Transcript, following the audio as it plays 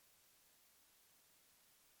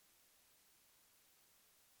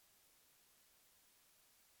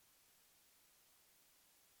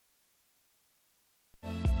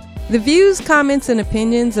The views, comments, and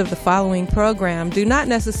opinions of the following program do not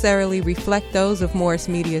necessarily reflect those of Morris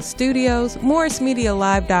Media Studios,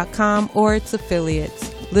 MorrisMediaLive.com, or its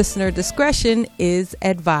affiliates. Listener discretion is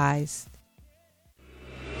advised.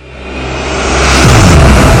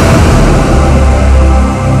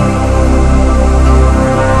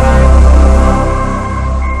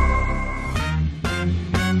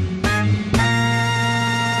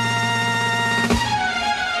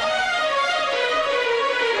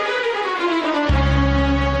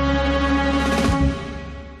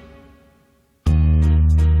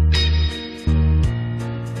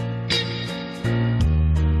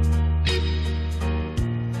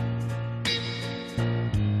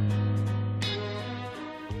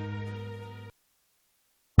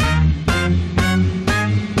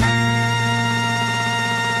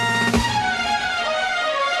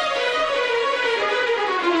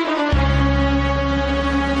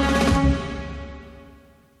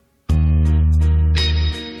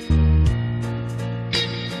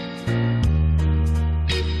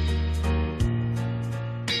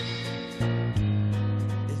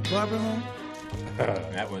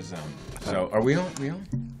 That was so are we on?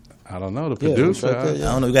 I don't know. The producer. Right there,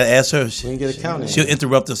 I don't know. We got to ask her. She didn't get a count. She'll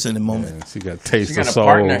interrupt us in a moment. Yeah, she got taste of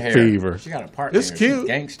soul fever. She got a partner. It's cute.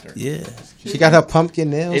 Gangster. Yeah. She got her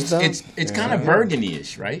pumpkin nails done. It's kind of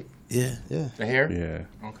burgundy-ish, right? Yeah. The hair.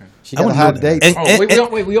 Yeah. Okay. She got a hot date.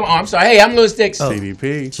 I'm sorry. Hey, I'm Louis Dix.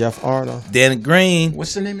 CDP. Jeff Arnold. Danny Green.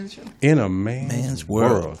 What's the name of the show? In a Man's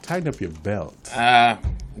World. Tighten up your belt.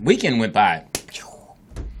 Weekend went by.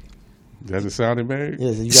 Does it sound bad?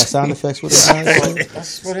 Yeah, you got sound effects with it?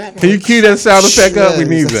 That's what happened. Can you key that sound effect up? We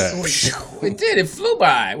need that. It did. It flew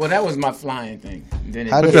by. Well, that was my flying thing. Then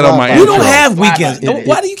it put that on my We intro. don't have weekends.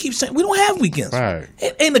 Why do you keep saying we don't have weekends? Right.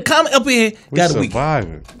 Ain't the comment up here got a weekend.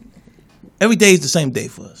 Surviving. Every day is the same day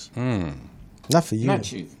for us. Not for you.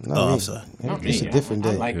 Not you. I'm sorry. Not It's me. a different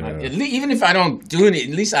day. I like even if I don't do it, at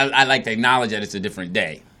least I like to acknowledge that it's a different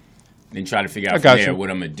day. And try to figure out from there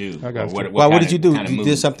what I'm going to do. I got you. What did you do? You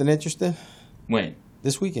did something interesting? When?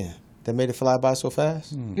 This weekend. That made it fly by so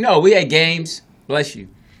fast? No, we had games. Bless you.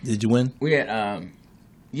 Did you win? We had,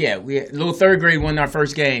 we had little third grade won our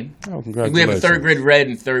first game. Oh, congratulations. We have a third grade red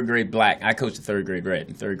and third grade black. I coached the third grade red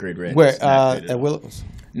and third grade red. Where? At Willows?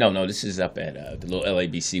 No, this is up at the little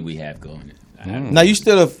LABC we have going. Now, you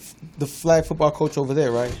still the flag football coach over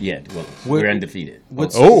there, right? Yeah, we're undefeated.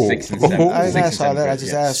 6 and 7. I didn't ask all that. I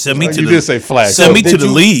just asked. Send me to you the, did say flag. Send me to the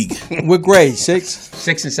league. What grade? 6?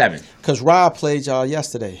 6 and 7. Because Rob played y'all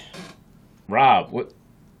yesterday. Rob, what?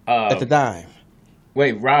 At the dime.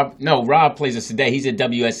 Wait, Rob? No, Rob plays us today. He's at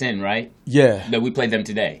WSN, right? Yeah. No, we played them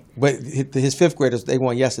today. But his fifth graders, they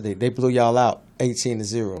won yesterday. They blew y'all out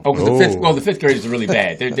 18-0. Oh, because the fifth graders are really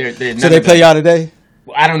bad. They're so they play y'all today?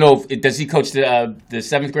 I don't know. Does he coach the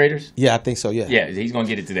seventh graders? Yeah, I think so, yeah. Yeah, he's going to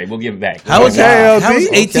get it today. We'll give it back. How is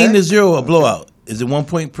 18-0 a blowout? Is it 1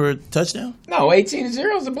 point per touchdown? No,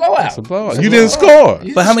 18-0 is a blowout. It's a blowout. You didn't score.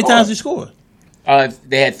 But how many times did you score?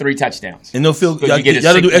 They had 3 touchdowns. And no field. Y'all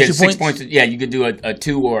do extra points? Yeah, you could do a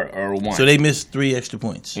 2 or a 1. So they missed 3 extra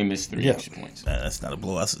points. They missed 3 extra points. That's not a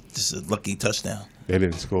blowout. That's just a lucky touchdown. They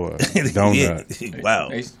didn't score. Donut. Wow.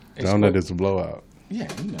 Donut is a blowout. Yeah,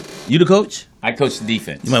 you know. You the coach? I coach the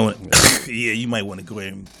defense. You might want. You might want to go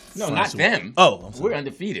ahead and. No, not them. Oh, we're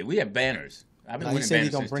undefeated. We have banners. I've been winning he said banners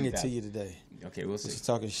he's gonna bring 2000. it to you today. Okay, we'll see. He's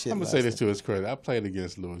talking shit. I'm gonna say this to his credit. I played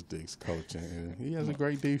against Louis Dix coaching, and he has a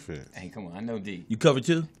great defense. Hey, come on, I know D. You covered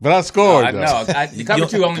 2? But I scored. The cover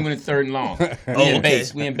 2 only when it's 3rd and long.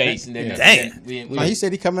 We in base, and then damn. He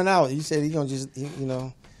said he coming out. He said he gonna just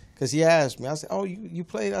because he asked me. I said, "Oh, you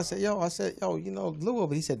played?" I said, "Yo, Louisville."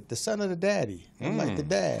 He said, "The son of the daddy." I'm like, "The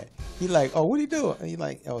dad." He like, "Oh, what he do?" And he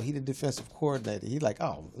like, "Oh, he the defensive coordinator." He like,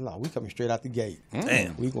 "Oh, no, we coming straight out the gate.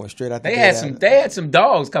 Damn, we going straight out the gate." They had some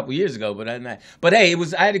dogs a couple years ago, but hey,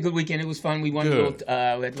 I had a good weekend. It was fun. We won we had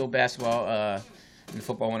a little basketball, and the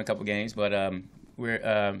football won a couple games, but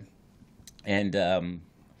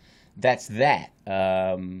that's that.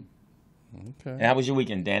 Okay. And how was your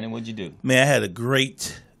weekend, Dan? And what'd you do? Man, I had a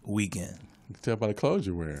great weekend. You can tell by the clothes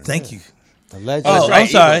you're wearing. Thank you. The legend. Oh, right. I'm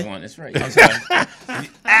sorry. That's right. I'm sorry.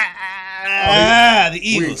 The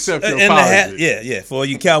Eagles. We accept your and apology. Yeah. For all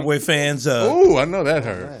you Cowboy fans, Ooh, I know that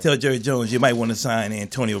hurt. tell Jerry Jones you might want to sign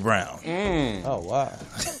Antonio Brown. Oh, wow.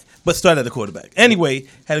 But start at the quarterback. Anyway,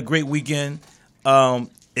 had a great weekend.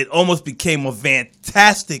 It almost became a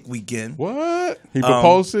fantastic weekend. What? He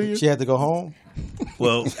proposed to you? She had to go home?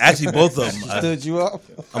 Well, actually, both of them. Stood you up?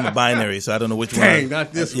 I'm a binary, so I don't know which Dang, one.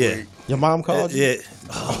 not this Yeah. week. Your mom called you? Yeah.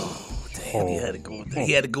 Oh, damn. He had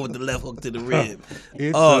to go with the left hook to the rib.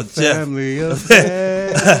 It's Oh, a Jeff. family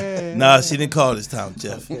affair. affair. No, she didn't call this time,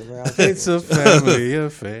 Jeff. It's a family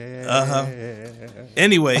affair.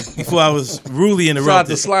 Anyway, before I was rudely Tried to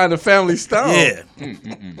interrupted. slide the family stone. Yeah.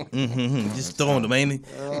 Just throwing them, ain't he?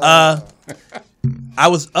 I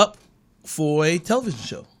was up for a television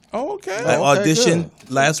show. Oh, okay. I auditioned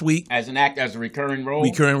last week. As an actor, as a recurring role.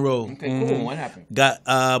 Recurring role. Okay, cool. What happened? Got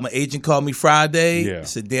my agent called me Friday. Yeah.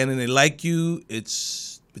 Said, Danny, they like you.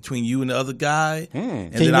 It's between you and the other guy.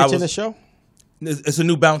 And Can you mention the show? It's a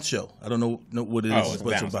new bounce show. I don't know what it is. Oh, it's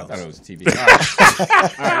what Bounce. I it's thought it about. was TV. All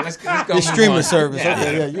right, all right let's go. The move streaming on. service. Yeah.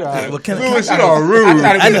 Okay, yeah, you're all right. What kind Louis, of? you are rude.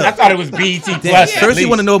 I thought it was BET Plus. First, you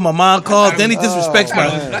want to know if my mom calls. Then he disrespects my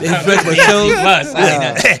shows. Plus.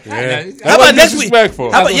 Yeah. How about next week?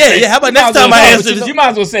 Disrespectful. How about How about next time I answer this? You might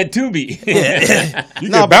as well said Tubi. Yeah, You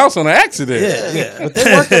get bounce on an accident. yeah. But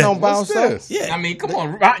they're working on Bounce. What's though. this? Yeah. I mean, come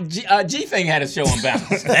on. G-Thing had a show on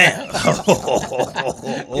Bounce. Damn.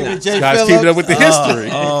 Him and Jay Guys keeping up Phillips. with the history.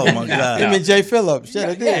 Oh my Him God. and Jay Phillips.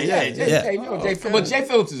 Yeah, they Yeah, did. Well, Jay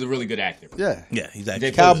Phillips is a really good actor. Yeah. Yeah, he's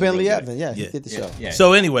actually. Cal Phillips is Bentley really Evans. Yeah, he Yeah. did the show. Yeah.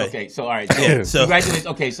 So anyway, Okay, so all right. Yeah, so- Congratulations.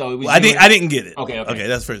 Okay, so it was I didn't get it. Okay.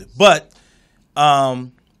 That's first. But my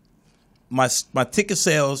ticket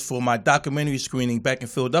sales for my documentary screening back in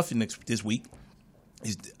Philadelphia this week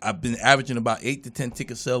I've been averaging about 8 to 10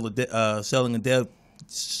 tickets selling a day,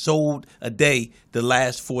 sold a day the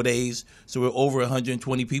last 4 days. So we're over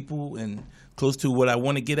 120 people and close to what I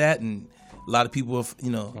want to get at, and a lot of people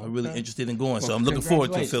are really interested in going. So I'm looking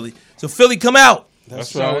forward to Philly. So Philly, come out.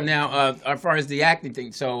 So now, as far as the acting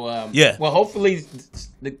thing, Yeah. Well, hopefully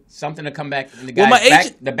something to come back. The Well, guy's my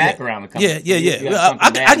agent, the background will come. Yeah. You got Well, something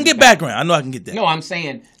I bad can get background. I know I can get that. No, I'm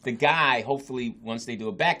saying the guy. Hopefully, once they do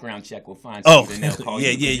a background check, will find Oh, something. They'll call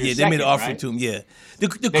yeah. you because you're They made an second, offer right? to him. Yeah. The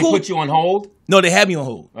They cool. put you on hold. No, they had me on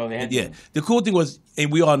hold. Oh, they had you Yeah. on- The cool thing was, and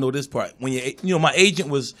we all know this part. When my agent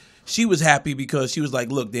she was happy because she was like,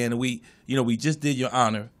 "Look, Dan, we just did your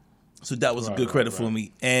honor, so that was a good credit for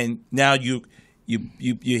me. And now you're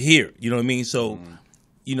here. You know what I mean? So,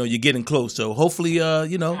 you're getting close. So hopefully,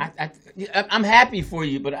 I'm happy for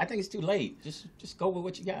you, but I think it's too late. Just go with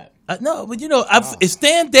what you got. no, but if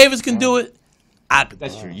Stan Davis can do it, I could.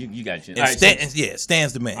 That's true. You got you. And All right,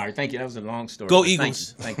 Stan's the man. all right, thank you. That was a long story. Go but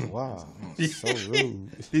Eagles. Thank you. Wow. So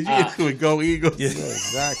rude. Did you go Eagles? Yeah.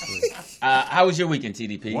 Exactly. How was your weekend,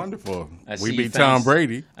 TDP? Wonderful. I see We you beat found- Tom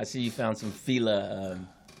Brady. I see you found some Fila.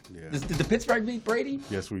 Yeah. Did the Pittsburgh beat Brady?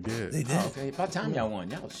 Yes, we did. They did. Oh, okay, about time y'all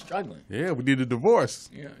won. Y'all was struggling. Yeah, we did a divorce.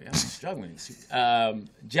 Yeah, y'all was struggling.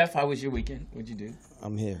 Jeff, how was your weekend? What'd you do?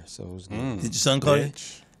 I'm here, so it was good. Did your son call you?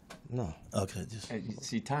 Bitch. No. Okay, just. Hey,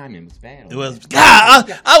 see, timing was bad. It was.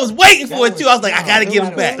 God, I was waiting for it too. I was like, I gotta give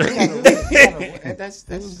it back. That's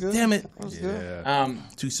good. Damn it! That was good. Yeah.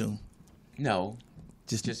 Too soon. No.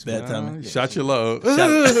 Just bad timing. Shot your load.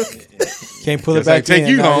 Can't pull it Guess I back take in.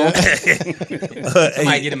 you No, home. yeah.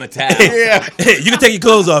 Somebody get him a towel. Yeah. You can take your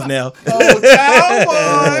clothes off now.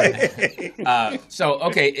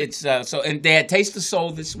 It's and they had Taste of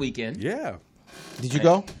Soul this weekend. Yeah. Did you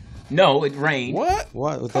go? No, it rained. What?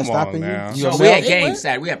 What? Was Come that stopping on you? now. You So upset? we had games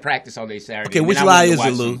Saturday. We had practice all day Saturday. Okay, and which then I lie went is to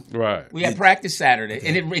it, watch Lou? some- Right. We had practice Saturday,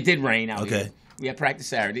 and it did rain out Okay. here. We had practice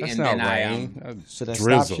Saturday, That's and not then rain. So that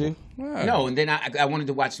Drizzle. stops you? Right. no, and then I wanted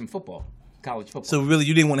to watch some football, college football. So really,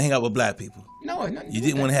 you didn't want to hang out with black people. no, You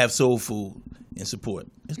didn't want to have soul food and support.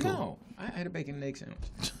 It's cool. No, I had a bacon and egg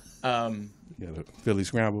sandwich. Yeah, the Philly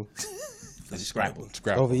scramble. Scrapple.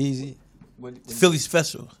 Scrabble. Over easy. What Philly's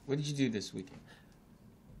special. did you do this weekend?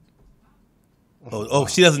 Oh,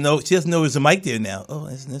 she doesn't know. She doesn't know there's a mic there now. Oh,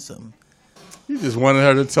 isn't that something? You just wanted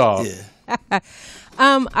her to talk. Yeah.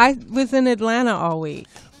 I was in Atlanta all week.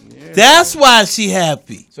 That's why she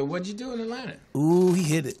happy. So what'd you do in Atlanta? Ooh, he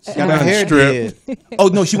hit it. Got on her the hair strip. did. Oh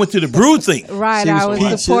no, she went to the Brood thing. Right, She was I was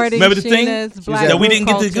peaches. supporting Remember the thing Sheena's black that we food didn't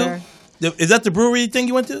get to culture. go? Is that the brewery thing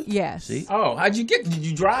you went to? Yes. See? Oh, how'd you get? Did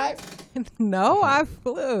you drive? No, I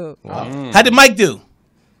flew. How did Mike do?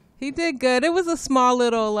 He did good. It was a small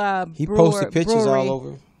little He posted pictures brewery. all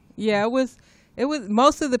over. Yeah, it was.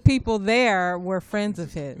 Most of the people there were friends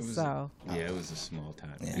of his. So Yeah, it was a small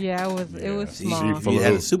time. yeah, it was See, small. full you of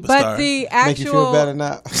had a hope. superstar. But the Make you feel better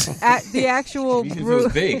actual, now. the actual Even if it brew,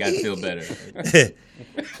 was big, I'd feel better.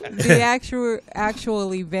 the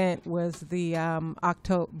actual event was the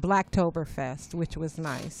Blacktoberfest, which was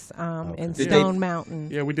nice in Did Stone Mountain.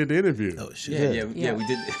 Yeah, we did the interview. Oh shit. Yeah, we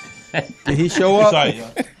did. Did he show up? Sorry,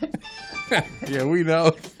 y'all. Yeah, we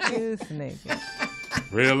know. This nigga.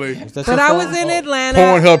 Really? That's But your I phone? was in Atlanta.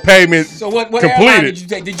 Pornhub payment. So what airline completed. did you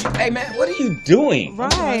take? Did you? Hey man, what are you doing?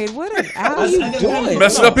 Right. What an What are you doing?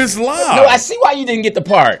 Messing up his No, life. I see why you didn't get the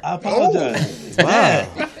part. I apologize.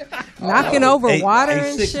 Wow. knocking over Hey, water hey,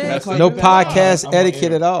 and six, shit. man, I call No you back. podcast I'm on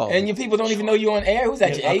etiquette air. at all. And your people don't even know you on air. Who's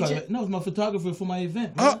that? Your I call agent? it- No, it's my photographer for my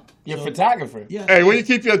event. Bro. Your So, photographer. Yeah. Hey, where you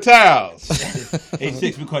keep your towels? Hey,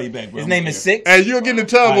 Six, we call you back, bro. His I'm name on is air. Six. Hey, you'll get in the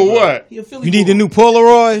tub All or right, bro. what? He a Philly You need boy. the new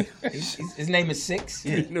Polaroid? His name is Six.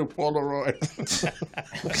 New Polaroid.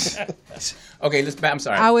 Okay, I'm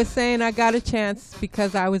sorry. I was saying I got a chance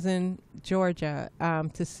because I was in Georgia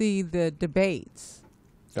to see the debates.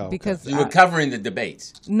 Oh, okay. Because you were covering the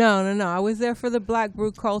debates. No. I was there for the Black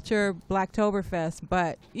Brew Culture Blacktoberfest,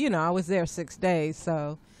 but I was there 6 days,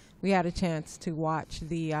 so we had a chance to watch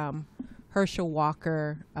the Herschel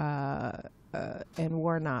Walker and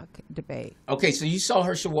Warnock debate. Okay, so you saw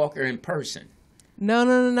Herschel Walker in person.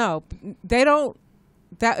 No. They don't.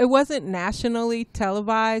 It wasn't nationally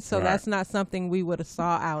televised, so Right. that's not something we would have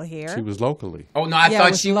saw out here. She was locally. Oh no, I Yeah, it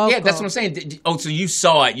thought was she. Yeah, local. that's what I'm saying. So you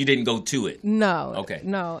saw it, you didn't go to it. No. Okay.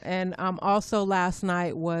 No, and also last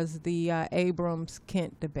night was the Abrams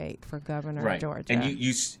Kent debate for governor Right. of Georgia. And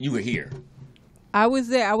you were here, I was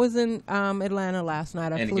there. I was in Atlanta last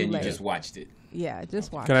night. I and flew again you late. just watched it. Yeah,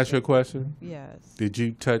 just watched. Can I ask you a question? Yes. Did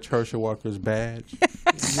you touch Herschel Walker's badge?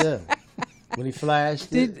 Yeah. When he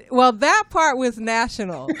flashed it. Well, that part was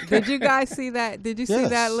national. Did you guys see that? Did you see Yes.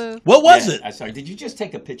 that, Lou? What was Yeah, it? I'm sorry. Did you just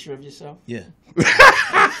take a picture of yourself? Yeah.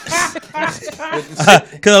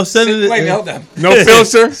 Because I'm sending Wait a minute, it. hold on. No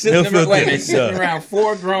filter? Sitting, No wait a minute, filter. sitting Yeah. around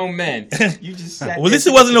 4 grown men. You just sat Well, there. this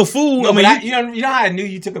wasn't no food. No, I mean, but you know how I knew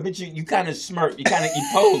you took a picture? You kind of smirked. You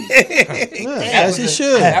posed. Yeah, as he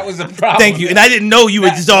should. That was a problem. thank you. And I didn't know you were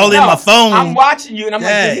just all in No, my phone. I'm watching you, and I'm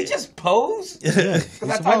Yeah. like, did he just pose? Because I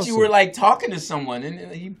thought supposed you to. were like talking to someone,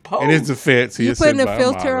 and you posed. In his defense, he You is putting sitting a by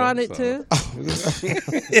filter model, on it so. too?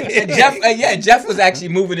 Jeff was actually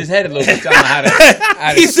moving his head a little bit, telling him how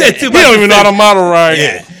to. He said too He much. don't even know how to model right.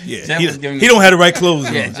 Yeah. Jeff He, was giving he don't have the right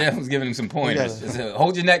clothes Yeah, on. Jeff was giving him some pointers. So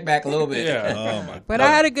hold your neck back a little bit. Yeah. Oh my. But I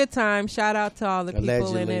had a good time. Shout out to all the people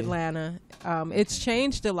in Allegedly. Atlanta. It's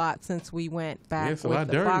changed a lot since we went back Yeah, it's a with lot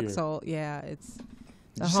the dirtier. foxhole. Yeah, it's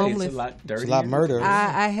the You say homeless. It's a lot dirtier. It's a lot murder.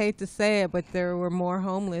 I hate to say it, but there were more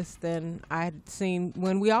homeless than I'd seen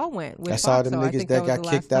when we all went. With I saw them Foxhole. I niggas think that was got the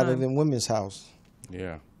kicked last out of time. them women's house.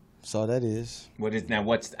 Yeah. So that is. What is now?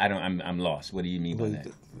 What's I don't? I'm lost. What do you mean by that?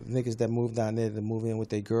 Niggas that moved down there to move in with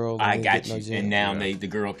their girl. and I they got get no you. jail. And now the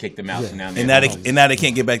girl kicked them out. Yeah. So now And they're now homeless. they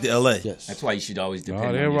can't get back to L.A. Yes. That's why you should always depend No,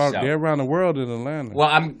 on they're yourself. around the world in Atlanta. Well,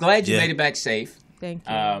 I'm glad you Yeah. made it back safe. Thank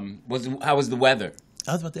you. How was the weather?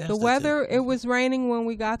 I was about to ask The that, weather, it was raining when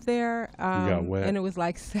we got there. got wet. And it was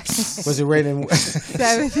like Was it raining?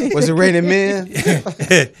 70. Was it raining men?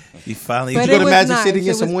 too. He finally. But go it to was Magic nice. City and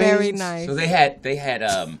get It some was very wings? nice. So they had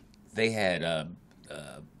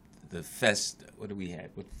the fest. What do we have?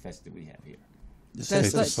 What fest did we have here?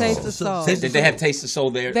 Taste of Soul. Taste of Soul. Taste Did they have Taste of Soul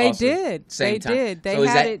there? They also? did. Same They time? did. They So is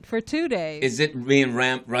had that- it for 2 days. Is it being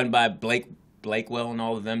run by Blakewell and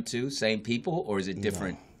all of them too? Same people, or is it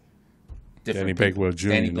different? Danny Bakewell Jr.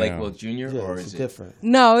 Danny now. Blakewell Jr. Yeah, or it's is it? different.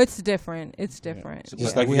 No, it's different. It's different. So-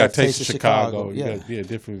 Just Like we you got have Taste of Chicago. Yeah. You got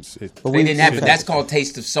different. But They didn't have, but we- that's called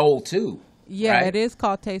Taste of Soul too. Yeah, right? it is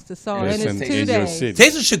called Taste of Soul, And and it's it's in 2 your days. city.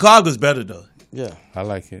 Taste of Chicago's better though. Yeah. I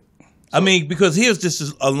like it. I mean, because here's just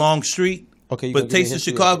a long street. Okay, you But gonna give me Taste of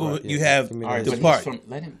history of it, Chicago, right, you yeah. have Give me All right, the but park. he's from.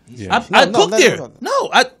 Let him. He's Yeah. from- I No, cooked no, there. no. No,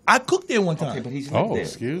 I cooked there one time. Okay, but he's lived Oh, there.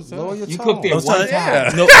 excuse Lower me. your You tone. cooked there Those one times-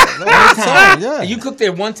 time. No, Lower your tone, yeah. You cooked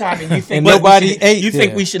there one time, and you think And we nobody should- ate You think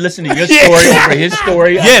there. we should listen to your story over his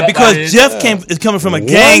story? yeah, about because his- Jeff is coming from a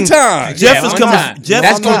gang. time. Jeff Yeah, is one coming. time. Jeff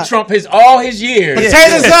That's is gonna not- trump all his years.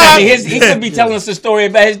 Potatoes I up! mean, he could be telling us a story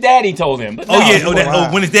about his daddy told him. But Oh no, yeah, he oh,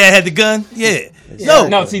 won't. when his dad had the gun. Yeah.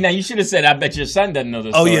 No, see now you should have said, "I bet your son doesn't know the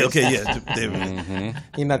Oh story." yeah. Okay. Yeah. There-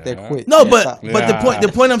 He not that quick. No, That's but how- the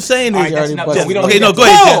point I'm saying All is right, that's not, Jeff, we don't okay, need no, that. go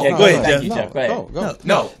ahead, Yeah, Jeff. Go ahead, Thank Jeff. you, Jeff. Go ahead. Go.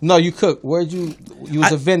 No, No, you cook. Where'd you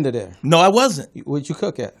was a vendor there? no, I wasn't Where'd you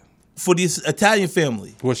cook at? for this Italian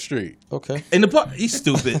family What street? Okay. in the park. He's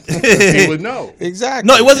stupid. He would know. Exactly.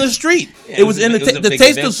 No, it wasn't a street. Yeah, it was in it was a the big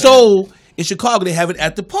Taste event of for them. Soul in Chicago. They have it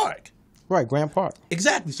at the park. Right, Grand Park.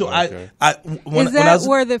 Exactly. So Okay. when Is that I was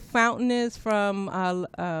where the fountain is from?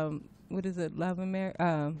 What is it? Love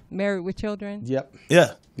and Married with Children. Yep.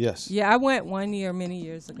 yeah, Yes. Yeah, I went one year, many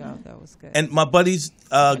years ago. That was good. and my buddy's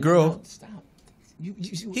girl. Stop.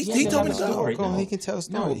 He told me the story. Go on, he can tell a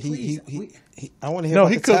story. No, please. I want to hear. No,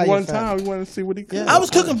 about he the cooked Italian one family. time. We wanted to see what he cooked. Yeah. I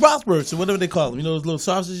was cooking bratwursts or whatever they call them. You know those little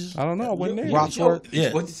sausages? I don't know. I wasn't there. Rockwork.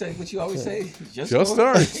 Yeah. What you say? What you always say? Just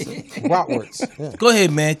stories. Bratwursts. Yeah. Go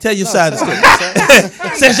ahead, man. Tell your side of the Tell-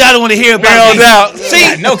 story. Since y'all don't want to hear about Bailed me. out.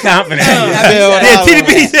 See, no confidence. Yeah,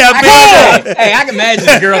 TDB said I bailed out. Hey, I can imagine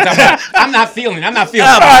the girl talking about, I'm not feeling. All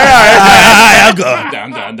right, I'm good.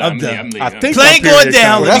 I'm done. leaving. I think Plane my going period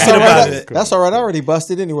down. time. Let me That's get all about right. it. That's all right. I already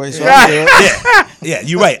busted anyway. So I'm good. Yeah,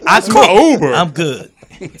 you're right. I Come on, Uber. I'm good.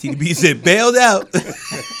 TDB said bailed out.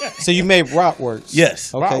 So you made bratwursts.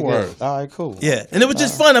 Yes. Okay. Bratwurst. Good. All right. Cool. Yeah, and it was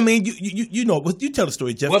just fun. I mean, you know, you tell the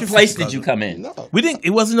story, Jeff. What You're from place did Chicago. you come in? No. We didn't.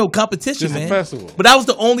 It wasn't no competition, Just a man. festival. But I was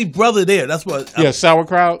the only brother there. That's what. Yeah,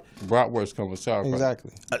 sauerkraut. Bratwurst come with sauerkraut.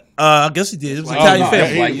 Exactly. I guess he did. It was an Oh, Italian no,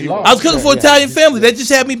 family. yeah, you he- lost. I was cooking for an Italian family. They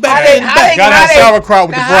just had me back How in the back. Got that sauerkraut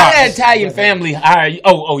with the How brats. that Italian family hire you?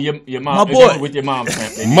 Oh, your mom. My boy. With your mom's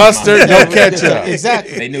family. Mustard, no ketchup.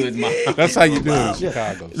 Exactly. They knew his mom. That's how you do it in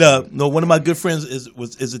Chicago. No, one of my good friends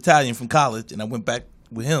is Italian from college, and I went back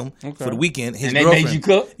with him for the weekend. His And they girlfriend, made you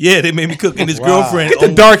cook? Yeah, they made me cook, and his girlfriend. Get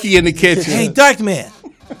the darky in the kitchen. Hey, dark man.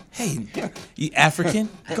 Hey, you African?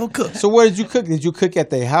 Go cook. So where did you cook? Did you cook at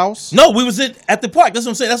their house? No, we was at the park. That's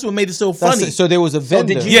what I'm saying. That's what made it so That's funny. it. So there was a So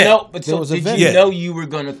vendor. did you Yeah. know? But There so was a did vendor. you know you were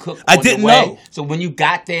going to cook? I on the didn't way? know. So when you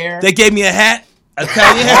got there, They gave me a hat.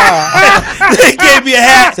 Italian hat. They gave me a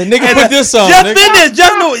hat. Say, nigga, And, put this on, Jeff nigga. been there.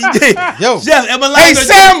 Jeff knew what you did. Yo. Jeff, am I Hey, lying?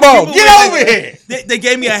 Sambo, get over here. They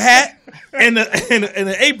gave me a hat and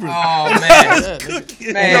an apron. oh man,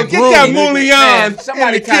 man, Yo, get that man, Moulian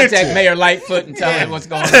somebody in the contact kitchen. Mayor Lightfoot and tell him what's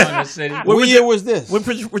going on in the city. What year was this? When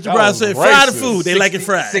Richard That Brown was said, fry the racist. food, they like it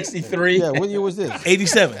fried. 63. Yeah, what year was this?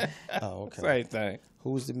 87. Oh, okay. Same thing.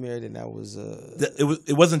 Who was the mayor then? That was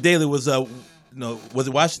It wasn't Daley. It was was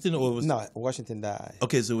it Washington or was no, Washington died.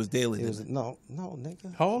 Okay, so it was Daley. It was no,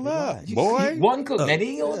 nigga. Hold up, Relax. boy. One cook. Now there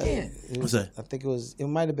you go again. What's that? I think it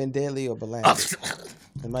might have been Daly or Belandit.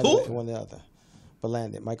 It might Who? have been one or the other.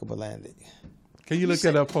 Belandit, Michael Belandit. Can you look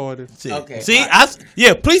that up, Porter? Okay. See,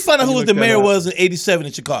 please find out who look the that mayor up. was in 87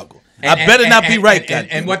 in Chicago. I better not be right, And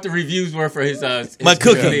God. what the reviews were for his My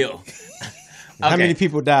cooking. meal. How many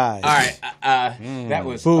people died? All right, that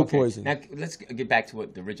was Food okay. poisoning. Now let's get back to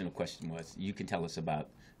what the original question was. You can tell us about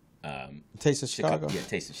Taste of Chicago. Yeah,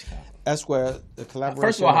 Taste of Chicago. That's where the collaboration.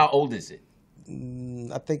 First of all, how old is it?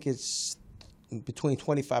 I think it's between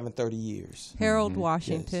 25 and 30 years. Harold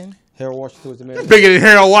Washington. Harold Washington was the mayor. Bigger than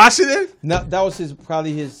Harold Washington? No, that was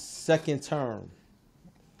probably his second term.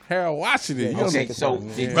 Harold Washington. You Yeah, don't Okay, second so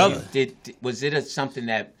time, Brother. was it something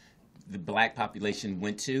that the black population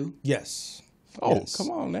went to, Yes. Oh, Yes. come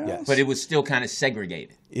on now. Yes. but it was still kind of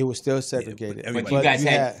segregated? It was still segregated. everybody- But you guys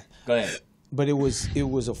had. Go ahead. But it was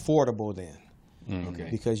affordable then. Okay.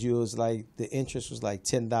 Because you was like the interest was like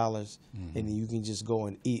 $10 and you can just go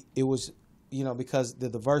and eat. It was because the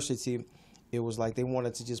diversity, it was like they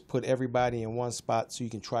wanted to just put everybody in one spot so you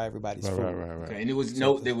can try everybody's food. Right. Okay, and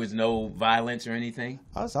there was no violence or anything.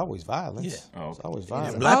 Oh, it's always violence. Yeah. Oh, It's always Yeah,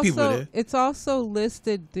 violence. black people Also, there. it's also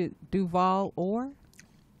listed Duval Orr,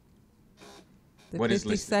 the What is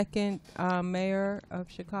listed? 52nd mayor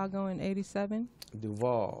of Chicago in 87.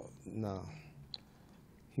 Duval, no.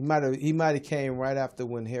 He might have came right after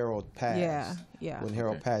when Harold passed. Yeah. When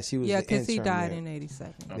Harold passed, he was Yeah, the because he interim died mayor. in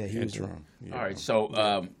 87. Yeah, he was. Interim. Yeah. All right,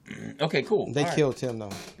 so okay, cool. They All right. killed him though.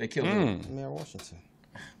 They killed him. Mayor Washington.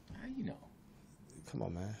 How you know? Come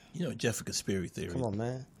on, man. You know, Jeff, a conspiracy theory. Come on,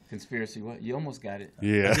 man. Conspiracy? What? You almost got it.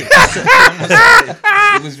 Yeah.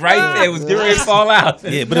 It was right there. It was getting ready to fall out.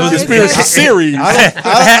 Yeah, but it was No, a Conspiracy series. I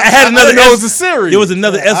had another. know it's a series. There was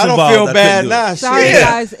another S I don't involved. feel I bad couldn't do it. now. Sorry, Shit.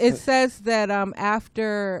 guys. It says that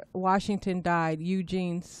after Washington died,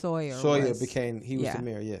 Eugene Sawyer. Sawyer was, he was yeah. the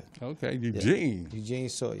mayor. Yeah. Okay, Eugene. Eugene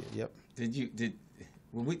Sawyer. Yep.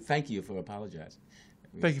 Well, we thank you for apologizing.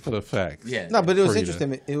 Thank you for the facts. Yeah. No, but it was Frida.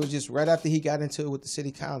 interesting. It was just right after he got into it with the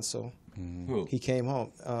city council. Who? He came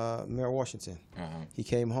home, Mayor Washington. He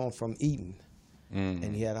came home from Eaton,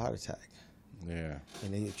 and he had a heart attack, Yeah.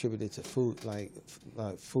 and they attributed it to food, like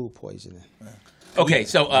food poisoning. Okay,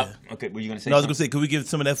 so okay, were you gonna say? No, I was gonna something? say, could we give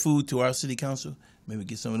some of that food to our city council? Maybe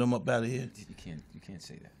get some of them up out of here. You can't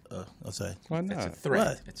say that. I'm sorry. Why That's a not? threat.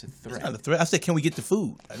 What? That's a It's threat. not a threat. I said, can we get the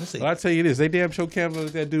food? I didn't say. Well, I tell you this, they damn sure camping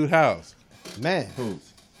at that dude's house. Man, Who?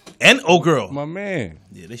 And old girl. My man.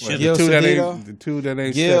 Yeah, they should. Gil The Cedito? two that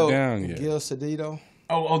ain't Gil stepped down yet. Gil Cedito.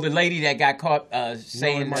 Oh, the lady that got caught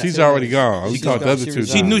saying. Martinez. She's already gone. We She's talked the gone. other She two.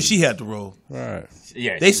 resigned. She knew she had to roll. Right.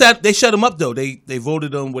 yeah. They shut him up though. They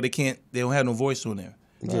voted them where they don't have no voice on there.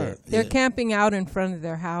 Yeah. They're camping out in front of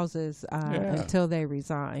their houses until they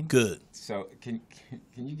resign. Good. So can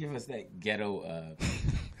you give us that ghetto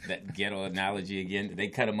analogy again? Did they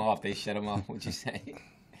cut them off? They shut them off? What'd you say?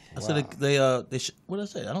 I said they what did I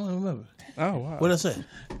say? I don't even remember. Oh wow. What did I say?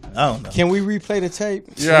 I don't know. Can we replay the tape?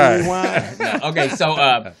 Yeah. Rewind? No, okay, so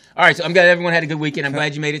all right. So I'm glad everyone had a good weekend. I'm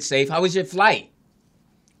glad you made it safe. How was your flight?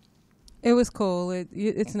 It was cool.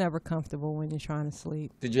 It's never comfortable when you're trying to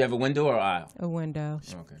sleep. Did you have a window or aisle? A window.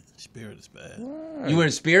 Okay. Spirit is bad. You were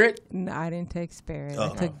in Spirit? No, I didn't take Spirit.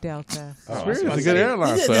 I took Delta. Spirit is a good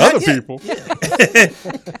airline for Yeah, other yeah. people.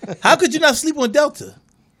 How could you not sleep on Delta?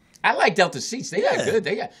 I like Delta seats. They got good.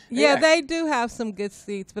 They got They do have some good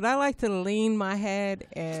seats, but I like to lean my head,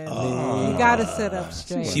 and you got to sit up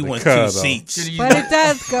straight. She wants cut two off. seats. But it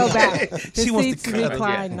does go back. The She wants seats to cut.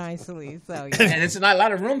 recline Yeah. nicely. So And it's not a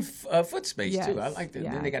lot of room, foot space Yes. too. I like that.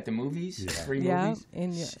 Yeah. Then they got the movies, free yeah,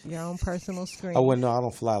 movies. in your own personal screen. I wouldn't know. I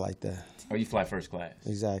don't fly like that. Oh, you fly first class.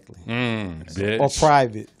 Exactly. Bitch. Or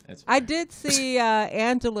private. I did see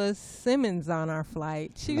Angela Simmons on our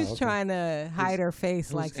flight. She was trying to hide her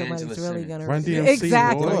face like somebody's Angela really Simmons? going to Run DMC,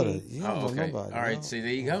 exactly. boy. Daughter. You don't Oh, know okay. nobody, All right. no? So there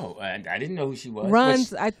you go. I didn't know who she was.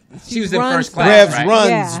 Runs. She was in runs first the- class. Rev's right? Run's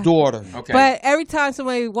Yeah. daughter. Okay. But every time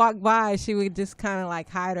somebody walked by, she would just kind of like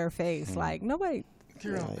hide her face, like nobody.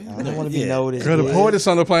 Like, I don't want to be Yeah. noticed. Girl, the poet is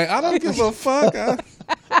on the plane. I don't give a fuck.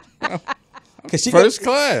 Cause she First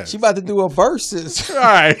class. She about to do a verses. All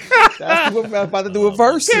right. That's what we're about to do a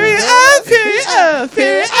verses. Period.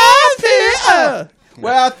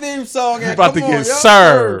 Where our theme song at? About to Come on, get yo.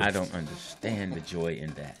 served. I don't understand the joy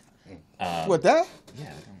in that. What that? Yeah. I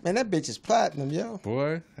don't. Man, that bitch is platinum, yo.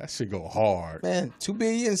 Boy, that shit go hard. Man, 2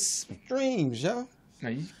 billion streams, yo. No,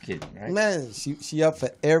 you kidding, right? Man, she up for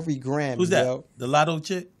every Grammy, Who's that? yo. The Lotto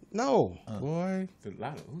chick? No. Boy. The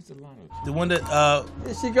lotto. Who's the lotto? The one that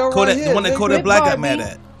Here she go Kodak, right here. the one that Big Kodak Brit Black got Barbie. mad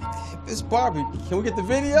at. It's Barbie. Can we get the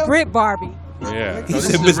video? Brit Barbie. Yeah. He This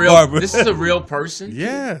said is Miss a real. Barbara. This is a real person.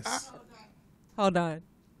 Yes. Hold on.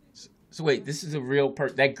 So wait, this is a real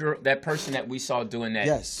person. That girl, that person that we saw doing that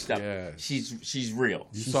Yes. stuff. Yes. She's real.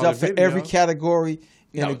 You She's saw up the for video? every category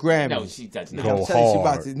in the Grammys. No, she does not. Go I'm telling you, she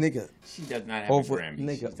about hard. to, nigga, She does not have over, a Grammy. She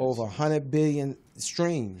nigga, does. over 100 billion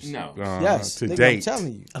streams. No. Yes, to nigga, date. I'm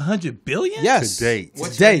telling you. 100 billion? Yes. To date.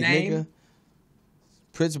 What's to her date, name? nigga.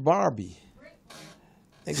 Prince Barbie.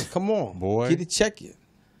 Nigga, come on. Boy. Get it, check it.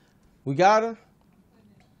 We got her?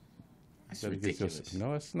 That's Better get ridiculous. your-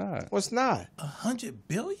 No, it's not. What's not? 100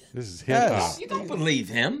 billion? This is hip Yes. hop. You don't believe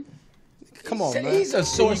him. Come on, man. He's a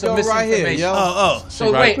source Here you of go right here, misinformation. yo. Oh,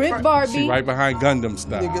 So right. wait, Brit fir- Barbie. She right behind Gundam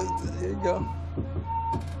style. Nigga, here you go.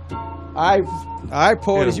 All right,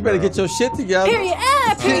 Portis, Hit you him, better girl. get your shit together. Period.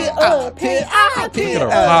 Period. Period. Period. Look at her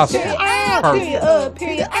posture. Period. Perfect.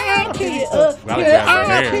 Period. Period. Gotta Period. grab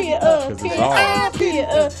the hair, Period. 'cause it's Period. ours. Period.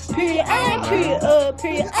 Period.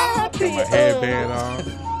 Period. Got my Period. headband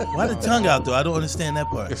on. why the tongue out though? I don't understand that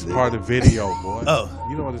part. It's part of video, boy. Oh.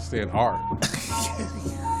 You don't understand art.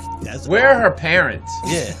 That's where are her parents?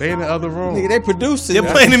 Yeah. They in the other room. Nigga, they producing They're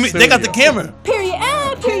it. playing the, they got the camera. Period.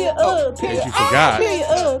 Period. Period. you forgot.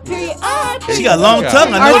 Period. Period. She got a long Yeah.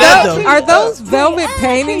 tongue. I know that though. Are those velvet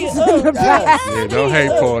paintings in the back? Yeah, don't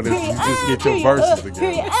hate for this. You just get your verses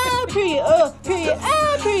together.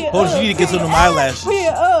 Hold on, you need to get some of them eyelashes.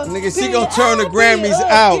 Nigga, she gonna turn the Grammys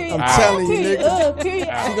out. I'm telling you, nigga. She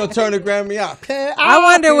nigga. gonna turn the Grammy out. I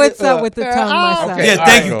wonder what's up with the tongue myself. Okay. Yeah, All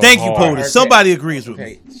thank right. you, thank you, Hard. POTUS. Somebody agrees with me.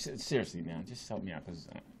 Okay, seriously now, just help me out because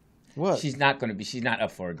What? she's not going to be. She's not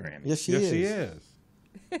up for a Grammy. Yes, she Yes, is. she is.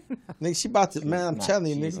 Nigga, she about to. Man, I'm not. telling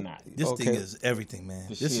you, She's nigga. not. This Okay. thing is everything, man.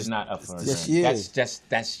 She This is not up for a Yes, Grammy. she is. That's just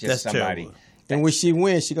That's somebody. terrible. And when she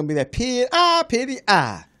wins, she gonna be that pity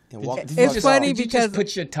eye. And walk the It's fuck funny out. Did you because just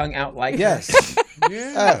put your tongue out like Yes. that?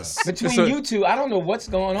 Yes. Between So- you two, I don't know what's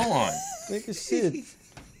going on. Nigga, shit.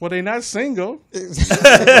 Well, they not single.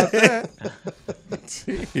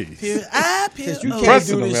 Jeez. Cause you Oh. can't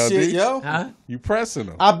Pressing do them, this LD. shit, yo. Huh? You pressing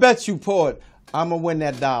them. I bet you, Port, I'm gonna win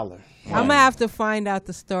that dollar. I'm gonna have to find out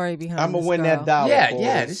the story behind. I'm gonna this win girl. that dollar. Yeah, Port.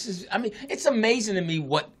 yeah. This is. I mean, it's amazing to me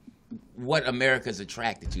what America's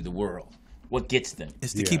attracted to, the world. What gets them?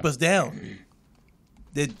 It's to Yeah. keep us down.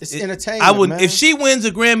 It's entertainment, I would, man. if she wins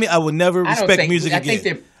a Grammy, I would never I don't respect think. music I again. think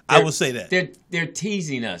they're I will say that. they're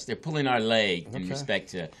teasing us. They're pulling our leg in respect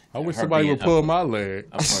to. I wish her somebody being would pull up, my leg.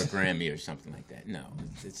 up for a Grammy or something like that. No,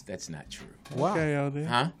 that's not true. Wow. Okay, LD.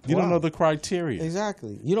 Huh? You don't Wow. know the criteria.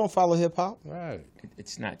 Exactly. You don't follow hip hop. Right.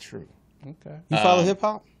 It's not true. Okay. You follow hip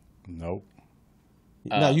hop? Nope.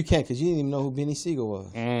 No, you can't because you didn't even know who Benny Siegel was.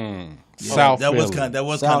 South that was Philly. kind. That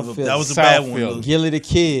was South kind of. Philly. That was a South bad one. Philly. though. Gilly the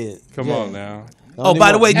Kid. Come Yeah. on now. Oh,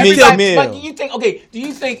 by the way, Everybody, Meek but Mill. do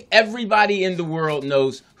you think everybody in the world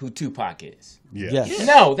knows who Tupac is? Yes.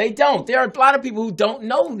 No, they don't. There are a lot of people who don't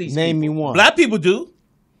know these Name me people. one. black people do.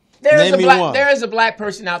 Name me one. There is a black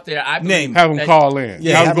person out there. I believe Name. Have them that- call in.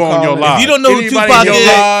 Yeah, have have them go them on your call in. live. If you don't know who Anybody Tupac in your is-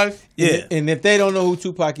 live, Yeah. And if they don't know who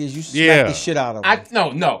Tupac is, you smack Yeah. the shit out of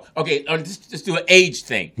them. No. Okay, just do an age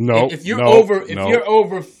thing. No, if you're no, over, no. you're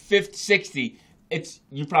over 50, 60,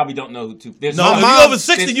 you probably don't know who Tupac. There's No, some- if you're over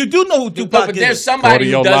 60, there's- you do know who Tupac but is. there's go somebody to who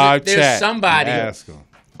your doesn't. live There's chat. somebody. And ask them.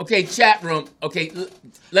 Okay, chat room. Okay,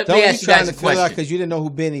 let Don't me be ask you trying guys to a fill out question. because you didn't know who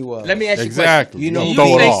Benny was. Let me ask you a Exactly. question. You know Do who throw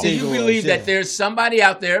it Benny off. do you Siegel was, believe yeah. that there's somebody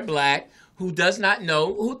out there, black, who does not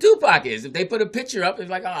know who Tupac is? If they put a picture up, it's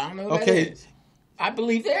like, oh, I don't know who Okay. that is. I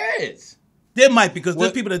believe there is. There might because there's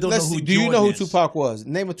Well, people that don't know let's who see. Do you know who Jordan is. Tupac was?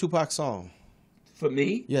 Name a Tupac song. For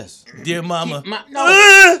me, Yes. Dear Mama.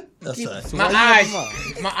 no. That's Keep- right. my Why you eyes,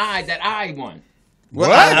 have my eye, that eye one. What?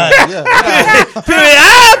 What? Yeah.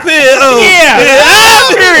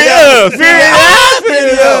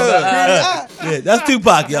 Yeah, that's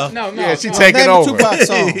Tupac, y'all. No, Yeah, she no. taking Name a over. Tupac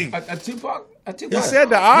song. A Tupac. A Tupac. You said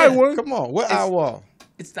the I one. Come on. What I wall?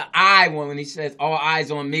 It's the eye one when he says all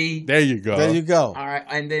eyes on me. There you go. There you go. All right,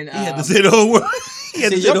 and then He had to say the whole word. He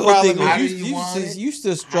had to See, say your the whole problem thing. How do is you you, want it? you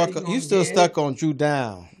still How struck. you gonna You still get it? stuck on Drew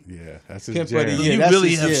Down. Yeah, that's his Pimp jam. of the Year. You Yeah, that's really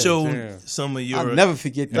his- have yeah. shown Damn. some of your. I'll never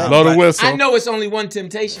forget that. Blow the whistle. I know it's only one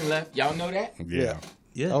temptation left. Y'all know that? Yeah.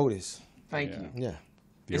 Yeah. Otis. Thank you. Yeah. The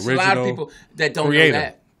There's original a lot of people that don't creator. know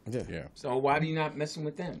that. Yeah. Yeah. So why do you not messing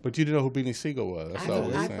with them? But you didn't know who Beanie Siegel was. That's all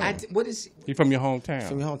we're saying. What is? He from your hometown.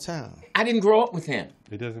 From your hometown. I didn't grow up with him.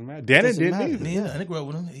 It doesn't matter. Danny Doesn't didn't matter. either. Yeah, I didn't grow up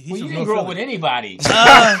with him. He's Well, you from didn't North grow up with Philly. anybody.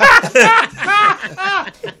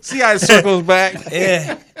 See how it circles back?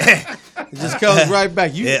 Yeah, It just comes right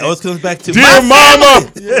back. You yeah. It always comes back to Dear my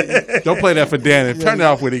Mama! Don't play that for Danny. Turn it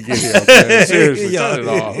off when he get here. Okay? Seriously, Yo. turn it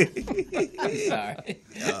off. Sorry.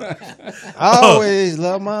 I always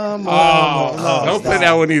love my mama. No, Don't play stop.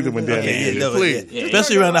 that one either when Danny Yeah, get yeah, here. no, Please. yeah.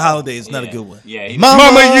 Especially around the holidays, it's not a good one. Yeah. He,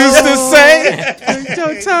 Mama used to say, "Take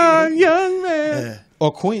your time, young man."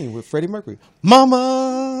 Or Queen with Freddie Mercury.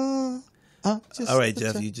 Mama. Just All right,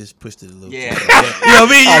 Jeff, you just pushed it a little. yeah. You know what I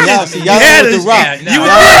mean? Oh, y'all, see, y'all had ain't it. with the rock. Yeah, no.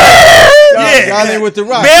 You Y'all ain't with the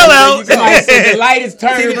rock. bail out. Somebody said the light is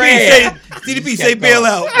turning red. CDP say bail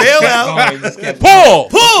out. Bail out. Oh, he just kept- Pull.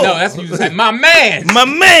 Pull. No, that's what you said. My man. My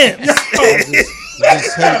man.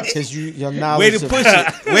 Just hate because your Way knowledge to of push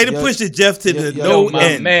it. Way to Yo, push it, Jeff, to the yo, no my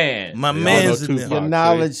end. man. My I know man's in Tupac. there. your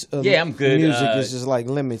knowledge of Yeah, I'm good. music is just like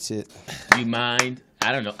limited. You mind?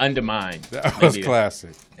 I don't know. Undermine. That was Maybe.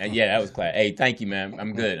 classic. Yeah, that was classic. Hey, thank you, man.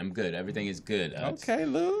 I'm good. I'm good. Everything is good. Okay,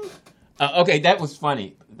 Lou. Okay, that was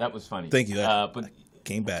funny. That was funny. Thank you. But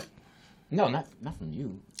Came back. no, not from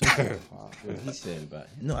you. What he said about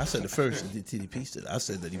him. No, I said the first. The TDP said. I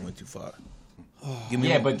said that he went too far. Give me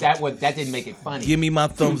Yeah, my, but that didn't make it funny. give me my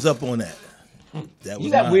thumbs up on that. That was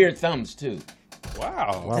You got mine. weird thumbs too.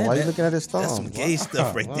 Wow. Wow, why you looking at his thumb? That's some gay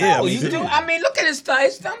stuff right there. Oh, you do? I mean, look at his thumbs.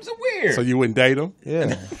 His thumbs are weird. So you wouldn't date him?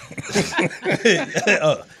 Yeah.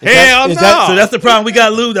 Hell is no. that- So that's the problem we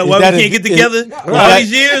got, Lou. That why we that a- can't get together all that-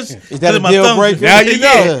 these years. is that a my deal thumbs- breaker? Now you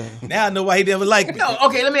know. Yeah. Now I know why he never liked me. No,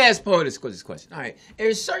 okay. Let me ask Poe this question. All right,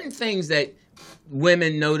 there's certain things that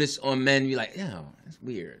women notice on men. You're like, yeah, that's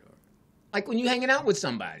weird. Like when you hanging out with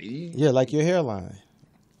somebody. Yeah, like your hairline.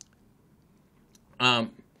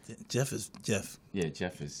 Jeff is Jeff. Yeah,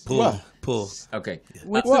 Jeff is. Pull, What? pull. Okay.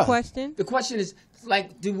 What's What? the question? The question is,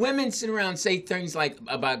 like, do women sit around and say things like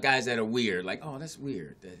about guys that are weird? Like, oh, that's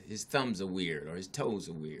weird. That his thumbs are weird or his toes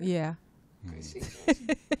are weird. Yeah.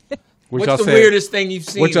 What What's y'all the say- weirdest thing you've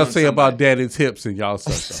seen? What y'all on say about somebody? Daddy's hips and y'all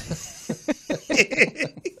such?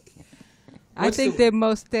 I think that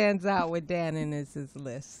most stands out with Dan in his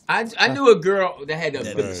list. I knew a girl that had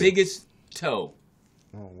the biggest toe.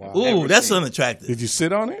 Oh, wow. Ooh, Ever that's seen. unattractive. Did you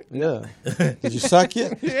sit on it? Yeah. Did you suck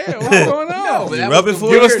it? Yeah, what's going No, on? but that rub was it for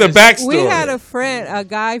Give us the weirdest. backstory. We had a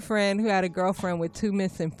guy friend who had a girlfriend with 2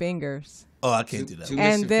 missing fingers. Oh, I can't do that. Two-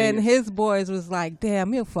 And missing then fingers. his boys was like,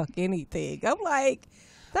 damn, he'll fuck anything. I'm like,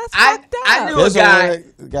 that's I- fucked up. I knew- There's guy-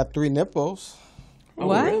 one that got 3 nipples. Oh,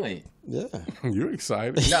 What? really? Yeah. You're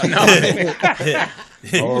excited. No, no.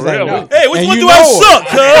 Oh, really? no. Hey, which And one you do I know suck,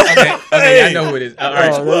 cuz? Okay, I know who it is. All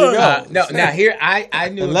right. Oh, there you go. No, now here I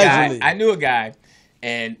knew Allegedly. a guy. I knew a guy,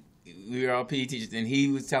 and we were all PE teachers, and he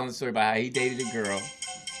was telling the story about how he dated a girl.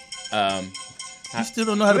 You still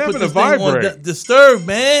don't know how to What put this happened to thing on vibrate? disturb,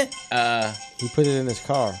 man. He put it in his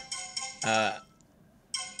car. Uh,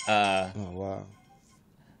 Oh, wow.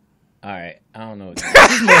 all right. I don't know.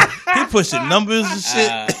 He pushing numbers and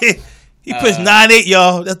shit. He pushed 9-8,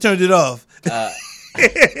 y'all. That turned it off.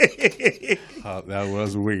 That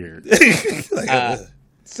was weird.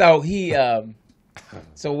 So he,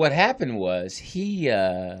 so what happened was he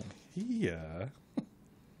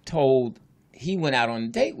told he went out on a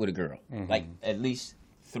date with a girl, like at least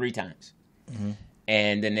 3 times,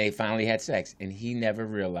 and then they finally had sex, and he never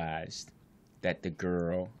realized that the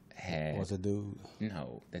girl Was a dude.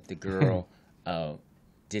 No, that the girl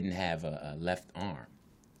didn't have a left arm.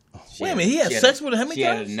 Wait a minute, he had sex with her how many She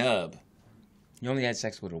times? had a nub. He only had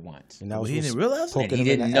sex with her once. And that Well, was he what's didn't realize it? poking And he him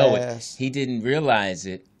didn't in the know ass. it. He didn't realize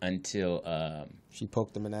it until She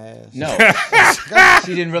poked him in the ass. no,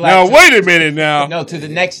 she didn't realize. Now wait a minute now. No, to the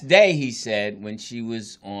next day, he said, when she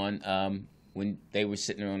was on, when they were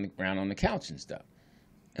sitting around on the couch and stuff.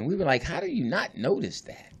 And we were like, how do you not notice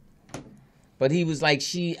that? But he was like,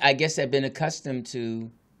 I guess, had been accustomed to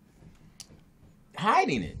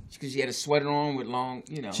hiding it because she had a sweater on with long,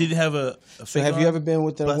 She didn't have a So have you ever been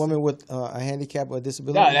with a woman with a handicap or a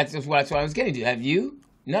disability? No, that's what I was getting to. Have you?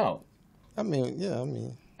 No. I mean, yeah, I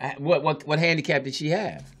mean, What handicap did she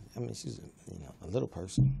have? she's a little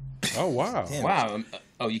person. Oh wow. Wow.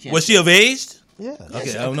 Oh, you can't. Was she of age? Yeah.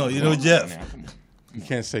 Okay, I don't know. You know, Jeff. Now, come on. You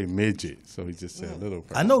can't say midget, so he just said little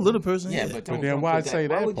person. I know little person. Yeah, Yeah, but then don't why put say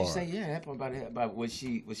that Why would you part? say that part about was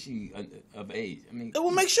she of age? I mean,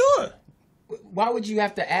 Well, make sure. why would you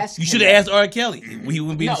have to ask? You him should have that? asked R. Kelly. He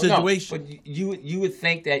wouldn't be in the situation. but you would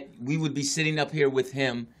think that we would be sitting up here with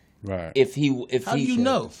him Right. if How he do you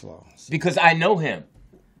know? because I know him.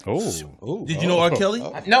 Oh. Did you know R. Kelly?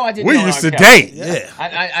 No, I didn't. We know used R. to Kelly. date. Yeah.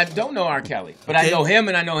 I don't know R. Kelly, but I Okay. know him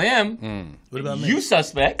and I know him. What about me? You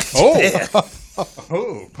suspect. Oh.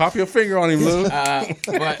 Oh. Pop your finger on him, Lou.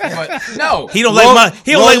 But no, He don't like my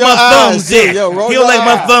roll my your eyes, thumbs. too. Yeah. Yo, roll He don't your like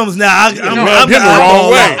my eyes. thumbs now. I'm rubbed him the wrong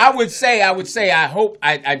all way. out. I would say I hope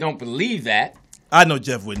I don't believe that. I know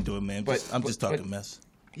Jeff wouldn't do it, man. But- I'm just talking but- mess.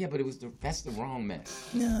 Yeah, but that's the wrong mess.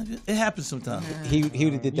 Yeah, it happens sometimes. He would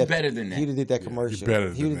have did You that. better than that. He would have did that commercial.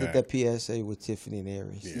 better He than would have did that PSA with Tiffany and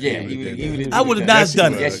Aries. Yeah, he would've he did would. that. I would have not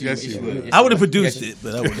done would. it. Yes, Yes, you you would. would. Yes, I would you have produced it,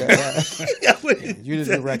 but I would. You'd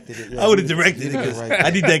have directed it. Yeah. I would have directed it You'd have because directed I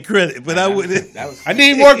need that credit, but I wouldn't. That was. I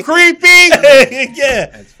need more creepy. Yeah.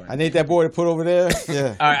 That's funny. I need that boy to put over there.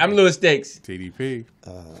 Yeah. All right, I'm Louis Dix. TDP.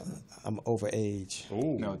 I'm over age.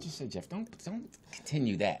 Oh. No, just say Jeff. Don't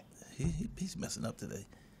continue that. He's messing up today.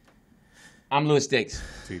 I'm Louis Dix.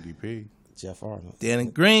 TDP. Jeff Arnold. Danny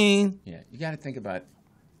Green. Yeah, you got to think about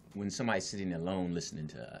when somebody's sitting alone listening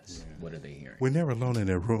to us. What are they hearing? We're never alone in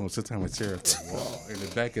their room. Sometimes we stare at the wall in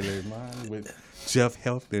the back of their mind with Jeff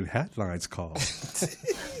Health and Hotlines call.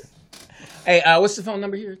 Hey, what's the phone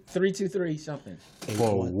number here? 323 something.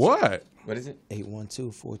 For what? What is it?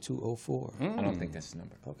 812-4204. I don't think that's the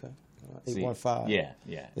number. Okay. See? 815.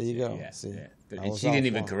 Yeah. There you go. Yeah, See, yeah. I And was she didn't off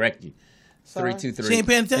even one. correct you. Sorry. 323. She ain't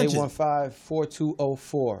paying attention.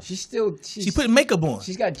 815-4204. She's still. She put makeup on.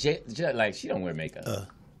 She's got like she don't wear makeup.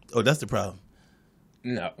 Oh, that's the problem.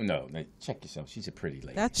 No. Check yourself. She's a pretty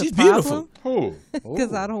lady. That's She's the problem, Who?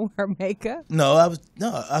 because I don't wear makeup. No,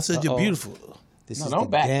 I said you're beautiful. This No, is don't the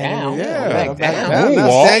back Danny down. Rivera. Yeah. Back down. Don't Now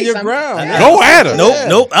walk. stand your ground. Go at her.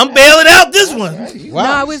 Nope. I'm bailing out this one. Wow.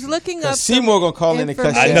 No, I was looking up Seymour gonna call in and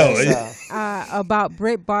cut I your know. ass out. about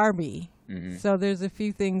Britt Barbie. Mm-hmm. So there's a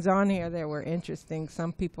few things on here that were interesting.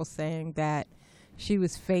 Some people saying that she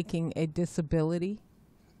was faking a disability.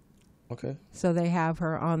 Okay. So they have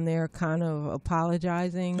her on there kind of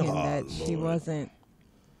apologizing and that she wasn't.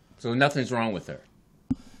 So nothing's wrong with her.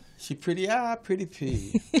 She pretty eye, pretty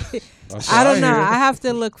P. I don't know. I have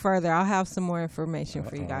to look further. I'll have some more information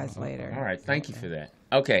for you guys later. All right. Thank you for that.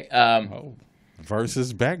 Okay.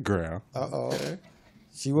 Versus background. Uh-oh.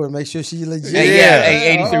 She want to make sure she legit. Hey, Yeah.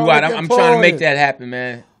 Hey, 83 Oh, Watt. good I'm trying to make point. that happen,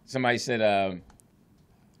 man. Somebody said.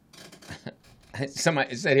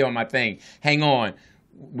 Somebody said here on my thing. Hang on.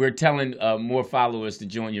 We're telling more followers to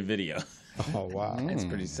join your video. Oh, wow. That's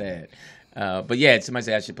pretty sad. But yeah, somebody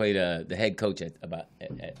said I should play the head coach at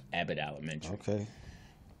Abbott Elementary. Okay.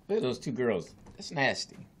 Look at those two girls. That's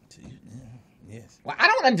nasty. Yes. Well, I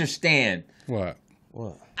don't understand. What?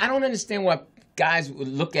 What? I don't understand why guys would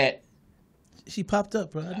look at She popped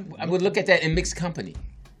up, bro. I would look at that in mixed company.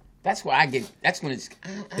 That's where I get. That's when it's.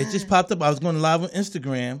 It just popped up. I was going live on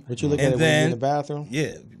Instagram. But you look and at it when then, you're in the bathroom?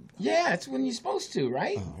 Yeah. Yeah, that's when you're supposed to,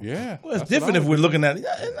 right? Yeah. Well, it's That's different what I if would we're looking at it.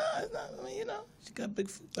 Yeah, no, it's not, I mean, you know, she got big.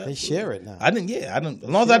 They share it now. I didn't. Yeah, I didn't. As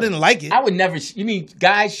long as I didn't like it. I would never. You mean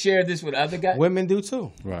guys share this with other guys? Women do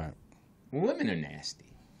too. Right. Women are nasty.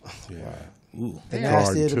 Yeah. Ooh. The They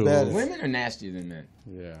nastier are. the better. Women are nastier than men.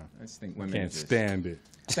 Yeah. I just think women are Can't just, stand it.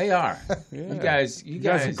 They are. Yeah. You guys. You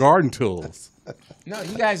guys are garden tools. No,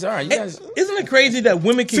 you guys are. You guys. Isn't it crazy that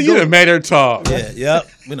women can See, go? you done made her talk. Yeah, yep.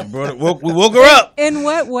 We done brought her. We woke her up. In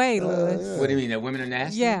what way, Lewis? What do you mean that women are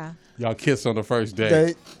nasty? Yeah. Y'all kiss on the first date.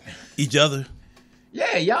 They- Each other.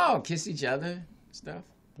 Yeah, y'all kiss each other, stuff.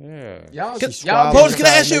 Yeah. Y'all. She's Y'all. swallowed. Pose, can I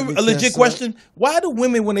ask you Make me a legit kiss her. question? Why do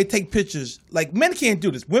women, when they take pictures, like men can't do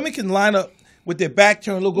this? Women can line up with their back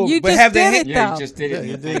turned, look over, You but just have their did hand. it. Yeah, you just did it in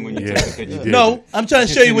you the thing when you Yeah, took the you picture. did. No, I'm trying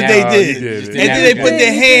to show you what they No, did. you did it. And then they put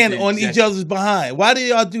their You hand did. on each other's behind. Why do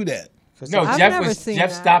y'all do that? No, I've Jeff never seen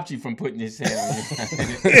Jeff that. stopped you from putting his hand on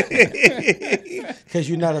your Because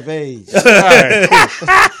you're not of age.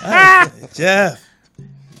 Jeff.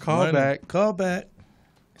 Call back. Call back.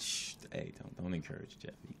 Hey, don't encourage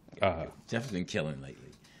Jeff. Jeff's been killing lately.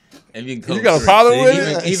 And even code got a 3. problem See, with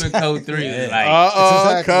even, it? even code 3 is like,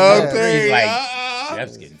 exactly code that. three. he's like,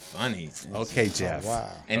 Jeff's getting funny. Okay, Jeff. Wow.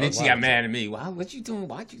 And then she got mad at me. Wow, what you doing?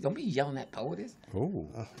 Why you don't be yelling at POTUS? Oh.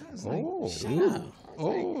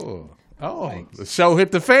 Oh. Oh. The show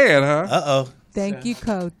hit the fan, huh? Uh-oh. Thank you,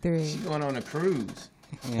 Code 3. Going on a cruise.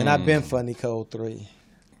 And I've been funny, Code 3.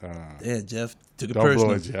 Yeah, Jeff. Took it Don't personal.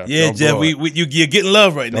 blow it, Jeff. Yeah, Don't Jeff, blow it. you're getting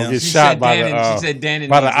love right Don't now. get She shot said by Danny, the she said Danny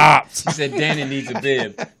by the needs ops. She said Danny needs a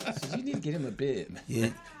bib. I said, you need to get him a bib. Yeah.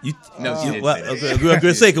 You, No, she didn't well, say that. I was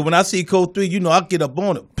gonna say, 'cause when I see Code 3, you know I'll get up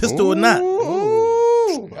on it, pistol or not.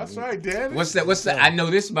 Ooh. That's right, Danny. What's that? I know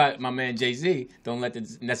this about my man Jay-Z. Don't let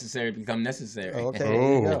the necessary become necessary. Okay, there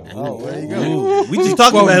you go. Oh, there you go. Ooh, we just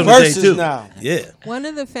talking Well, about it verses today too. now. Yeah. One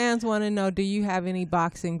of the fans want to know, do you have any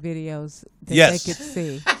boxing videos that Yes. they could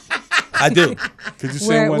see? I do. Could you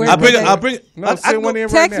Where- send one? where in I'll bring it. right I'll now? bring it. No, I send one in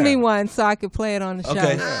right Text now. me one so I could play it on the show.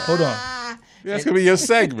 Okay, hold on. That's gonna be your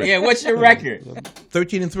segment. Yeah, what's your record?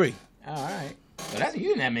 13-3. All right. So that's you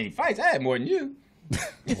didn't have many fights. I had more than you.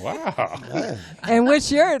 Wow. And what's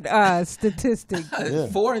your statistic?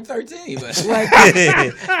 4 and 13. But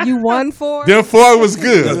Like, you won 4? Them four was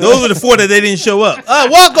good. Those are the 4 that they didn't show up.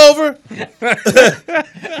 Walk over.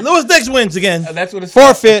 Lewis Dex wins again. that's what it's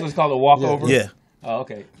Forfeit. That's what it's called, a walkover. Yeah, Oh,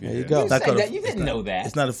 okay. There you go. You, Not said called a- that. You didn't know that.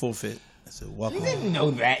 it's not a forfeit. It's a walk You over. didn't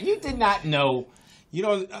know that. You did not know. You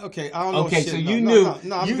know, okay, I don't know Okay, shit. so No, you no, knew.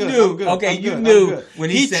 No, I'm You good, knew. I'm good, Okay, I'm you good, I'm knew good. when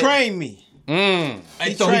he said- trained me. And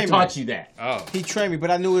He so he trained taught me. you that. Oh. He trained me,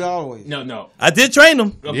 but I knew it always. No. I did train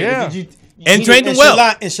him. Okay, Yeah. Did you, And you trained didn't- him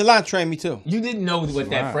well. And Shalon trained me too. You didn't know what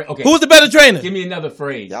that phrase. Okay. Who was the better trainer? Give me another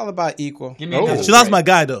phrase. Y'all about equal. Give me Oh. another Shalon's phrase. my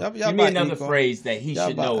guy though. Y'all Give me about another equal. phrase that he Y'all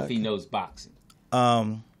should know about if he knows boxing.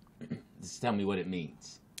 Just tell me what it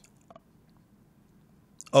means.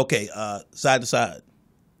 Okay, side to side.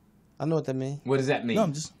 I know what that means. What does that mean? No,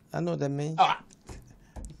 I'm just. I know what that means. Ah,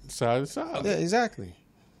 Side to side. Yeah, exactly.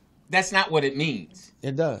 that's not what it means.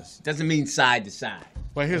 It does. It doesn't mean side to side.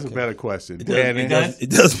 Well, here's a better question. It Danny. does, it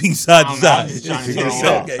does mean side to I'm side. just trying to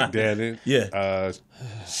throw it off. Danny. Yeah.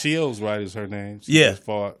 Shields, right, is her name. She Yeah. just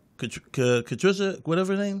fought. Katricia,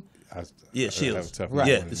 whatever her name. Yeah, I Shields. have a tough Right. one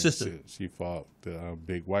Yeah, with the her. sister. She fought the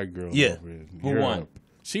big white girl Yeah. over in Who Europe. won?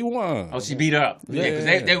 She won. Oh, she beat her up. Yeah, because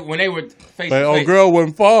they when they were face But to old face. girl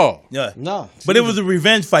wouldn't fall. Yeah. No. But it was a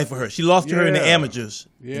revenge fight for her. She lost to her in the Yeah. amateurs.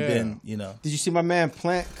 Yeah. And then, you know. Did you see my man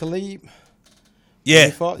Plant Khalib? Yeah.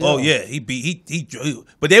 He fought? Oh Yeah. yeah. He beat he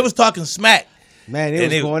but they was talking smack. Man, they And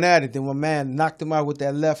was they- going at it. Then my man knocked him out with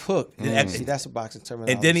that left hook. act- See, that's a boxing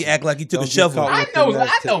terminology. And then he act like he took Don't a get shovel. caught I with the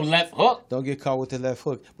know left left hook. Don't get caught with the left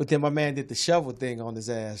hook. But then my man did the shovel thing on his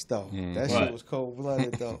ass, though. That What? shit was cold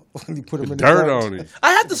blooded, though. When he put him in Dirt the on it.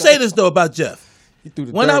 I have to say this though about Jeff. He threw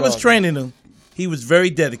the When dirt I was on him. training him, he was very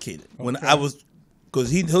dedicated. When I was, because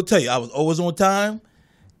he'll tell you, I was always on time.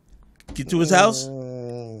 Get to his house.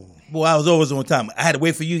 Boy, I was always on time. I had to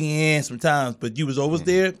wait for you in sometimes, but you was always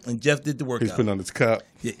there, and Jeff did the He's workout. putting on his cup.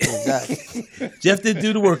 Yeah. Exactly. Jeff did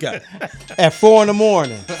do the workout. At 4 in the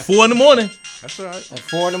morning. 4 in the morning. That's all right. At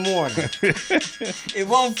 4 in the morning. It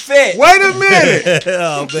won't fit. Wait a minute.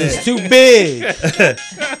 Oh man. It's too big.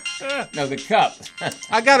 No, the cup.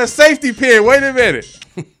 I got a safety pin. Wait a minute.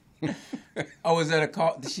 Oh, is that a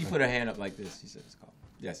call? Did she put her hand up like this? She said it's call.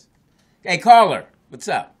 Yes. Hey, caller. What's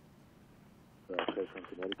up?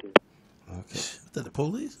 Is that the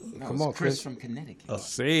police? No, Come it's on, Chris Chris. from Connecticut.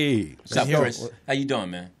 See. What's up, Yo, Chris? How you doing,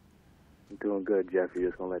 man? I'm doing good, Jeff. You're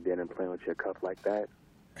just gonna let Danny play with your cup like that?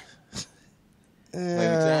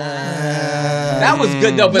 That was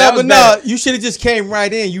good though, but that No, was but better. no, you should have just came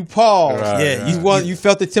right in. You paused. Right, Yeah, right. You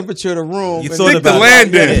felt the temperature of the room. You and- thought Think the about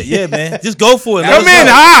landing. it. Yeah, man. Just go for it. That Come was in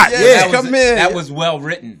well- hot. Yeah, that was, come in. That was well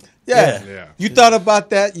written. Yeah. Yeah. You thought about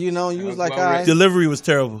that, you know, you was was like, well all right. written. Delivery was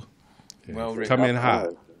terrible. Well written. Come in hot.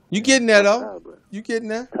 You getting there Tough though? crowd, but You getting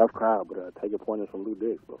there? tough crowd, but taking pointers from Lou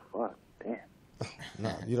Dix, but fuck, damn.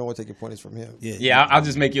 No, you don't want to take your pointers from him. Yeah, I'll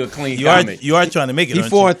just make you a clean You are comment. trying to make it. He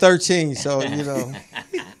aren't 4-13, so you know.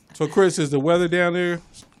 So, Chris, is the weather down there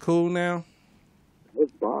cool now?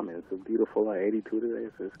 It's bombing. It's a beautiful 82 today,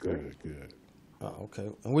 so it's good. Good. Oh, okay.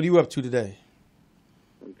 And what are you up to today?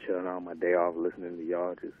 I'm chilling on my day off, listening to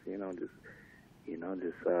y'all.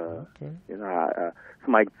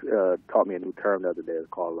 Somebody taught me a new term the other day. It's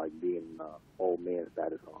called like being old man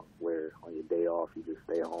status where on your day off you just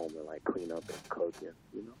stay home and like clean up and cook and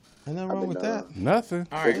Ain't nothing wrong with that. Nothing.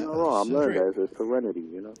 All There's right, nothing wrong. I'm learning that. It's serenity,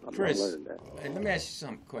 I'm Chris. learning that. Hey, let me ask you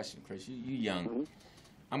some question, Chris. You young. Mm-hmm.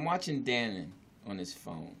 I'm watching Dannon on his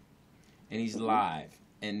phone, and he's Mm-hmm. live.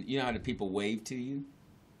 And you know how the people wave to you?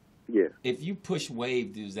 Yeah. If you push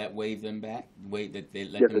wave, does that wave them back? Wave that they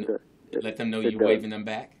let Yes, them it does. let them know It you're does. waving them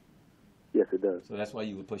back. Yes, it does. So that's why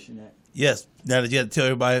you were pushing that. Yes. Now that you had to tell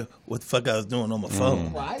everybody what the fuck I was doing on my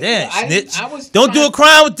phone. Well, Damn, I didn't- snitch. I was Don't do trying- a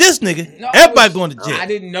crime with this nigga. No, Everybody going to jail. I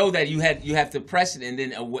didn't know that you have to press it and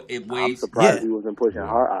then it I'm waves. surprised Yeah. he wasn't pushing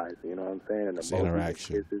our eyes. You know what I'm saying? And the It's emojis and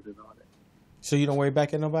interaction. kisses and all that. So you don't wave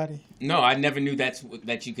back at nobody? No, I never knew that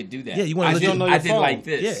you could do that. Yeah, you wanna I let did, them know your I did phone. like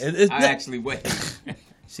this. Yeah, it's I not- actually waved.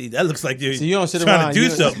 See, that looks like you're So you don't sit trying around to do you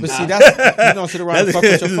don't- something. But see, that's you don't sit around and fuck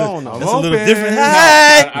with your phone. That's though. a little Open. different. No.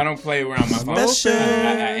 Hi. I don't play around my phone. Special. I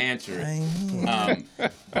answer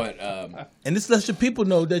it. But And this lets your people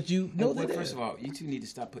know that you know well, that. first of all, you two need to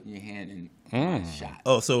stop putting your hand in my shot.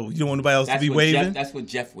 Oh, so you don't want nobody else That's to be what waving? that's what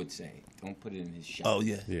Jeff would say. Don't put it in his shot. Oh,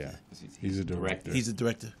 yeah. Yeah. He's He's a director. He's a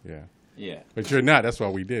director. Yeah. Yeah. But you're not. That's why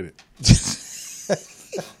we did it.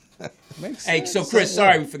 Makes Hey, sense. so Chris,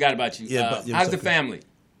 sorry we forgot about you. Yeah, but- yeah, how's what's the up, Chris? family?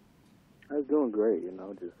 I was doing great,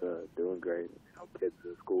 just doing great. Kids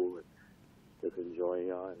in school and just enjoying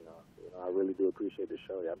y'all. And, I really do appreciate the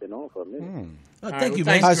show. Y'all been on for a minute. Oh, All thank right, you,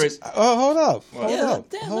 well, man. thanks, Chris. Oh, hold up. What? Hold Yeah, up.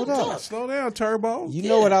 damn, Hold let him up. talk. Slow down, Turbo. You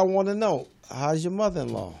know what I want to know? How's your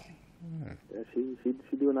mother-in-law? Yeah,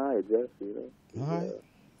 she doing all right, Jeff. All right.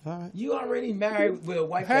 All right. You already married with a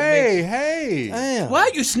wife Hey, that hey. Damn. Why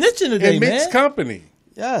are you snitching today, In mixed man? company.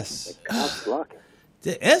 Yes. I'm blocking.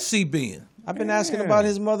 The NC being. I've been asking about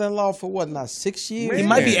his mother-in-law for what now? 6 years. He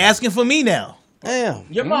might be Man. asking for me now.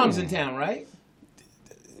 Damn. your mom's in town, right?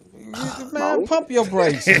 Man, pump your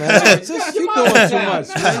brakes, man. Just, you doing too much,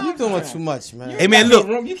 man. You doing too much, man. Hey, man, You look.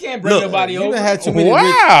 room. You can't bring Look, nobody You over. done had too many You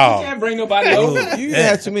Wow. can't bring nobody over. You done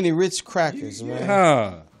had too many rich crackers, man.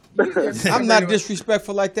 Huh. I'm not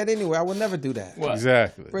disrespectful like that anyway. I would never do that. What?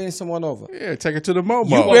 Exactly. Bringing someone over. Yeah, take it to the Momo.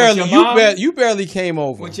 With your mom? You barely came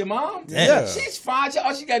over. With your mom? Yeah. She's fine.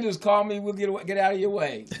 All she gotta do is call me. We'll get out of your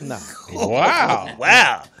way. Nah. Wow.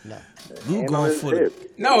 Wow. You And on going his for the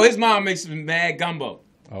hip. No, his mom makes some mad gumbo.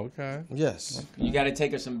 Okay. yes. You gotta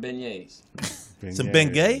take her some beignets. Some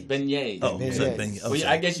Bengay? Beignets. Oh, Bengay. some Bengay. Well,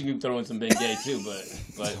 I guess you can throw in some Bengay too, but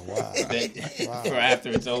for after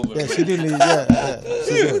it's over. Yeah, she do need. Yeah.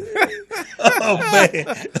 She do. Oh,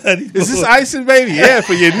 man. Is this icing, baby? Yeah,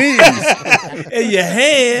 for your knees. in your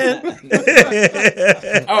hand?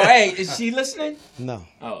 Oh, hey, is she listening? No.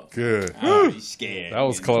 Oh, Good. oh he's scared. That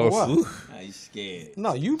was man. close. What? Oh, he's scared.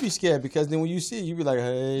 No, you be scared because then when you see it, you be like,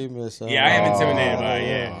 "Hey, miss." Yeah, I am intimidated by her.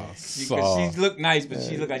 Yeah, soft. she look nice, but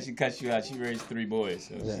she look like she cut you out. She raised 3 boys,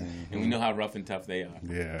 so and we know how rough and tough they are.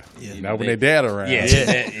 Yeah. Yeah. Now when their dad around. Yeah,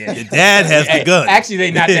 Yeah. Your dad has the Hey, gun. actually,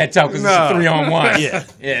 they not that tough because No. it's a 3-on-1. Yeah.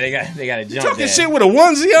 yeah, they got to jump. Talking dad. shit with a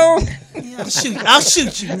onesie on? I'll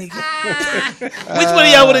shoot you, nigga. Which one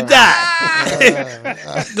of y'all would have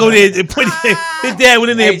died? Go there and point his dad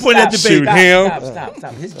went in there and pointed at the Shoot baby. him.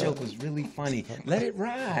 Stop. His joke was really funny. Let it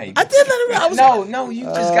ride. I did let him ride. I was No, you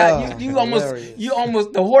just got you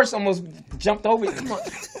almost the horse almost jumped over you. Come on.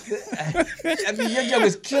 I mean, your joke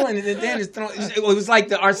was killing it, and then it's thrown. It was like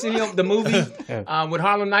the Arsenio, the movie with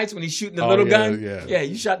Harlem Nights when he's shooting the little gun. yeah.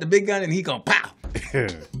 You shot the big gun, and he going pow,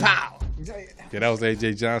 pow. Yeah, that was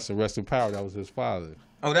A.J. Johnson, rest in power. That was his father.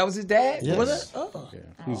 Oh, that was his dad. Yes. Was it? Oh. Yeah,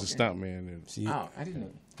 he was a stuntman. And, Oh, I didn't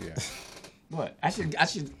know. yeah. What? I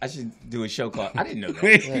should do a show called. I didn't know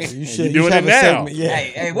that. Yeah, you should. doing should have it a now. segment, Yeah.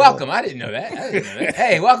 Hey, welcome. I didn't know that.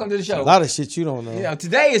 Hey, welcome to the show. A lot of shit you don't know. You know,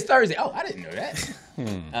 today is Thursday. Oh, I didn't know that.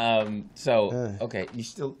 Okay, you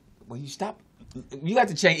still. Well, you stop. You got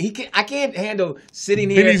to change. I can't handle sitting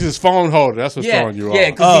here. He needs his phone holder. That's what's throwing you yeah,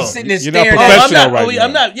 off. because Oh. he's sitting there You're not staring Oh, at. I'm professional not. right Oh, now.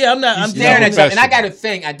 I'm not. Yeah, I'm not. I'm Staring at something. And I got professional. a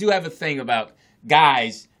thing. I do have a thing about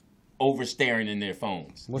guys over staring in their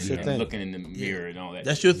phones. What's your and thing? looking in the mirror and all that.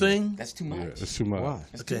 That's your thing. That's too Yeah, much. it's too much. Why?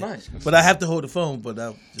 That's Okay. too much. But I have to hold the phone. But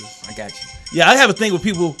I just. I got you. Yeah, I have a thing with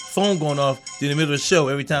people phone going off in the middle of the show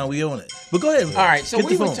every time we on it. But go ahead. All right, so Get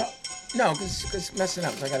we the were phone. talking. No, because it's messing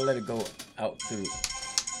up. So I got to let it go out through.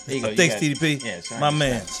 There you go. You Thanks, got- TDP. Yeah, sorry. My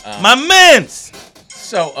man's. My man's.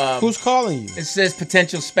 So, Who's calling you? it says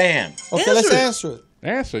potential spam. Okay, let's Answer answer it.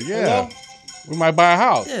 Answer, yeah. Hello? We might buy a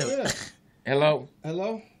house. Yeah. Hello?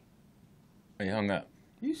 Hello? He hung up.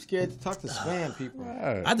 You scared to talk to spam people?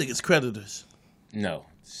 Right. I think it's creditors. No,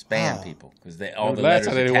 spam Ah. people because they all the Last letters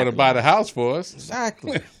time are they didn't want to buy the house for us.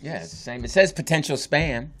 Exactly. Yeah, it's the same. It says potential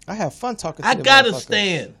spam. I have fun talking to I them got a motherfuckers.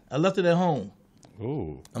 stand. I left it at home.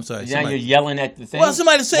 Ooh, I'm sorry. Now somebody- you're yelling at the thing. Well,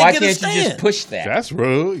 somebody said Why get a can't you just stand. push that? that's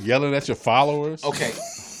rude. Yelling at your followers. Okay.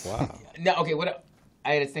 Wow. No. Okay. What?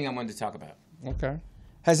 I had a thing I wanted to talk about. Okay.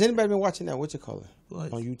 Has anybody been watching that? What you call it?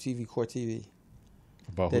 What? On UTV, Core TV.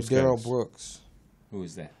 About That who's Daryl case? Brooks. Who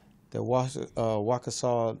is that? That Walker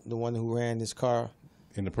saw the one who ran his car.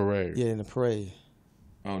 In the parade. Yeah, in the parade.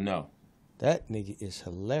 Oh no. That nigga is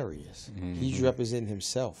hilarious. He's representing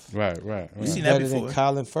himself. Right. We seen He's that better than before.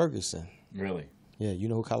 Colin Ferguson. Really? Yeah, you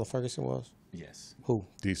know who Colin Ferguson was? Yes. Who?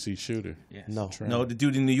 DC shooter. Yes. No. No, the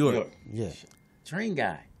dude in New York. Look, Yeah. train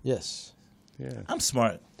guy. Yes. Yeah. I'm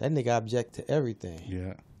smart. That nigga object to everything.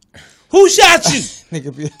 Yeah. Who shot you?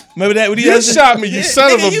 Nigga be Remember that? When he You had- shot me, you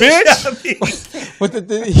son of a nigga, you bitch. shot me. what the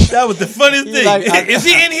thing? That was the funniest He thing. like, Is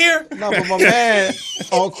he in here? No, but my man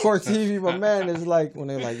on Court TV, my man is like when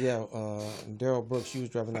they're like, yeah, Daryl Brooks, you was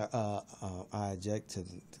driving that. I object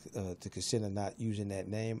to consider not using that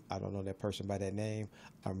name. I don't know that person by that name.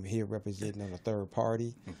 I'm here representing on a third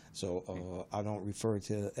party, so I don't refer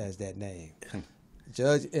to it as that name.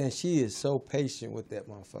 Judge, and she is so patient with that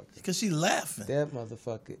motherfucker. Because she laughing. That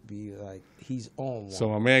motherfucker be like, he's on one. So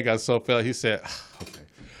my man got so felt. He said, "Okay,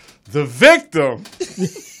 the victim.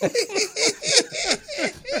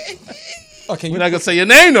 okay, We're not gonna say your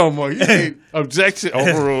name no more. You say objection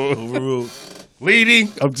overruled. Overruled.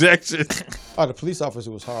 Leading objection. Oh, the police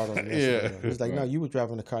officer was hard on him. Yeah. He was like, no, you were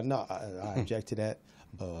driving the car. No, I object to that.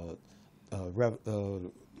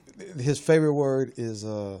 His favorite word is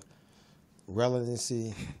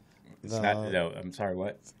relevancy. It's not, no, I'm sorry.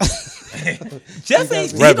 What? Jeff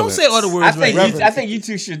ain't, he don't Relevance. say other words right. I think you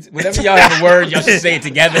two should. Whenever y'all have a word, y'all should say it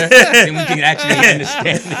together, then we can actually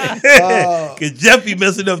understand it. Because Jeff be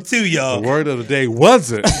messing up too, The y'all. word of the day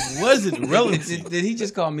wasn't. Was it relevant? Did he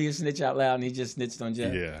just call me a snitch out loud and he just snitched on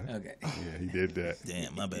Jeff? Yeah. Okay. Yeah, he did that.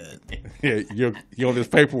 Damn, my bad. Yeah, you're on this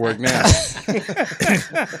paperwork now.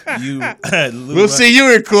 You, Lou, We'll see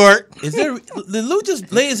you in court. Is there? Did Lou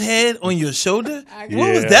just lay his head on your shoulder? What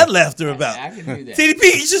Yeah. was that laughter about? I can do that. TDP,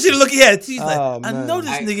 you should see the look he had. He's like, Oh, I man. know this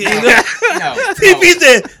I- nigga no, ain't up. no, TDP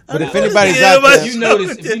said, But I if know this anybody's nigga out ain't there-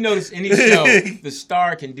 up. if you notice any show, the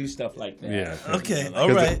star can do stuff like that. Yeah. Okay, 'Cause all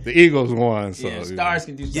right. The Eagles won, so Yeah, stars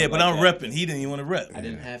can do stuff Yeah, but like I'm that. repping. He didn't even want to rep. I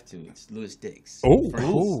didn't have to. It's Louis Dix. Oh. Friends.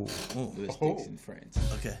 Ooh. Louis Dix and Friends.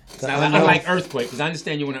 Okay. I like Earthquake because I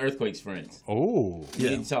understand you're one of Earthquake's friends. Oh, We Yeah.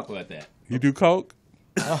 didn't talk about that. you do coke?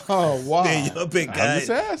 Oh, wow. Man, you're a big guy.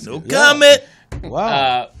 just asking. No comment.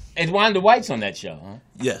 Wow. And Wanda White's on that show, huh?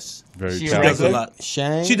 Yes. Very She She does a Good? lot.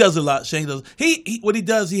 Shane? She does a lot. Shane does. He what he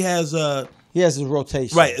does, he has He has his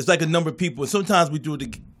rotation. right. It's like a number of people. Sometimes we do it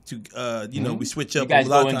to you know, we switch You up. guys a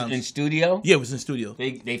lot go of in times. studio? Yeah, it was in studio.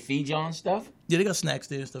 They feed y'all and stuff? Yeah, they got snacks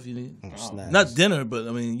there and stuff you need. Snacks. Not dinner, but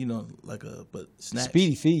I mean, you know, like but snacks.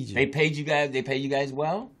 Speedy feed you. They paid you guys. They pay you guys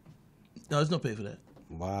well. No, there's no pay for that.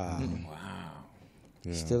 Wow.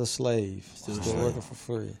 Wow. Still a slave. Still working for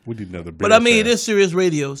free. We need another. But I mean, it is serious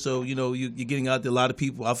radio, so you know, you're getting out there. A lot of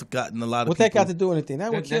people. I've forgotten a lot of What people. that got to do with anything?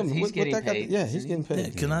 That would That- kill me. he's What getting that got to- paid. Yeah, he's getting Yeah,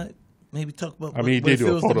 paid. can I maybe talk about? I mean, he what it did do a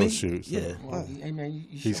feels to photo me? shoot, so- Yeah. Well, hey man, you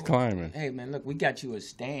He's show- climbing. Hey man, look, we got you a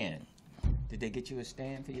stand. Did they get you a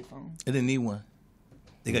stand for your phone? I didn't need one.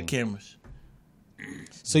 They got cameras.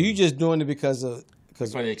 So you just doing it because of For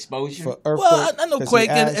the exposure? for earthquake? Well, I know 'cause he Quake,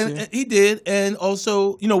 asked and you? he did, and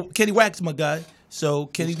also, you know, Kenny Wack's my guy. So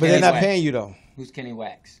Kenny, But they're not Wax. paying you though. Who's Kenny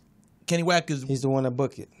Wax? Kenny Wack is He's the one that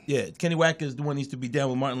book it. Kenny Wack is the one that used to be down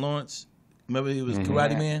with Martin Lawrence. Remember he was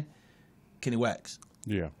Karate Man. Kenny Wax.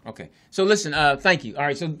 Yeah. Okay. So listen, thank you. All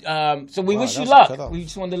right, so we Wow, wish you that was luck. cut off. We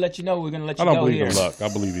just wanted to let you know we're gonna let you I don't go believe here. in luck. I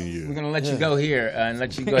believe in We're you. gonna let you go here and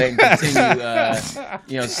let you go ahead and continue.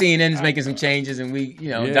 You know, CNN's making some changes, and we, you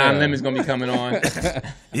know, Yeah. Don Lemon's gonna be coming on.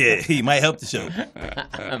 Yeah, he might help the show.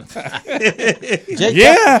 Jake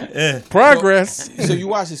Yeah. Progress. So you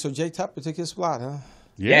watch it. So Jay Tupper took his spot, huh?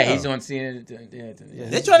 Yeah, he's on CNN. Yeah.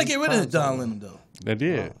 They're trying to get rid of Don Lemon though. They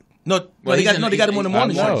did. No, Well, they he's got him on the I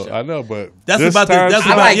morning know. show. I know, but That's this about the- time- that's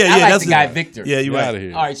I about- like, yeah, I like that's the guy it. Victor. Yeah, you're Get right. out of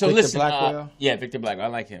here. All right, so Victor listen. Blackwell? Yeah, Victor Blackwell. I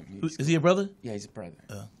like him. Is he a brother? Yeah, he's a brother.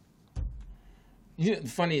 You know, the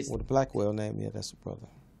funniest. Well, the Blackwell name, yeah, that's the brother.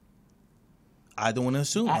 I don't want to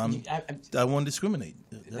assume. I I, won't discriminate.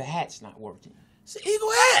 the hat's not working. It's an eagle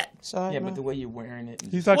hat. Sorry, Yeah, man. but the way you're wearing it.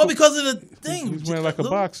 He's like Well, because of the thing. he's wearing like a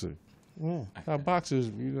Look, boxer. Yeah. How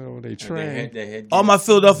boxers, they The train. head All my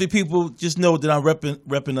Philadelphia people just know that I'm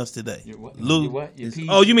repping us today. Your what? Lou Your what? Your is- P?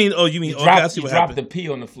 you mean? Okay, I Drop, see you what dropped the happened. P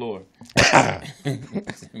on the floor.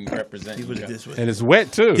 Represent. He put it this way. And it's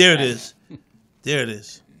wet too. There it is. There it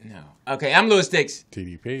is. No. Okay, I'm Louis Dix.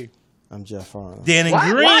 TDP. I'm Jeff Arnold. Dan and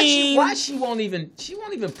Why Green. she won't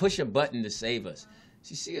even push a button to save us?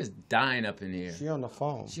 She see us dying up in here. She on the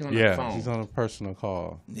phone. She on the Yeah, phone. he's on a personal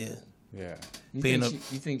call. Yeah. Yeah. You Paying think,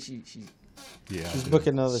 up- you think she Yeah. She's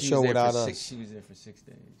booking another she show was there without for us. She was there for 6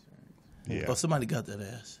 days. Right? Yeah. Oh, somebody got that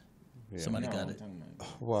ass. Yeah. Somebody No, got I'm it. talking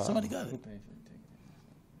about Wow. Somebody got who it. paid for the ticket.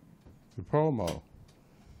 The promo.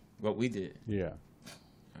 What we did. Yeah.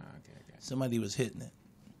 Okay. Somebody was hitting it.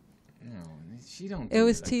 No, she don't. It do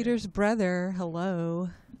was like Teeter's brother. Hello.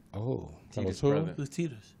 Oh. That Teeter's was who? brother. Who's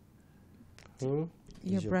Teeters? Who?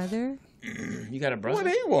 Your brother? that. You got a brother?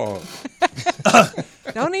 What he want?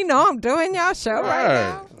 Don't he know I'm doing y'all show right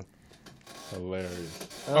now?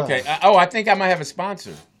 Hilarious. Okay. I think I might have a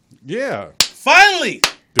sponsor. Yeah. Finally.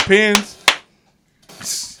 Depends.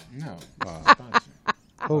 No. Sponsor.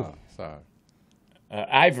 Oh, sorry.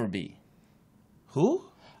 Iverby. Who?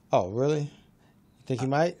 Oh, really? You think he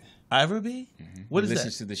might? Iverby? What He is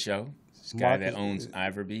listens that? to the show. This guy that Marcus- owns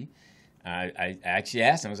Iverby. I actually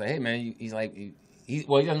asked him. I was like, "Hey, man," he's like, he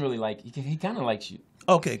doesn't really like. He kind of likes you.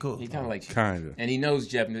 Okay, cool. He kind of likes you. Kinda. And he knows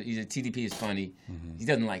Jeff. He's a TDP is funny. He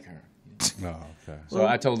doesn't like her. No, okay. So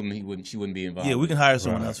I told him she wouldn't be involved. Yeah, we can hire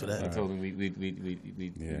someone else for I that. told him we Yeah.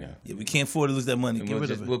 you know, Yeah, we can't afford to lose that money. and Get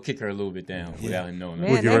rid of it. we'll kick her a little bit down without him knowing.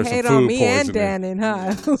 Man, give her they some hate food on me and poisoning.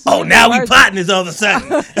 Dannon, huh? Oh, now we partners all of a sudden.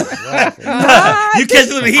 You catch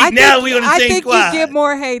the heat. Now we on the I same think squad. you get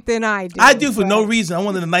more hate than I do. I do for no reason. I'm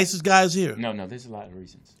one of the nicest guys here. No, there's a lot of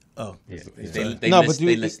reasons. Oh, Yeah, No, they but listen. do-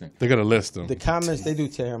 They listen. They're gonna list them. The comments, they do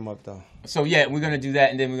tear him up, though. So yeah, we're gonna do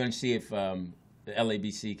that, and then we're gonna see if the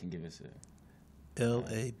LABC can give us a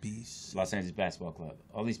LABC. Los Angeles Basketball Club.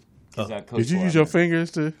 All these kids I coach Did you for, use I your know.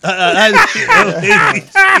 fingers to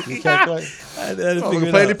You can't play.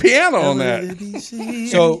 play the piano on that?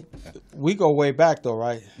 So we go way back, though,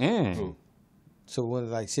 right? Who? So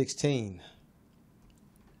when like 16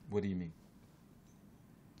 What do you mean?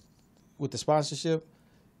 with the sponsorship,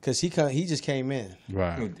 because he just came in.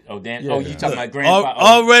 Right. Who? Oh, Dan. Yeah. Oh, you talking about grandpa?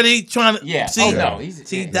 Already trying to Yeah. see. Oh, no, he's-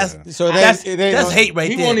 see, yeah. that's So that's, it ain't that's no- hate right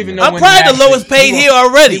He there. won't even know I'm when probably he the lowest actually- paid he here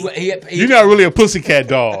won't- already. You're not really a pussycat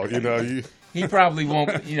dog, you know. He probably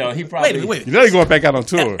won't. You know, he probably. Wait. You know you're going back out on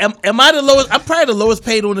tour. Am I the lowest? I'm probably the lowest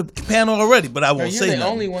paid on the panel already, but I No, won't you're say the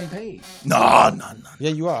nothing. only one paid. No. Yeah,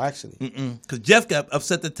 you are actually. Because Jeff got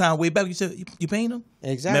upset the time way back. You said you paying him.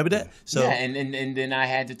 Exactly. Remember that? So Yeah, and then I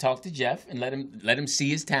had to talk to Jeff and let him see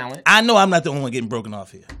his talent. I know I'm not the only one getting broken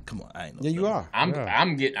off here. Come on, I ain't know. Yeah, you are.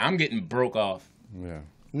 I'm getting broke off. Yeah.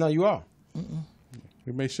 No, you are.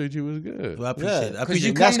 We made sure you was good. Well, I appreciate it. I Because appreciate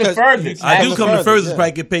you it. come the That's 'cause furthest. I do the come the furthest, furthest, yeah.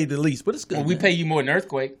 probably get paid the least, but it's good. Well, we man. pay you more than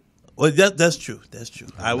Earthquake. Well, that's true. That's true.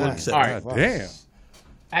 I will accept. All that. right. Damn.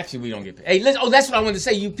 Actually, we don't get paid. Hey, that's what I wanted to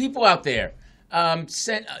say. You people out there,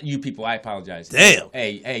 send you people. I apologize. Damn.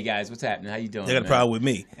 Hey guys, what's happening? How you doing? They got a man? problem with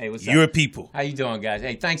me. Hey, what's You're up? people. How you doing, guys?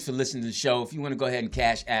 Hey, thanks for listening to the show. If you want to go ahead and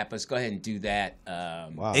cash app us, go ahead and do that.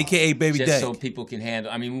 Wow. AKA Baby Just Day. so people can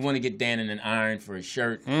handle. I mean, we want to get Dan in an iron for a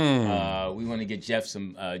shirt. Mm. We want to get Jeff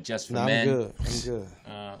some just for No, I'm men. good.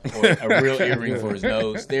 I'm good. Or a real earring for his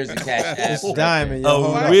nose. There's the cash app. It's a diamond, yo.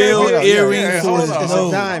 Hold A on. real Hold on. earring yeah, for hold his on. It's a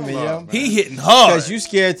nose. diamond, yo. He hitting hard. Because you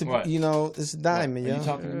scared to, What? you know, it's a diamond, Are yo. you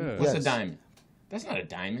talking to me? What's a Yes. diamond? That's not a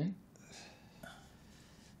diamond.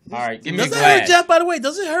 All right, give me a Does it hurt, glass. Jeff? By the way,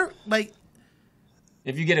 does it hurt? Like,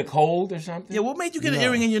 If you get a cold or something. yeah. What made you get an No.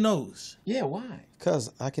 earring in your nose? Yeah, why?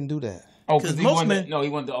 Because I can do that. Oh, 'Cause because he most wanted. men- No, he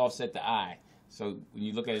wanted to offset the eye. So when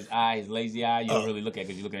you look at his eye, his lazy eye, you don't really look at it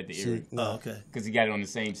because you're looking at the earring. Oh, okay. Because he got it on the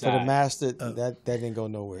same For the side. master, that didn't go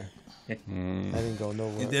nowhere. That didn't go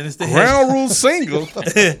nowhere. Then it's the Ground rule single.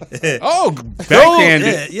 Oh, Oh,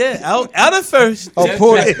 backhanded. yeah. Out at first. Oh, Jeff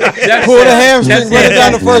pull said- the Jeff pull the said- hamstring, Jeff run it said-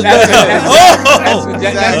 down the first Jeff base.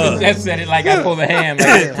 said- Jeff said it like I pulled a ham.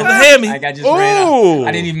 Like, Pull the hammy. like I just ran Ooh. out.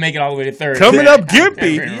 I didn't even make it all the way to third. Coming I up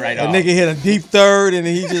gimpy. ran right That off. nigga hit a deep third, and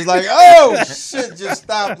he just like, oh shit, just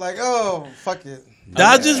stopped. Like, oh fuck it.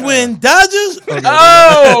 Dodgers win. Dodgers.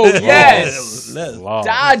 Oh, yes. Wow.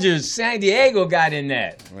 Dodgers, San Diego got in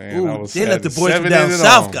that. Man, I was They let the sad. boys from 7 down and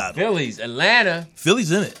south on. got it. Phillies, Atlanta.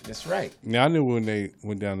 Philly's in it. That's right. Now I knew when they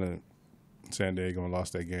went down to San Diego and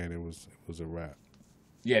lost that game, it was a wrap.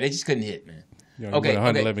 Yeah, they just couldn't hit, man. You know, Okay, okay,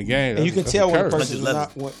 111 games. And you can that's tell a when the curse. person's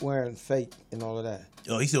 111. not wearing fake and all of that.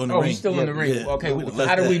 Oh, he's still in the Oh, ring. he's still in the ring. Yeah. Okay, Yeah.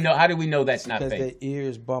 how do we know? How do we know that's not Because fake? their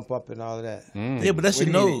ears bump up and all of that. Yeah, but that's What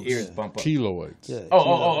your do you mean nose. the ears bump up? Keloids. Yeah.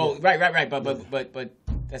 Oh, right. But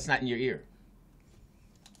that's not in your ear.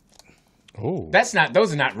 Oh. That's not.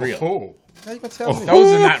 Those are not real. Oh. How you gonna tell me?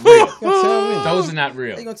 Those are not real. You gonna tell me? Those are not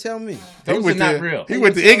real. How you gonna tell me? Those are not real. He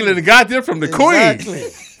went to England and got them from the Exactly.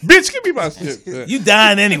 Queen. Bitch, give me my shit. You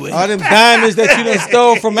dying anyway. All them diamonds that you done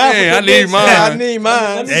stole from Africa. Hey, I need bitch. mine. Yeah, I need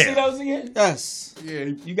mine. Let me see those again. Yes. Yeah.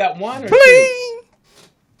 You got one or Please.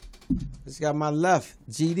 It's got my left.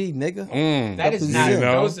 GD, nigga. two? That is not. You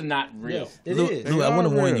know? Those are not real. It Lou, is. Lou, I want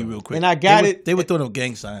to warn you real quick. And I got it. They were throwing up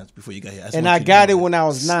gang signs before you got here. And I got it when I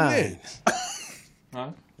was 9.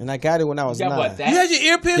 Huh? And I got it when I was You got 9. what? That? You had your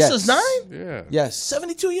ear pierced Yes. since 9? Yeah. Yes.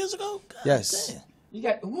 72 years ago? God Yes. damn. You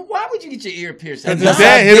got. Why would you get your ear pierced? Because And his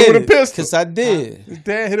dad hit him with a pistol. Because I did. His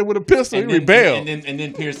dad hit him with a pistol. He then, rebelled. and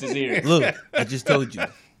then pierced his ear. Look, I just told you.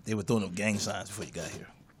 They were throwing up gang signs before you got here.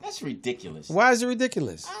 That's ridiculous. Why is it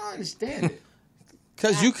ridiculous? I don't understand it.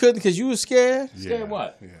 Because you couldn't, because you was scared Scared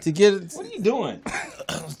what? to get it. What are you doing?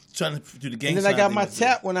 Trying to do the gang And then signs. I got they my were doing.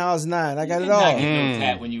 tap when I was 9. I got You it did not all. get no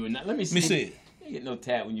tat when you were not. Let me see. Let me see it. You didn't get no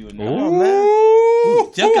tat when you were not. Oh,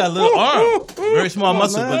 man. Jeff got a little arm. Very small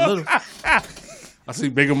muscle, man. but little. I see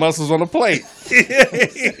bigger muscles on the plate.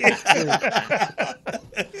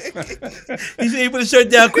 He said he put his shirt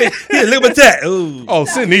down quick. Here, look at my tat. Ooh. Oh,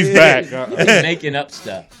 send these back. He's making up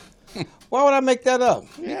stuff. Why would I make that up?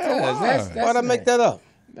 That's Why would I make that up?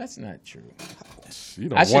 That's not true. You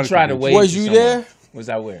don't I should want it try to to be wait. Was you there? Was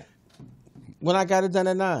I where? When I got it done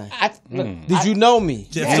at 9. Look, Did you know me?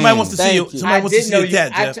 Jeff, somebody wants to see you. Thank you. Somebody wants to see your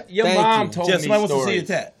tat, Jeff. Your Thank mom you. told Jeff, me somebody wants to see stories.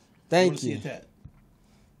 your tat. They Thank want to see you. your tat.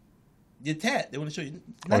 Your tat. They want to show you.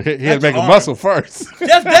 Oh, he Not had to make your a arm. muscle first.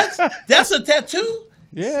 That's a tattoo?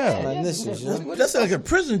 Yeah. My initials, yo. That's like a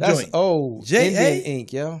prison That's joint. old J.A.? Indian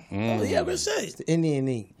ink, yo. Oh, yeah, I'm going to say. The Indian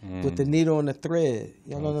ink with the needle and the thread.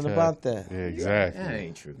 Y'all know nothing about that. Yeah, exactly. That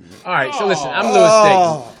ain't true. All right, so listen, I'm Louis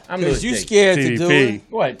Dickens. I'm Louis Because you Dickens. scared to do TDP. it.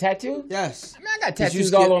 What, tattoo? Yes. I mean, I got Cause you tattoos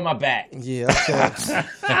scared- all on my back. Yeah, okay.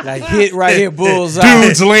 Like hit right here, bullseye.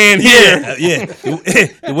 Dudes laying here. Yeah.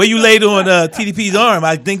 The way you laid on TDP's arm,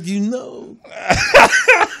 I think you know.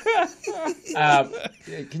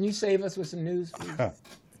 Can you save us with some news, please?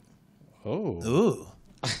 Oh. Ooh.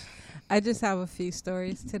 I just have a few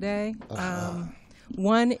stories today.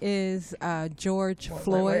 One is George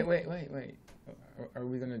Floyd. Wait. Are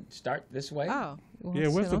we going to start this way? Oh, well, Yeah,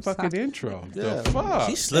 where's shit, the I'm fucking sorry. intro? Yeah. The fuck?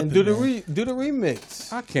 She's slipping. And do the man. do the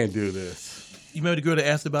remix. I can't do this. You remember the girl that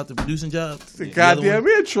asked about the producing job? The other goddamn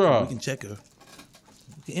one? intro. We can check her.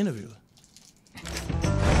 We can interview her.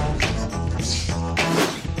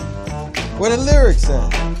 Where the lyrics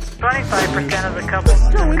at? 25% of the couples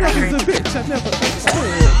in the country. bitch. I never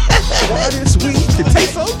understood why this weed can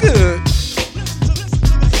taste so good.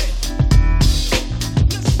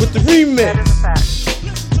 With the That remix. is a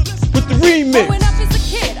fact. With the remix. Growing up as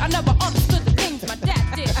a kid, I never understood the things my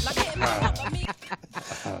dad did. Like hitting my cup of me.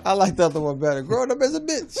 I like the other one better. Growing up as a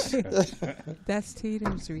bitch. That's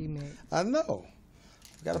Tatum's remix. I know.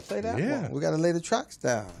 We gotta play that Yeah. one. We gotta lay the tracks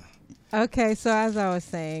down. Okay, so as I was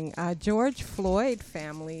saying, George Floyd's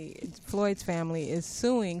family is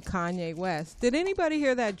suing Kanye West. Did anybody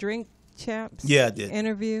hear that Drink Champs Yeah, I did.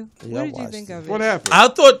 interview? Yeah, What I did you watched think it. of it? What happened? I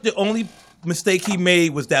thought the only mistake he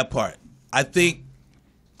made was that part. I think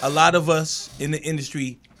a lot of us in the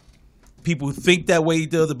industry, people think that way he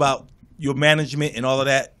does about your management and all of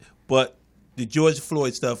that, but the George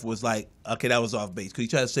Floyd stuff was like, okay, that was off base. Because he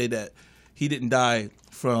tried to say that he didn't die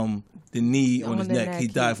from the knee on his the neck. He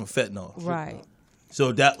neck, died from fentanyl. Right.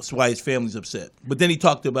 So that's why his family's upset. But then he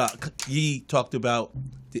talked about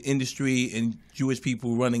the industry and Jewish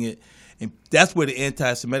people running it. And that's where the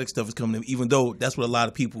anti-Semitic stuff is coming in, even though that's what a lot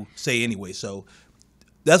of people say anyway. So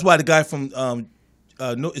that's why the guy from,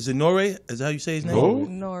 is it Nore? Is that how you say his name? Who?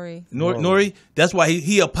 Nori. Nori? That's why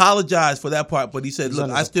he apologized for that part, but he said, He's look,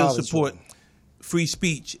 on I his still apology. support free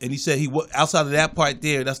speech. And he said outside of that part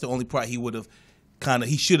there, that's the only part he would have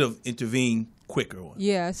he should have intervened quicker on.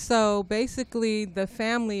 Yeah, so basically the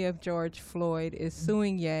family of George Floyd is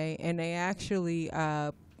suing Ye, and they actually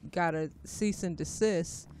got a cease and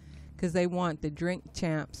desist because they want the Drink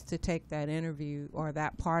Champs to take that interview or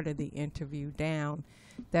that part of the interview down,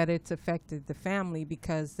 that it's affected the family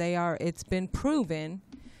because it's been proven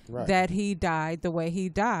Right. that he died the way he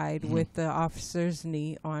died with the officer's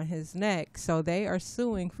knee on his neck. So they are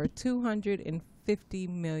suing for $250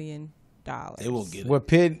 million. They won't get it. What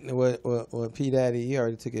P Daddy, he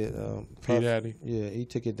already took it. P. Daddy? Yeah, he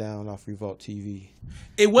took it down off Revolt TV.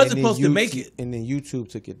 It wasn't And then supposed to make it. And then YouTube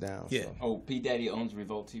took it down. Yeah. So. Oh, P Daddy owns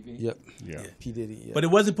Revolt TV. Yep. Yeah. P Diddy. Yeah. But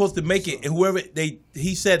it wasn't supposed to make it. And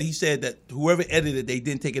he said that whoever edited, they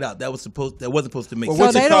didn't take it out. That wasn't supposed to make Well, it.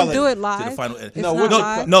 what's So it they called? don't do it To live. the final edit. It's No, not what's it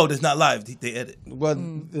live? No, it's not live. They edit. But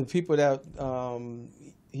the people that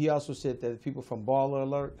he also said that people from Baller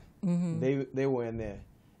Alert, they were in there,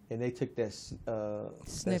 and they took that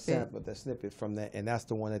snippet from that, and that's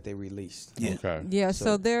the one that they released. Yeah. Okay. Yeah,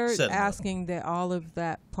 so they're Set 'em up. asking that all of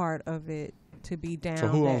that part of it to be down. So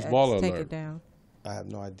who owns that Baller take Alert? it down. I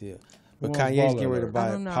have no idea. But Who owns Kanye's Baller getting ready to Alert? buy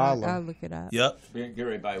I don't know. Pollard. I'll look it up. Yep. Get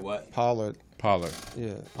ready by what? Pollard, Pollard.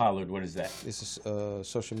 yeah, Pollard. What is that? it's a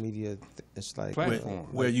social media. It's like Platform.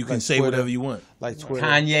 Where you can like say Twitter, whatever you want. like Twitter.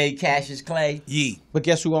 Kanye, Cassius Clay. Yee. But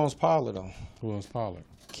guess who owns Pollard though? Who owns Pollard?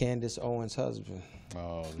 Candace Owens' husband.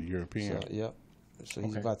 Oh, the European. So, yep. So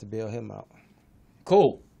he's Okay. about to bail him out.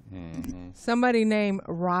 Cool. Somebody named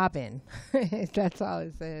Robin. That's all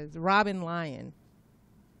it says. Robin Lyon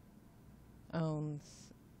owns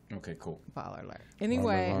Okay, cool. Baller Alert.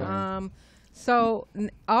 Anyway, Lyon. so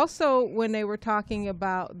also when they were talking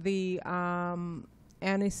about the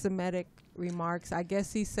anti-Semitic remarks, I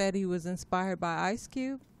guess he said he was inspired by Ice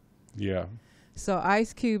Cube. Yeah. So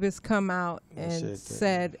Ice Cube has come out and said that.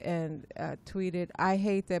 said and tweeted, "I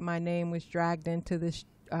hate that my name was dragged into this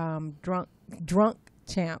drunk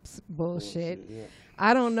champs bullshit.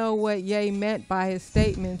 I don't know what Ye meant by his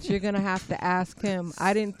statements. You're gonna have to ask him.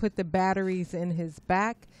 I didn't put the batteries in his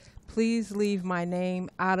back. Please leave my name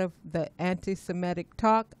out of the anti-Semitic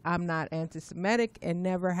talk. I'm not anti-Semitic and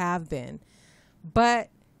never have been." But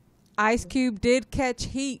Ice Cube did catch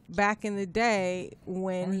heat back in the day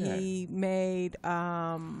when he made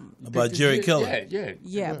About Jerry Keller.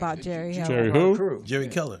 Yeah. about Jerry Heller. Jerry who? Jerry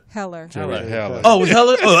Keller. Heller. Jerry Heller. Oh, it was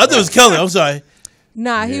Heller? Oh, I thought it was Keller. I'm sorry.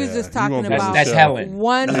 Nah, he was Yeah, just you talking won't be about That's Helen.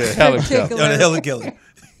 one Helen Oh, the particular. Heller Keller.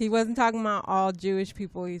 He wasn't talking about all Jewish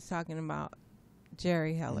people. He's talking about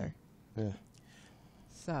Jerry Heller. Yeah.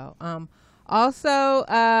 So, also,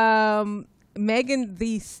 Megan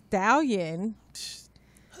Thee Stallion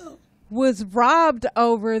was robbed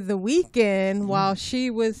over the weekend while she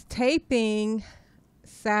was taping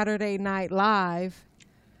Saturday Night Live.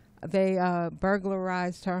 They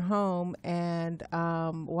burglarized her home, and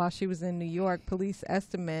while she was in New York, police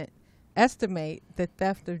estimate the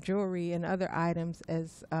theft of jewelry and other items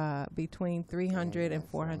as between $300,000 and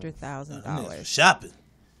 $400,000. Shopping.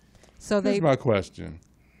 So they Here's my question.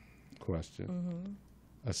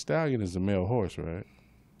 A stallion is a male horse, right?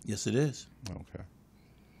 Yes, it is. Okay.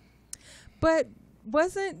 But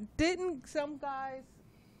didn't some guys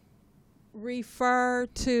refer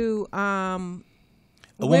to A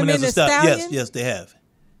woman as a stallion? stallion? Yes, they have.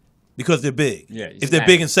 Because they're big. Yeah. If they're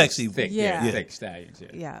big and sexy. Thick. Yeah. Yeah. Thick stallions.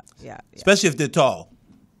 Yeah. Yeah. Especially if they're tall.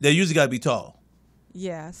 They usually got to be tall.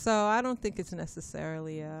 Yeah. So I don't think it's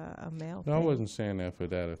necessarily a male No, I thing. wasn't saying that for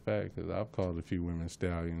that effect, because I've called a few women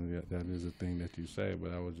stallions. Yeah, that is a thing that you say,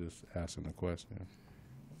 but I was just asking a question.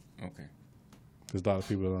 Okay. Because a lot of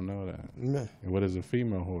people don't know that. Yeah, And what is a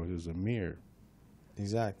female horse? It's a mirror.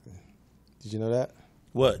 exactly. Did you know that?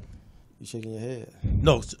 What? You shaking your head?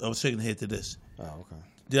 No, I was shaking the head to this. Oh, okay.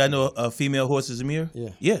 Did I know a female horse is a mirror? Yeah.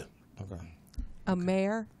 Yeah. Okay. A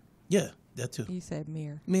mare? Yeah, that too. You said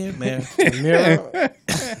mirror. Mirror, mirror. Mirror.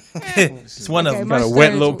 It's one of Okay, them. my Got a wet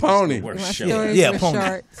stories- little pony. Worst My show. stories Yeah, were pony.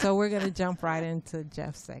 short, so we're gonna jump right into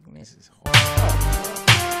Jeff's segment.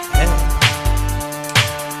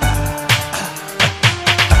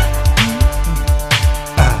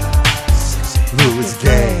 Lou is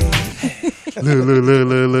gay.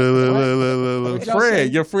 Look.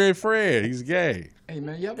 Fred, your friend Fred, he's gay. Hey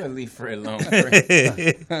man, y'all better leave Fred alone.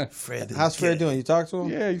 Fred. Fred. How's Fred doing? You talk to him?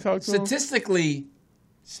 Yeah, you talk to him? Statistically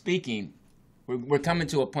speaking, we're coming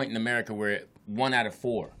to a point in America where 1 out of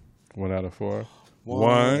 4. 1 out of 4.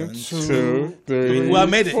 1, 2, 3. Well, I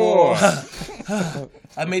made it. 4.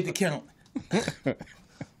 I made the count.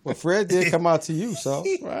 Well, Fred did come out to you, so.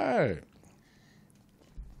 Right.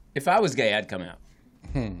 If I was gay, I'd come out.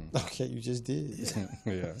 Okay, you just did.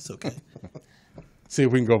 Yeah. It's okay. See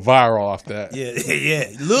if we can go viral off that. Yeah,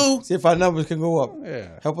 yeah. Lou. See if our numbers can go up.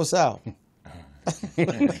 Yeah. Help us out. That's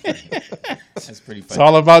pretty It's funny.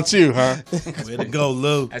 all about you, huh? Way to go,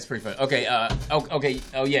 Lou. That's pretty funny. Okay, okay.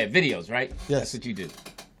 Oh yeah, videos, right? Yes. That's what you do.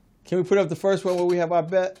 Can we put up the first one where we have our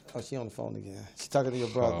bet? Oh, she on the phone again. She's talking to your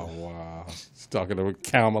brother. Oh, wow. He's talking to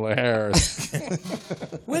Kamala Harris.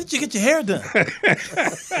 Where did you get your hair done?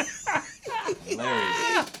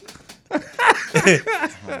 Hilarious.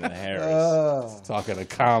 Harris. Talking to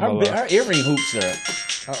Kamala. Her earring hoops are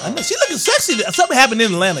I know she looking sexy. Something happened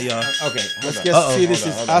in Atlanta, y'all. Okay, Let's hold get on. see this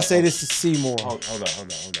Hold is. on, I hold say on. this is Seymour. Hold on.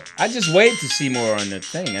 I just waved to Seymour on the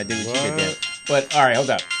thing. I did what you did there. But all right, hold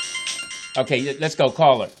up. Okay, let's go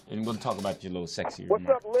caller, and we'll talk about your little sexy. What's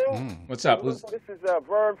remark. up, Lou? What's up? This is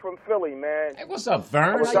Vern from Philly, man. Hey, what's up,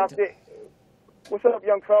 Vern? What's up,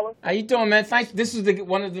 young fella? How you doing, man? Thanks. This is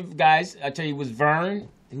one of the guys. I tell you, it was Vern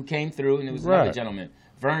who came through, and it was another Right. gentleman.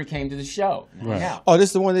 Vern came to the show. Right. Now, Oh, this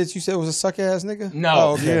is the one that you said was a suck ass nigga? No.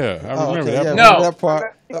 Oh, okay. Yeah, I remember that. Yeah, No. remember that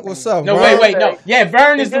part. What's up? no, Vern? wait, no. Yeah,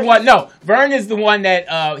 Vern is the one. No, Vern is the one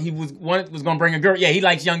that he was going to bring a girl. Yeah, he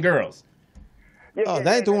likes young girls. Yeah, Oh,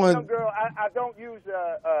 that ain't the one- Young girl, I don't use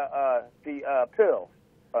the pill,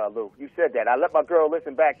 Lou. You said that. I let my girl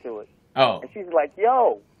listen back to it. Oh, And she's like,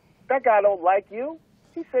 yo, that guy don't like you.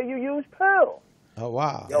 He said you use pill. Oh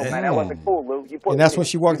wow. Yo, man, that wasn't cool, Lou. You put And that's me- when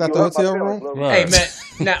she walked you out the hurt my hotel feelings, room? Lou. Right. hey man.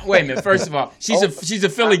 Now wait a minute. First of all, she's a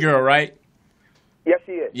Philly girl, right? Yes,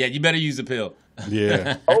 she is. Yeah, you better use the pill.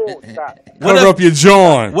 Yeah. Oh, stop. Cover up your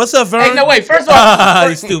joint. What's up, Vern? Hey, no, wait. First of all,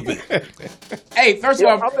 you stupid. hey, first Yo,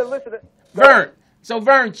 of all, I've been listening. Vern.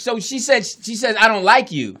 So she says I don't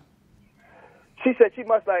like you. She said she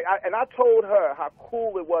must like, and I told her how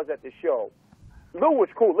cool it was at the show. Lou was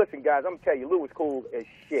cool. Listen, guys, I'm gonna tell you, Lou was cool as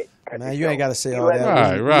shit. at Man, the you show. ain't gotta say He all let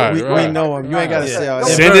that. me- Right. We know him. You ain't gotta say all that.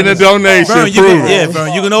 Send in a donation. Vern, you prove can, it. yeah,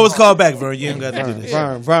 Vern, you can always call back, Vern. You ain't got to do this.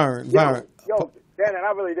 Vern. Yo, Dan, and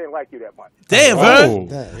I really didn't like you that much. Damn, Oh.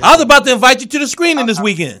 Vern. I was about to invite you to the screening this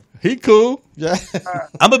weekend. He cool. Yeah.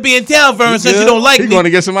 I'm gonna be in town, Vern. Since you don't like He me, going to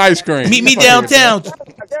get some ice cream. meet me downtown.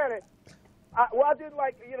 Dan, I didn't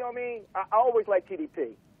like, you know what I mean? I always liked TDP.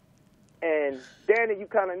 And Danny, you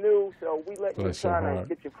kind of knew, so we let you Bless your kind of heart.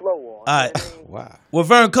 get your flow on. All right. You know what I mean? Wow. Well,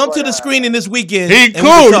 Vern, come to the screening this weekend. He and we cool.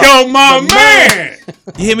 can talk. Yo, my man.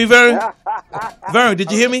 You hear me, Vern? Vern,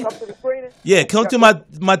 did you hear me? Come to the screening? Yeah, come to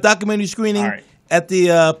my documentary screening All right. at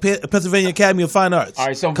the Pennsylvania Academy of Fine Arts. All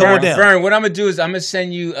right, so come on Vern, down. Vern, what I'm gonna do is I'm gonna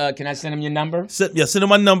send you. Can I send him your number? Send him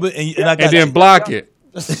my number, and I got And then you. block it.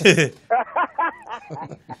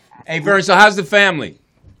 Hey, Vern. So how's the family?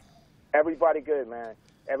 Everybody good, man.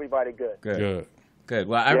 Everybody good. Good. Good.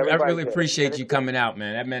 Well, Yeah, I everybody really good. appreciate you coming out,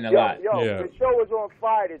 man. That meant a Yo, lot. Yeah. the show is on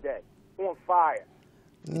fire today. On fire.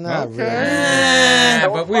 Not really. Yeah,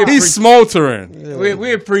 but we He's appreciate, smoldering.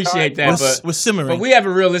 we appreciate that, We're simmering. but we have a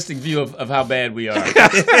realistic view of how bad we are.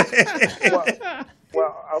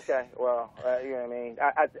 Well, okay. Well, you know what I mean?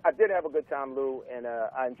 I did have a good time, Lou, and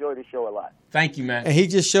I enjoyed the show a lot. Thank you, man. And he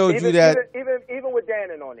just showed you Even, that. even with Dan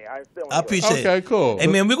on there, I still enjoyed I appreciate it. Okay, cool. Hey,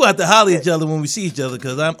 man, we're going to have to holler at each other when we see each other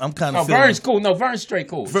because I'm kind Oh, of feeling Vern's cool. No, Vern's straight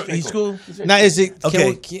cool. He's cool? Now, is it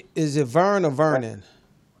Okay. is it Vern or Vernon?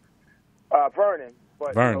 Vernon.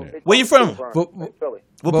 But, Vernon. You know, it's Where you Vernon, from? in Philly.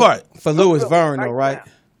 What But part? For Lou, it's Philly. Vern, Nice though, right? town.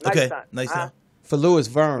 Nice Okay, town. nice town. For Lou, it's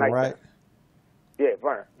Vern, Nice right? town. Yeah,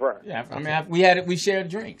 Vern. Yeah, I mean, we shared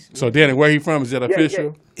drinks. So, Danny, where he from? Is that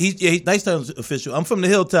official? He's nice town's official. I'm from the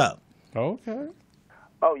Hilltop. Okay.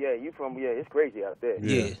 Oh, yeah, you from, it's crazy out there.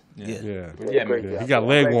 Yeah. Yeah. Yeah, Crazy man. out He got there.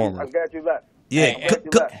 leg I'm warmers. glad you left. Yeah. I'm glad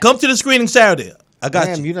you left. Come to the screening Saturday. I got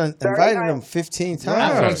Damn, you. you done Saturday invited night. him 15 That's what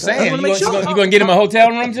times. I'm I saying. wanna You make sure. gonna get him a hotel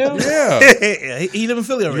room too? Yeah. he live in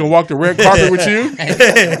Philly You already. gonna walk the red carpet with you?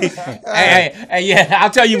 Hey, yeah,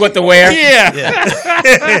 I'll tell you what to wear.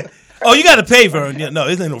 Yeah. Oh, you got to pay, Vern. Yeah, no,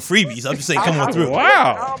 this ain't no freebies. I'm just saying, come on through.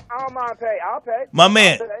 Wow. I don't mind pay. I'll pay. My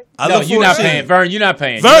man. I'll pay. I No, look you're forward not to seeing paying. you. Vern, you're not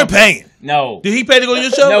paying. Vern paying. No. Did he pay to go to your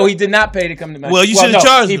show? No, he did not pay to come to my Well, you show. should've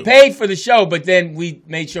charged He him. paid for the show, but then we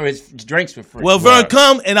made sure his drinks were free. Well, Vern,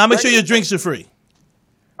 come and I'll make sure your drinks are free.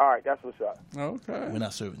 All right, that's what's up. Okay. We're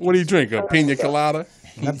not serving. What do you drink? A pina colada?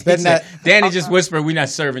 I bet not. Danny just whispered, "We're not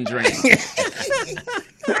serving drinks."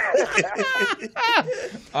 Can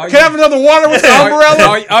I have another water with the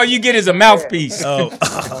umbrella? All you get is a mouthpiece. Oh,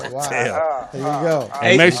 Wow. damn. There you go.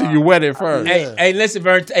 And make sure you wet it first. Hey, listen,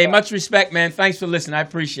 Vern. Hey, much respect, man. Thanks for listening. I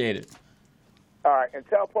appreciate it. All right, and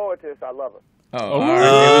tell Poetess I love her. Oh, all right.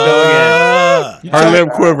 Here we go again. Her lip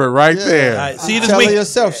quiver right there. All right, see you this Tell her week.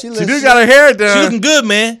 yourself. She She lives. do got her hair She done. looking good,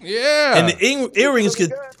 man. Yeah. And the earrings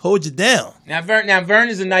could hold you down. Now, Vern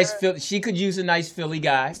is a nice Philly. She could use a nice Philly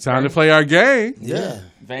guy. Time to play our game. Yeah.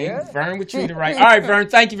 Vern would treat her right. All right, Vern.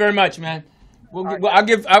 Thank you very much, man. I'll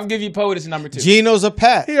give you Poetess number 2. Gino's a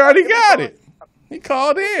pat. He already got it. He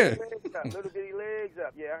called in. Legs up, little bitty legs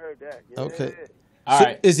up. Yeah, I heard that. Yeah. Okay. All So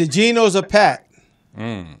right. is it Gino's a pat?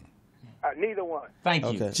 Neither one. Thank you.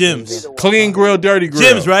 Okay. Jim's. Neither one. Clean grill, dirty grill.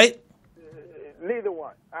 Jim's, right? Neither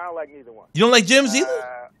one. I don't like neither one. You don't like Jim's either?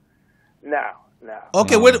 No.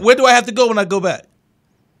 Okay, where do I have to go when I go back?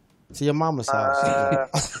 To your mama's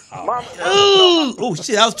house. Mama, Oh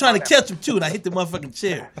shit! I was trying to catch him too, and I hit the motherfucking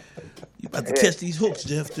chair. You About to catch these hooks,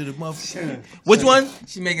 Jeff, to the motherfucker. Which one?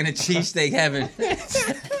 She making a cheesesteak heaven.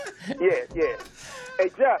 Yeah. Hey,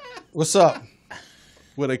 Jeff. What's up?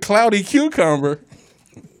 With a cloudy cucumber.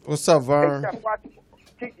 What's up, Hey, Vern?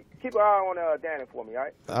 Jeff, keep an eye on Danny for me, all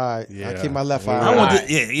right? All right. Yeah. I keep my left eye. I want to,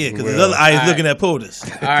 because the other eye is looking at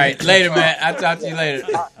POTUS. All right, later, man. I'll talk to you later.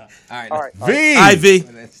 All right. V. Ivy.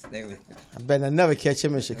 I better never catch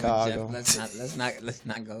him in Chicago. Jeff, let's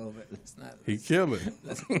not go over it. Let's not. He kill it.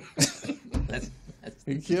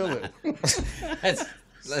 He kill it.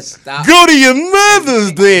 Let's stop. Go to your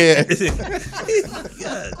mother's then.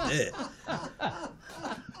 God damn.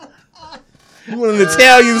 You want an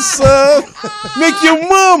Italian sub? Make your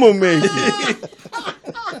mama make it.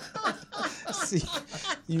 See,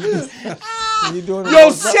 you doing it Yo,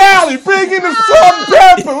 all- Sally, bring in the salt and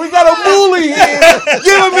pepper. We got a moolie here.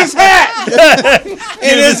 Give him his hat.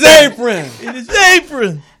 in his apron. In his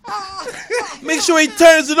apron. Make sure he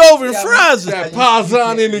turns it over and fries it. That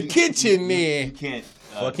Parmesan in the kitchen there. You can't.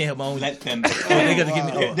 Oh, I can't help my own. Let them. They got to give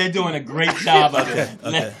me. They're doing a great job of it.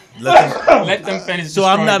 Okay. Let them finish. So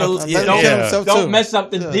I'm not a. destroying Yeah, Kill yeah. himself Don't too. mess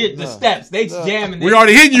up the steps. They jamming. We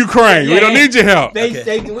already hit Ukraine. We don't need your help. They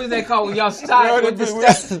what is that called when y'all start with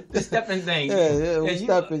the stepping thing? Yeah, we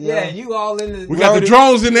stepping, yeah, yeah. you all in the. We got the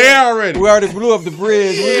drones in the air already. We already blew up the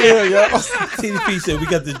bridge. We here, yo. TDP said we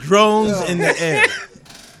got the drones in the air.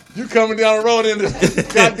 You coming down the road in the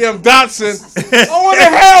goddamn Datsun. I want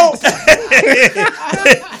them help.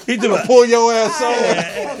 He gonna pull your ass over.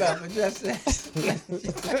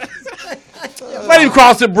 Let him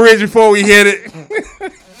cross the bridge before we hit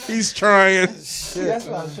it. He's trying. That's what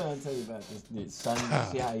I was trying to tell you about this son.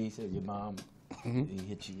 See how he said your mom he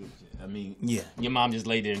hit you. I mean, Yeah. your mom just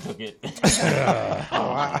laid there and took it.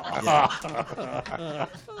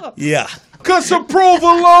 Yeah. Cause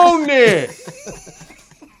approval on there.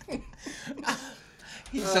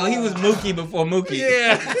 So he was Mookie before Mookie.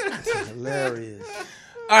 Yeah. Hilarious.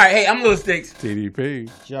 All right, hey, I'm Little Sticks. TDP.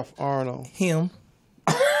 Jeff Arnold. Him.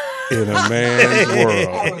 In a man's world.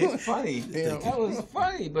 That was funny. That was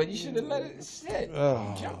funny, but you should have let it sit.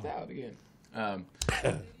 Jumped out again.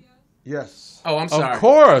 Yes. Oh, I'm sorry. Of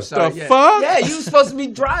course. Sorry, The yeah. fuck? Yeah, you were supposed to be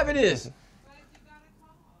driving this.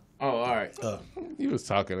 Oh, all right. He was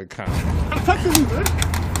talking to Con.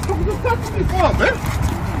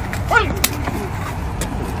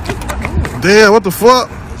 Damn, what the fuck?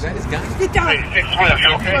 Is that his gun? Get down.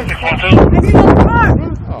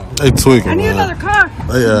 They tweaking, I need man. another car.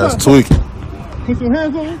 They ass tweaking. Put some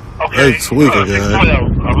hands on. They tweaking,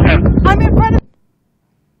 man. I'm in front of.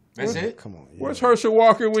 That's it? Come on. Where's Herschel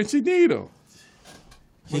Walker when she need him?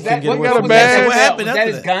 Was that, what, got what a was bag? that? What happened Was that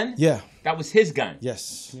after his that? gun? Yeah. That was his gun.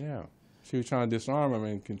 Yes. Yeah. She was trying to disarm him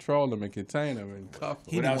and control him and contain him and cuff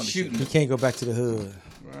him. Without shooting. He can't go back to the hood.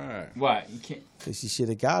 Right. What? You can't. Because he should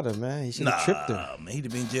have got her, man. He should have tripped her. Man, he'd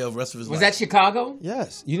have been in jail the rest of his Was life. that Chicago?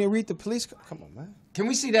 Yes. You didn't read the police. Come on, man. Can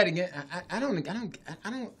we see that again? I don't.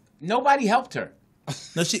 Nobody helped her.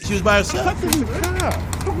 No, she was by herself. That's in the car.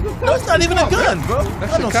 No, it's not even a gun, bro.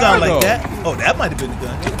 That don't sound like that. Oh, that might have been a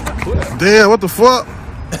gun. Damn, what the fuck?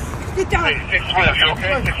 Get down. I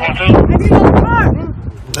need another car.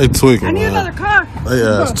 They tweaking, I need man. another car. They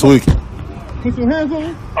ass tweaking. Put some hands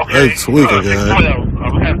on. They tweaking,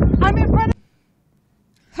 man. I'm in front of.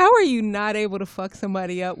 How are you not able to fuck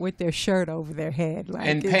somebody up with their shirt over their head? Like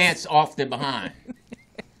And it's- pants off the behind.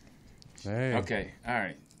 Hey. Okay. All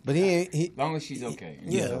right. But he ain't. He, As long as she's okay.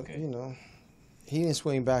 yeah, She's okay. you know. He didn't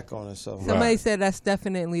swing back on her, so. Somebody said that's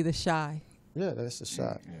definitely the Shy. Yeah, that's a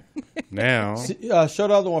shot. Now. Show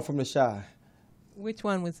the other one from the Shy. Which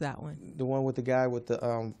one was that one? The one with the guy with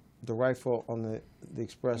the rifle on the What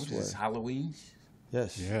is expressway. this, Halloween?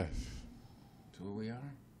 Yes. Yes. That's where we are?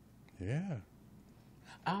 Yeah.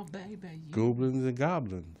 Oh, baby. Goblins and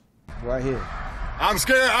goblins. Right here. I'm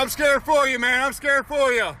scared for you, man. I'm scared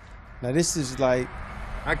for you. Now this is like.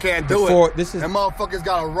 I can't do Before- it. this is- that motherfucker's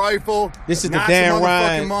got a rifle. This is the not Dan some motherfucking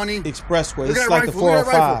Ryan money. Expressway. Look It's at like that the rifle, look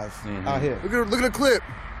at that 405 out here. Look at the clip.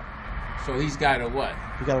 So he's got a what?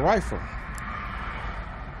 He got a rifle.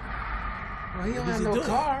 Well, he don't What is have he no doing?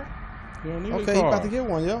 car. You don't need Okay, a he car. about to get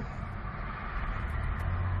one, yo.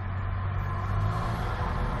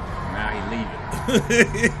 Now he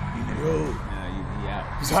leaving. He rode. Now he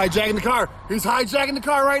out. He's hijacking the car. He's hijacking the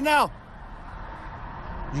car right now.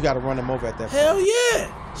 You got to run him over at that point. Hell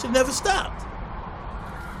yeah. Should never stopped.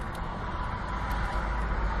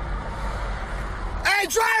 Hey,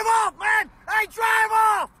 drive off, man! Hey, drive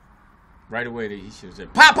off! Right away, he should have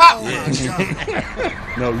said, "Pop, pop."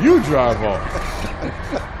 No, you drive off.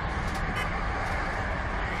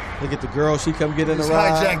 Look at the girl. She come get in the Just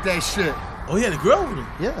ride. hijack that shit. Oh, he had a girl with him.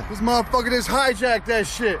 Yeah. This motherfucker just hijacked that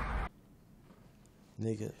shit.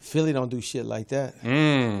 Nigga, Philly don't do shit like that.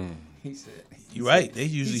 He said, You're right. They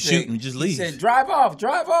usually shoot and just leave. He said, drive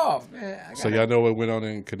off, man. So y'all know what went on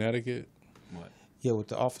in Connecticut? What? Yeah, with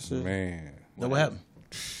the officers. Man. What happened?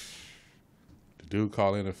 The dude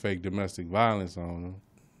called in a fake domestic violence on him.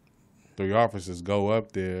 3 officers go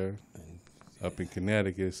up there, up in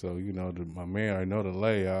Connecticut. So, you know, my man, I know the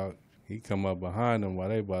layout. He come up behind them while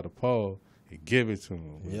they by the pole. He give it to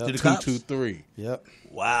him. Yep. To the cops? 2-2-3. Yep.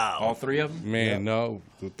 Wow. All 3 of them? Man, no.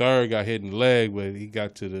 The third got hit in the leg, but he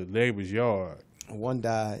got to the neighbor's yard. One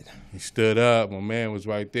died. He stood up. My man was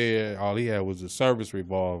right there. All he had was a service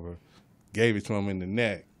revolver. Gave it to him in the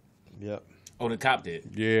neck. Yep. Oh, the cop did?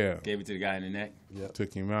 Yeah. Gave it to the guy in the neck? Yep.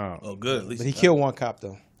 Took him out. Oh, good. At least But he killed one cop,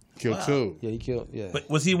 though. Killed 2. Yeah, he killed, But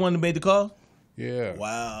was he the one that made the call? Yeah.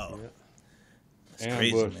 Wow. Yep. That's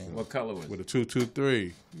crazy, Ambush man. What color was it? with a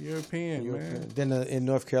 223. European, man. Then in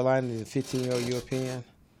North Carolina, the 15-year-old European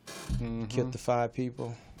killed the 5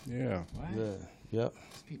 people. Yeah. What? Yeah. Yep.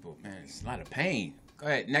 These people, man, it's a lot of pain. Go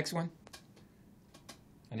ahead, next one.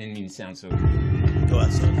 I didn't even sound so good. Go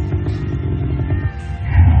outside.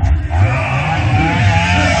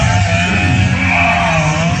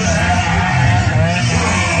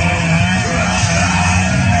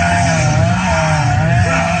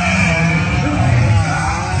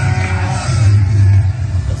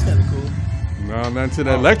 That's kind of cool. No, not until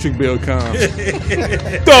the electric bill comes.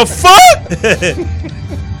 The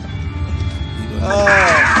fuck?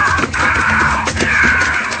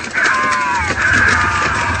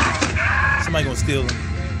 Somebody gonna steal him.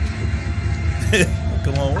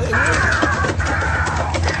 Come on, wait. Is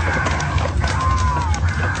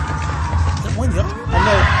that one yard? I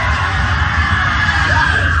know.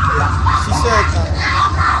 She said.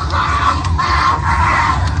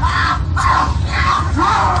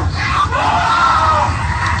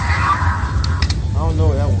 I don't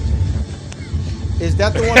know that one. Is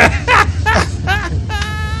that the one?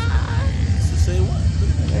 It's the same one.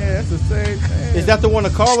 Yeah, that's the same thing. Is that the one the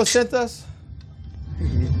caller sent us?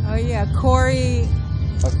 Oh yeah, Corey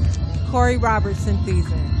Roberts sent these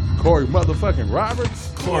in. Corey motherfucking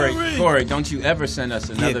Roberts? Corey, don't you ever send us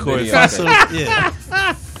another Corey, video. find some- yeah.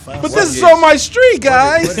 But this is on my street,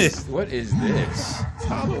 guys. What is this?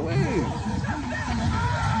 Halloween.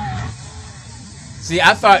 See,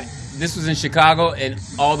 I thought this was in Chicago and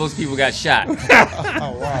all those people got shot. Oh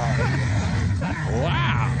wow.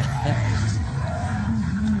 Wow.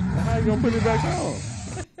 How you gonna put it back on?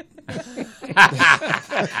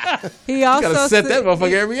 He also You gotta set that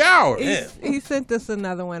motherfucker every hour. He sent us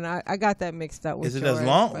another one. I got that mixed up with Is it yours, as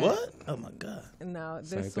long? but- What? Oh my god. No,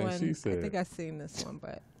 Same this thing one. she said. I think I've seen this one,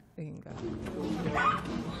 but we can go.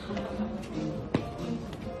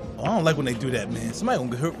 Oh, I don't like when they do that, man. Somebody gonna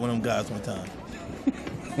get hurt one of them guys one time.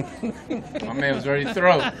 My man was ready to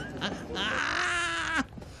throw.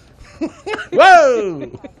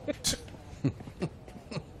 Whoa!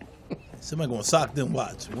 Somebody gonna sock them.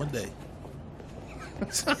 Watch one day.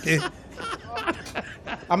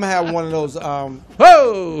 I'm gonna have one of those.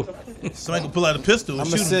 Whoa! Somebody gonna pull out a pistol and I'm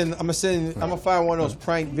shoot gonna him. I'm gonna find one of those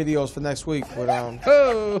prank videos for next week. But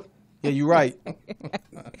Oh. yeah, you're right.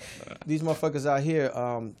 These motherfuckers out here,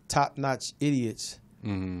 top notch idiots.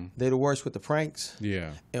 Mm-hmm. They the worst with the pranks.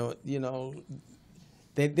 Yeah. And you know,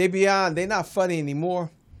 they beyond. They not funny anymore.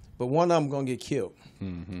 But one of them gonna get killed.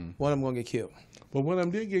 Mm-hmm. One of them gonna get killed. But one of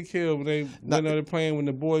them did get killed when they when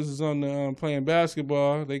the boys was on the playing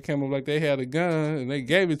basketball. They came up like they had a gun and they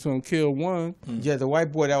gave it to him. Killed one. Yeah, the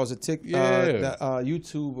white boy that was a Yeah.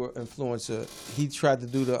 YouTuber influencer. He tried to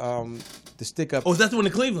do the stick up. Oh, is that the one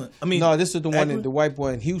in Cleveland? I mean, No, this is the one. Akron? The white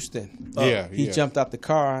boy in Houston. Yeah, He yeah. jumped out the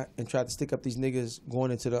car and tried to stick up these niggas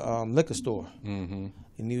going into the liquor store. Mm-hmm.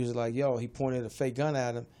 And he was like, "Yo," he pointed a fake gun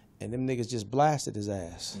at him, and them niggas just blasted his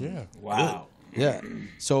ass. Yeah. Wow. Yeah.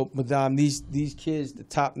 So, but these kids, the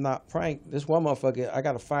top knot prank. This one motherfucker, I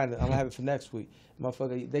gotta find it. I'm gonna have it for next week.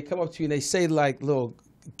 Motherfucker, they come up to you and they say like little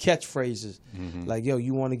catchphrases, like, "Yo,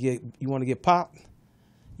 you want to get popped?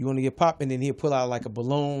 You want to get popped?" And then he'll pull out like a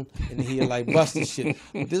balloon and then he'll like bust the shit.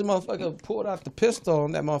 But this motherfucker pulled out the pistol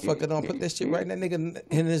and that motherfucker don't put that shit right in that nigga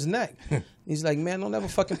in his neck. He's like, "Man, don't ever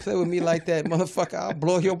fucking play with me like that, motherfucker. I'll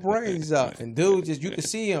blow your brains out." And dude, just you can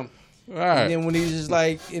see him. Right. And then when he's just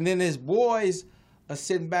like, and then his boys are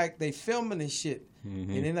sitting back, they filming and shit.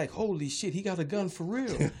 Mm-hmm. And they're like, "Holy shit, he got a gun for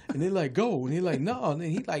real." And they're like, "Go." And he's like, "No." And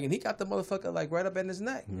then he got the motherfucker like right up in his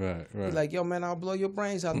neck. Right. He's like, "Yo, man, I'll blow your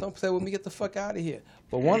brains out. Don't play with me. Get the fuck out of here."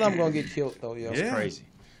 But one of them gonna get killed though, yo. That's crazy.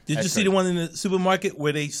 Did you see the one in the supermarket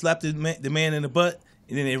where they slapped the man in the butt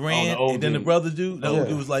and then they ran and then the brother dude? The old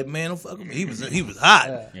dude was like, "Man, don't fuck with me." He was hot.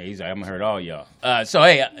 Yeah, he's like, I'm gonna hurt all y'all. So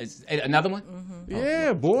hey, another one?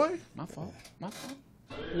 Yeah, boy. My fault.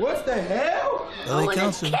 What the hell? LA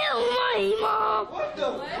Council. Kill Money, Mom. What the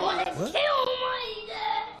I want to what? kill Money,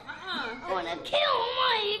 Dad. I want to kill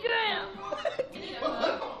Money, Graham.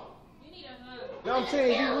 No, I'm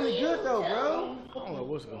saying he's really good though, bro. I don't know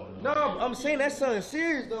what's going on. No, I'm saying that something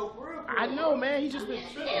serious though, bro. I know, man. He just been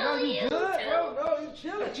tripping. No, you good, bro. No, you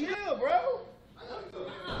chill, bro.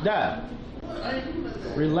 Dad,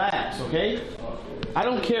 relax, okay? I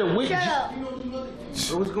don't care what. Shut up. What's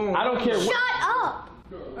going on? I don't care what. Shut up.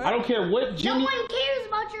 I don't care what No Jimmy. one cares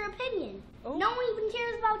about your opinion. No one even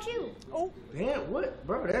cares about you. Oh, damn, what,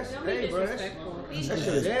 bro? That's hey, bro. That's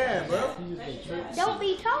your dad, bro. Don't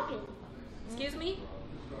be talking. Excuse me?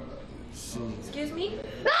 Excuse me?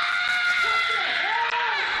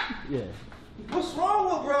 Yeah. What's wrong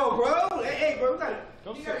with bro? Hey, bro, we gotta.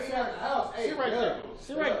 Come You gotta sit. get out of the house. Hey, Sit right there.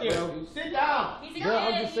 Sit right there. Sit down. Bro,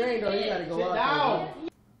 I'm just saying though, you gotta go Sit out down. there.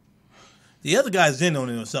 The other guy's in on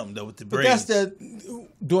it or something though with the But braids. that's the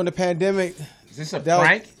during the pandemic. Is this a that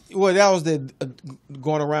prank? Well, that was the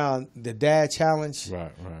going around the dad challenge.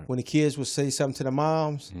 Right. When the kids would say something to the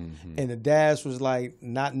moms, and the dads was like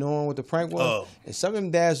not knowing what the prank was, Oh. and some of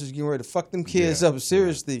them dads was getting ready to fuck them kids up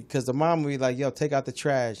seriously because the mom would be like, "Yo, take out the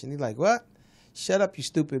trash," and he's like, "What? Shut up, you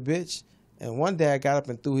stupid bitch!" And one dad got up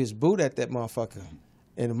and threw his boot at that motherfucker,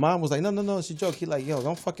 and the mom was like, "No, it's a joke." He like, "Yo,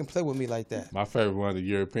 don't fucking play with me like that." My favorite one, the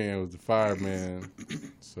European, was the fireman.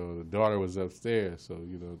 So the daughter was upstairs. So,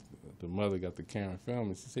 you know, the mother got the camera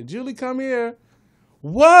filming. She said, "Julie, come here."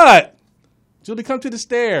 What? Julie, come to the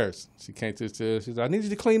stairs. She came to the stairs. She said, "I need you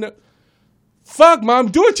to clean up." Fuck, Mom,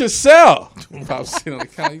 do it yourself. Pop sitting on the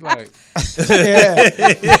counter. He like,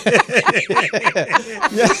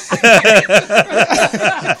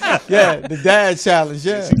 yeah, the dad challenge.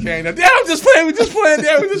 Yeah, she came up. Yeah, I'm just playing. We're just playing.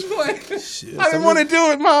 Yeah, we're just playing. I didn't want to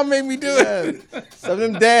do it. Mom made me do it. Some of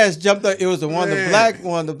them dads jumped up. It was the one, the black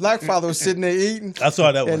one. The black father was sitting there eating. I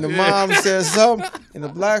saw that one. And the mom said something, and the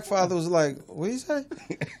black father was like, "What did he say?"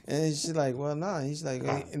 And she's like, "Well, nah." He's like,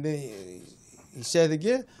 and then he said it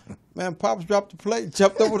again. Man, Pops dropped the plate,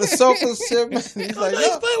 jumped over the sofa, and shit. Man, he's like,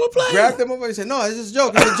 "No." Grabbed him over. He said, "No, it's just a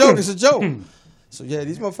joke. It's a joke. It's a joke." So yeah,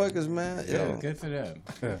 these motherfuckers, man. Yeah, Yo. good for them.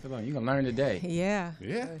 Good for them. You gonna learn today. Yeah.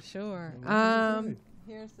 Yeah. For sure.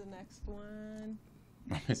 Here's the next one.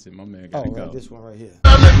 Listen, my man gotta go. Right, this one right here.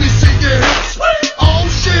 Let me see your hips. Oh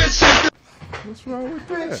shit. What's wrong with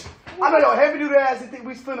that? I know y'all heavy do that ass and think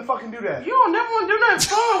we finna fucking do that. You don't never want to do nothing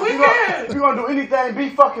fun. We can. If you gonna do anything, be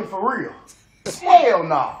fucking for real. Hell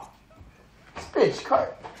no. This bitch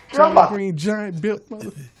cut. I'm about Green giant built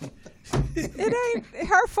mother. It ain't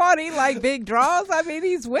her fault. He like big draws. I mean,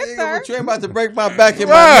 he's with her. You ain't about to break my back in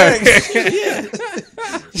my Right. legs.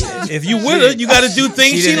 If you with her, you got to do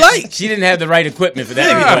things she didn't- likes. She didn't have the right equipment for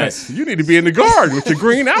that request. You need to be in the garden with your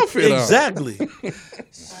green outfit on. Exactly.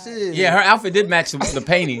 Shit. Yeah, her outfit did match the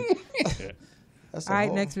painting. That's All right,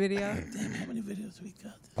 whole- next video. Damn, how many videos we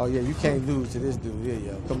got? Oh yeah, you can't lose to this dude. Yeah,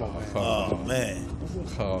 yo, come on, man. Oh man.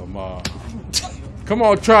 Come on. Come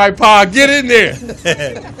on, tripod, get in there.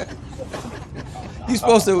 You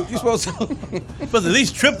supposed to Supposed to at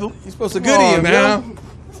least trip him. you supposed to Come goodie on him, now. yo.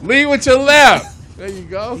 Lead with your left. There you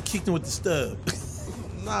go. He kicked him with the stub.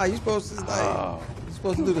 Nah, you supposed to you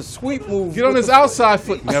supposed to do the sweep move. Get on his outside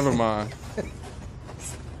foot. Never mind.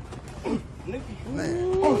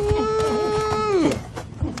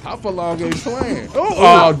 Hop along ain't playing.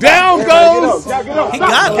 Oh, down goes. He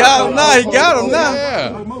got him now. He got him now.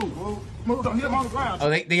 Yeah. Oh,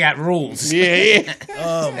 they got rules. Yeah.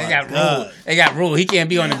 Oh They my got God. rules. They got rules. He can't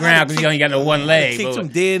be on the ground because he only got no one leg. Kicked But- him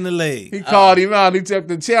dead in the leg. He called him out. He took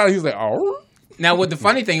the challenge. He's like, oh. Now, what the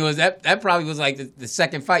funny thing was that probably was like the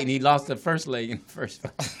second fight, and he lost the first leg in the first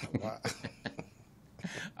fight.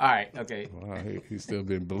 All right. Okay. Wow, he's still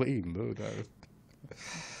been bleeding, dude. Okay.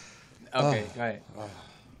 Go ahead.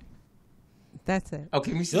 That's it. Oh,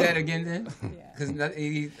 can we see that again then? Because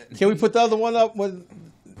Can we put the other one up with?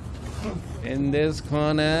 In this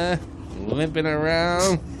corner, limping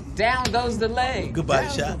around. down goes the leg. Good body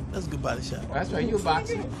shot. That's a good body shot. That's right. You a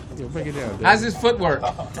boxer. Yeah, break it down. How's his footwork?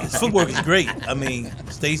 His footwork is great. I mean,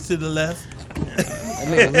 stays to the left.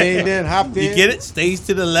 Leaned in, hopped in. You get it? Stays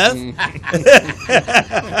to the left.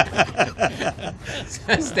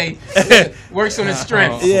 Stay works on his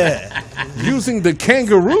strength. Yeah. Using the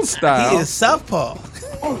kangaroo style. He is southpaw.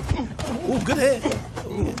 Ooh, good head.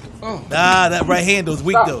 Nah, that right hand was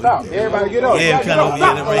weak though. Stop. Everybody get up. Yeah, kind of.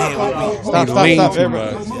 Yeah, that right hand was weak. Stop. Too Everybody.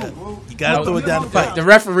 much. Yeah. You gotta throw it down the pipe. The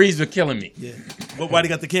referees were killing me. Yeah. But why they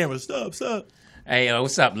got the camera? Stop. Hey,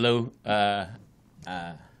 what's up, Lou? That's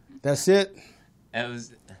it. It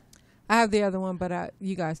was. I have the other one, but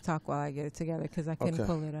you guys talk while I get it together because I couldn't Okay.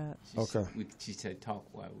 pull it up. Okay. She said talk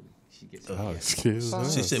while she gets Oh, together. excuse me.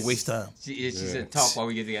 She said waste time. She said talk while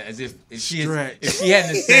we get together. As if she Stretch.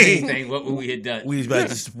 hadn't said anything, what would we have done? We was about to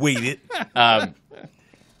just wait it.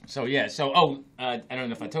 So I don't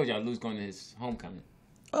know if I told you, Lou's going to his homecoming.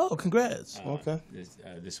 Oh, congrats. Okay.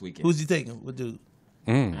 This weekend. Who's he taking? What dude?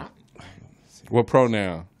 What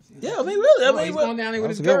pronoun? Yeah, I mean, really. I mean, he's going down there with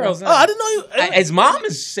his That's a good girls. Oh, I didn't know you. His mom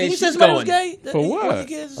is saying You said she's somebody was going. gay? For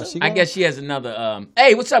what? I guess she has another.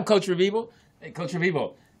 Hey, what's up, Coach Revivo? Hey, Coach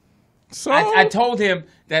Revivo. So I told him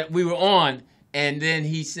that we were on, and then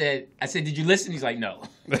I said, did you listen? He's like, no.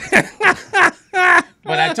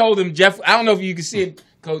 But I told him, Jeff, I don't know if you can see it,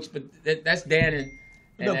 Coach, but that's Dan and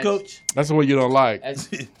No, that's- Coach. that's the one you don't like.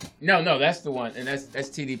 No, that's the one, and that's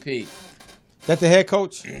TDP. That the head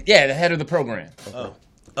coach? Yeah, the head of the program.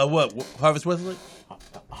 What? Harvard Westlake?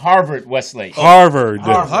 Harvard Westlake. Harvard.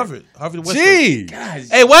 Harvard Westlake. Gee. Guys,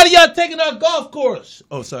 Hey, why do y'all taking our golf course?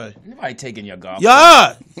 Oh, sorry. nobody taking your golf.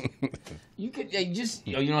 Yeah. You could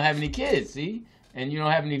you don't have any kids, see, and you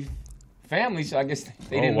don't have any family, so I guess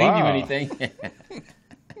they didn't leave you wow. anything.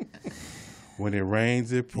 When it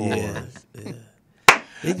rains, it pours. Yeah.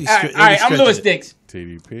 All right, I'm Lewis Dix.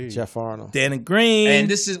 TDP. Jeff Arnold. Dan and Green. And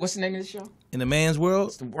this is, what's the name of the show? In the Man's World.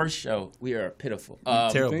 It's the worst show. We are pitiful.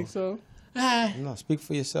 Terrible. You think so? No, speak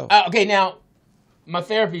for yourself. Okay, now, my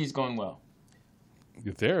therapy is going well.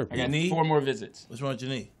 Your therapy. I got knee? 4 more visits. What's wrong with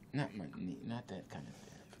your knee? Not my knee, not that kind of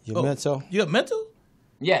therapy. Your mental? You have mental?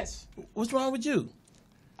 Yes. What's wrong with you?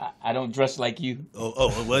 I don't dress like you.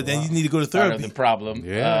 Oh, well, then you need to go to Part of therapy. the problem.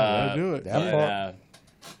 Yeah, that'll do it. That part.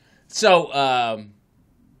 So,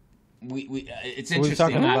 it's What are we interesting.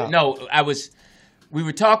 talking about? We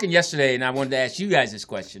were talking yesterday, and I wanted to ask you guys this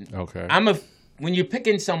question. Okay. When you're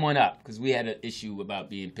picking someone up, because we had an issue about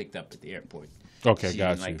being picked up at the airport. Okay, she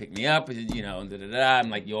got didn't, you. like, pick me up, you know, da-da-da. I'm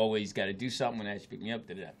like, you always got to do something when I ask you to pick me up,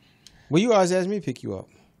 da-da-da. Well, you always ask me to pick you up.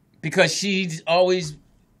 Because she's always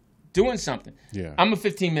doing something. Yeah. I'm a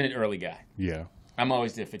 15-minute early guy. Yeah. I'm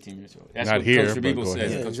always there 15 minutes early. That's Not what here, Coach but Rebiegel go says.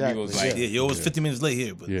 ahead. Coach exactly. Rebiegle's like, Yeah, you're always 15 minutes late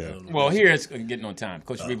here. But Yeah. well, here it's getting on time.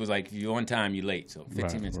 Coach Rebiegle's like, if you're on time, you're late. So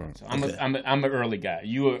 15 minutes right. late. So I'm an early guy.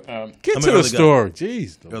 You are, Get I'm to an the early guy. story.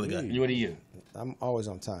 Jeez. Early guy. what are you? I'm always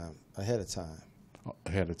on time, ahead of time.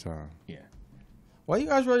 Ahead of time. Yeah. Why you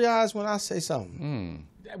guys roll your eyes when I say something?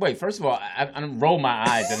 Wait, first of all, I don't roll my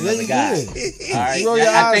eyes at Yeah, another you guy. did. All right. You roll your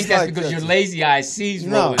I eyes think that's like because that. your lazy eye sees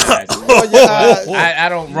No. rolling eyes. You roll your eyes. I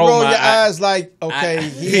don't You roll, roll my your eyes. eyes like, okay,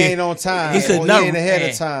 he ain't on time. He said or not- he ain't ahead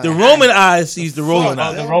of time. The Roman eye sees the rolling Oh,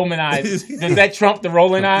 eye. the Roman eyes. Does that trump the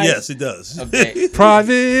rolling eyes? Yes, it does. Okay.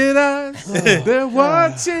 Private eyes. They're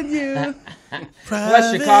watching you.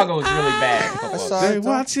 Plus, Chicago is really bad. That's all They're right, though.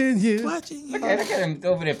 watching you. Watching you. Look at him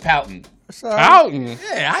over there pouting. That's all right. Pouting.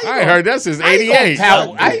 Yeah, I ain't heard that since How you gonna 88.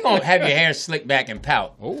 pout? How you gonna have your hair slicked back and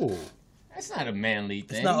pout? Oh. That's not a manly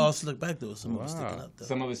thing. It's not all slick back, though. Some of it's sticking up, though.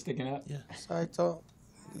 Some of it sticking up. Yeah. That's all right, though.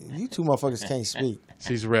 You two motherfuckers can't speak.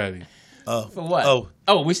 She's ready. Oh. For what?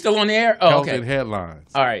 Oh. We still on the air? Oh, Health okay. and headlines.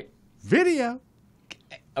 All right. Video.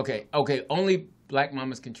 Okay. Only black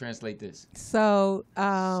mamas can translate this. So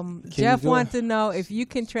you Jeff do wants it? to know if you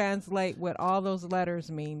can translate what all those letters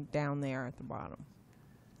mean down there at the bottom.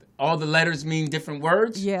 All the letters mean different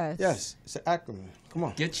words? Yes. Yes, it's an acronym. Come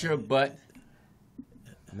on. Get your butt.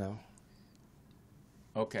 No.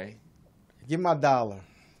 Okay. Give my dollar.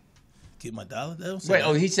 Get my dollar? They don't say Wait,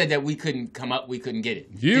 that. he said that we couldn't come up, we couldn't get it.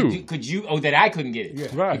 You. Could you? Oh, that I couldn't get it. Yeah.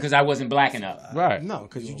 Right. Because I wasn't black enough. Right. No,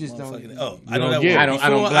 because you just don't. Oh, You don't get it. I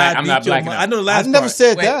don't black. I'm not black enough. I know the last I never part.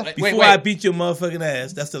 said Wait, that. wait, Before I beat your motherfucking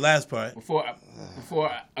ass. That's the last part. Before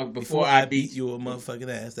Before I beat your motherfucking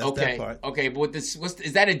ass. That's Okay. that part. Okay, but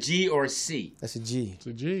is that a G or a C? That's a G. It's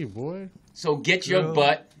a G, boy. So get your Girl,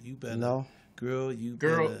 butt, You better. No. Girl, you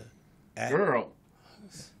Girl. better. Act. girl.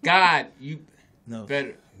 God, you No.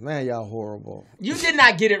 better. Man, y'all horrible. You did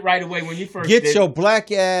not get it right away when you first Get did. your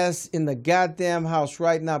black ass in the goddamn house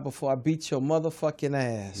right now before I beat your motherfucking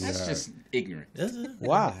ass. That's just ignorant. That's it.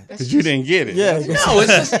 Why? Because you didn't get it. Yeah. No, it's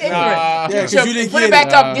just ignorant. Yeah, Get 'cause your- you didn't put get it back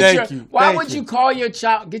it. up. Get Thank your, you. why Thank would you. you call your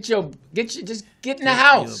child? Just get in the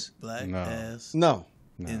house. Your black No. ass No.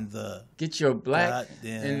 in the Get your black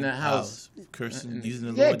goddamn in the house. Cursing,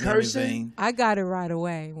 using the Yeah, Lord name in cursing. vain. I got it right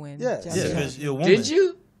away when Yeah. Jeff Yeah, said because it. you're a woman. Did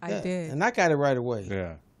you? I Yeah. did. And I got it right away.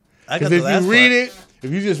 Yeah. I got Because the if last you read part. it,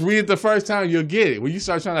 if you just read it the first time, you'll get it. When you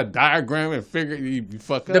start trying to diagram and figure it, you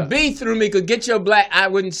fuck up. The B threw me. Could get your black. I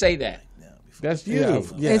wouldn't say that. That's you. Yeah, Yeah.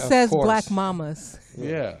 yeah, It of says course. black mamas.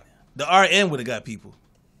 The RN would have got people.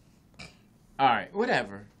 All right,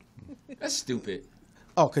 whatever. That's stupid.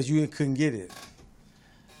 Oh, because you couldn't get it.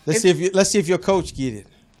 Let's see if your coach get it.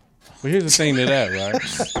 But here's the thing to that, right?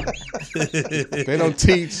 They don't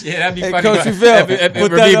teach. Yeah, that'd be Hey, funny. Coach if Phil, put that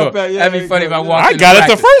Revivo, up there. Yeah, that'd be funny if I walked I in got it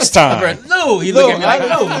the practice. first time. Lou, he look at me like,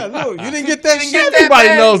 Lou. Lou, you didn't get that shit. Everybody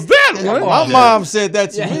knows that one. My mom said that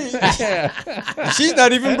to me. She's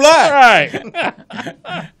not even black. Right.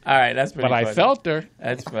 All right, that's pretty But funny. I felt her.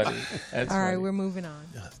 That's funny. That's All right, funny. we're moving on.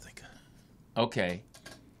 Okay.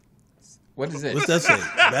 What is it? What's that say?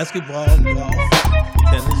 Basketball, golf,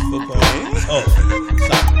 tennis, football. Oh,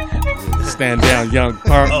 soccer. Stand down, young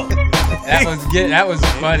punk. Oh, That was good. That was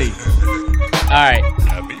funny. All right.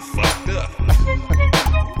 Got me fucked up.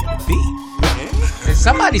 B. Is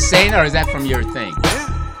somebody saying, or is that from your thing?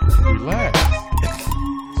 Relax.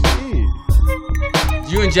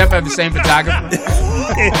 Jeez. You and Jeff have the same photographer? No.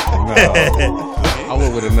 I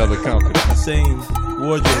went with another company. Same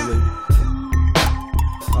wardrobe lady.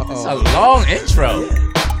 It's a long intro.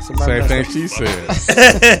 Same thing she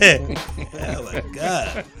said. Oh my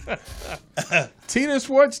God. Tina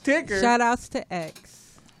Schwartz ticker. Shout outs to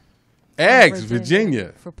X. X, Virginia,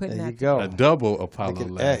 Virginia. for putting There you that go. A double Apollo Look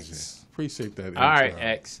at legend. X. Appreciate that. All right, intro.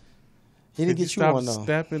 X. He didn't Could get you stop one though.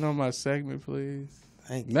 stepping on my segment, please.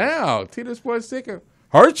 Thank you. Now, Tina Sports Ticker.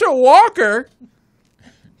 Herschel Walker,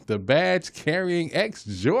 the badge carrying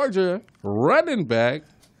ex-Georgia running back.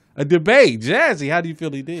 A debate. Jazzy, how do you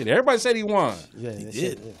feel he did? Everybody said he won. Yeah, He that did.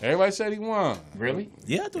 shit, yeah. Everybody said he won. Really?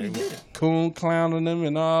 Yeah, I thought he did. Coon clowning him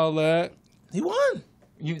and all that. He won.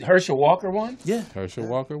 You Herschel Walker won? Yeah. Herschel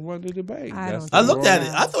Walker won the debate. I don't I think looked at so.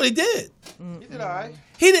 it. I thought he did. He did all right.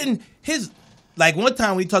 He didn't. Like one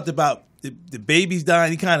time we talked about the babies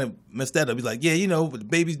dying. He kind of messed that up. He's like, yeah, you know, but the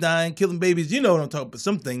babies dying, killing babies. You know what I'm talking about?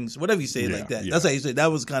 Some things, whatever you say Yeah, like that. yeah. That's how you say.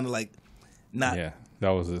 That was kind of like not Yeah, that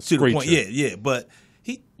was a to the screecher. point. Yeah. But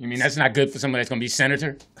he, You mean that's not good for somebody that's going to be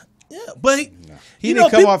senator? yeah, but He you didn't know,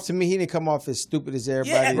 come people- off to me. He didn't come off as stupid as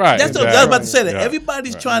everybody. Right, That's what I was exactly. about to say. That Yeah.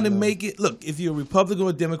 everybody's trying to make it. Look, if you're a Republican or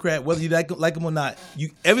a Democrat, whether you like them or not,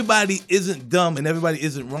 everybody isn't dumb and everybody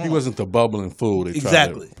isn't wrong. He wasn't the bubbling fool they tried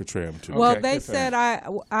Exactly. to portray him to. Well, Okay, they good for said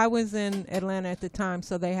I was in Atlanta at the time,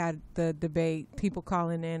 so they had the debate. People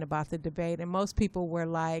calling in about the debate, and most people were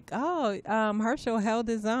like, "Oh, Herschel held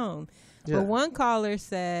his own," Yeah. but one caller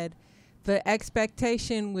said the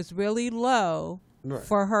expectation was really low Right.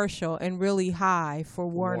 for Herschel and really high for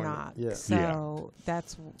Warnock. Yeah. So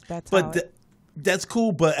that's how. But that's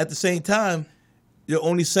cool. But at the same time, they're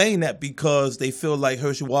only saying that because they feel like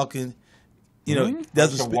Herschel Walken, you know,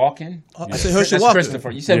 doesn't Herschel spe- Walken? I said Herschel That's Walken.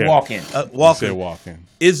 Christopher. You said Yeah. Walken. Walken He said walking.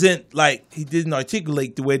 isn't like he didn't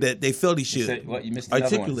articulate the way that they felt he should. said what? You missed the other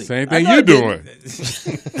one. articulate. Same I thing know you I didn't.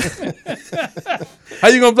 doing. How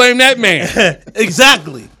you gonna blame that man?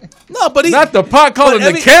 Exactly. No, but he Not the pot calling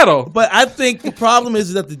but the kettle. But I think the problem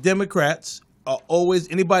is that the Democrats are always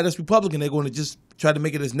anybody that's Republican. They're going to just try to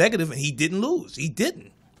make it as negative, and he didn't lose. He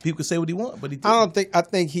didn't. People can say what he want, but he didn't. I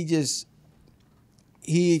think he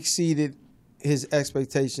exceeded his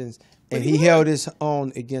expectations and he held his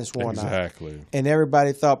own against Warnock. Exactly. And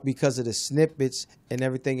everybody thought because of the snippets and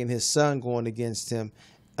everything and his son going against him,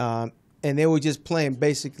 and they were just playing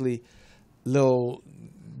basically little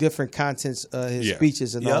different contents of his Yeah.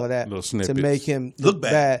 speeches and Yep. all of that Little to snippets. make him Look look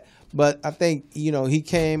bad. bad. But I think, he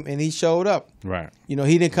came and he showed up. Right. He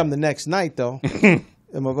didn't come the next night though.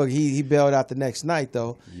 And motherfucker, he bailed out the next night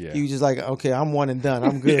though. Yeah. He was just like, okay, I'm one and done.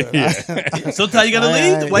 I'm good. Sometimes you got to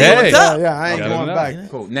I- leave. Why you on Hey. top? Yeah, I ain't Gotta going know. back.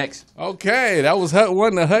 Cool. Next. Okay, that was Hut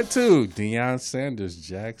 1 to Hut 2. Deion Sanders,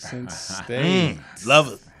 Jackson State.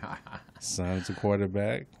 Love it. Son's a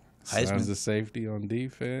quarterback. Heisman. Son's a safety on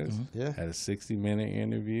defense. Yeah. Had a 60-minute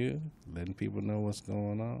interview, letting people know what's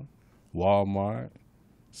going on. Walmart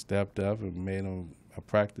stepped up and made them a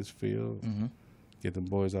practice field. Get them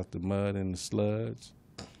boys off the mud and the sludge.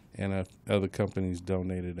 And other companies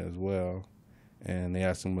donated as well. And they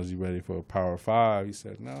asked him, was he ready for a Power 5? He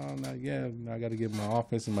said, no, not yet. I got to get my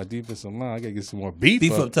offense and my defensive line. I got to get some more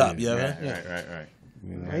beef up top, there. yeah, right? Right.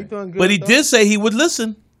 You know? He doing good. But he though. did say he would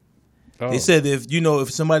listen. Oh, They said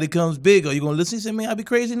if somebody comes big, are you going to listen? He said, man, I'd be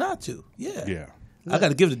crazy not to. Yeah. yeah. I got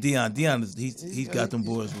to give it to Deion. Deion, he's got them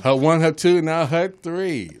boys. Hut 1, Hut 2, now Hut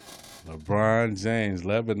 3. LeBron James,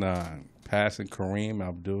 Lebanon, passing Kareem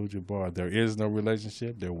Abdul-Jabbar. There is no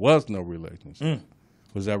relationship. There was no relationship.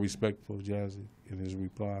 Was that respectful, Jazzy, in his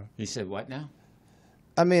reply? He said what now?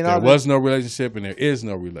 I mean, There was no relationship and there is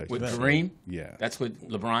no relationship. With Kareem? Yeah. That's what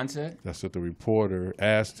LeBron said? That's what the reporter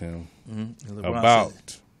asked him LeBron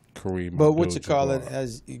about Kareem But what you call it,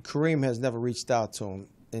 Abdul-Jabbar. Kareem has never reached out to him,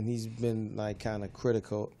 and he's been like kind of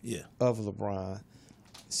critical of LeBron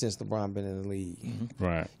since LeBron been in the league.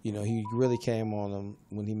 Right. He really came on him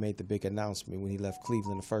when he made the big announcement when he left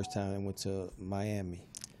Cleveland the first time and went to Miami.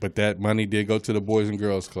 But that money did go to the Boys and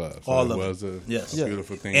Girls Club. So All it of was it. a Yes.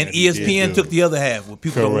 beautiful thing. And that he did ESPN do. took the other half, what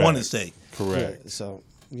people don't want to say. Correct. Yeah,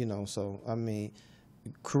 so I mean,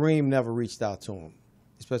 Kareem never reached out to him,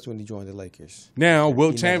 especially when he joined the Lakers. Now,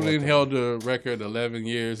 Wilt He never Chamberlain looked held the record 11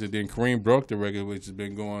 years, and then Kareem broke the record, which has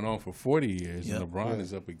been going on for 40 years. Yep. And LeBron Yeah.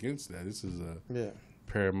 is up against that. This is a Yeah.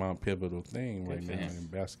 paramount, pivotal thing right for now him. in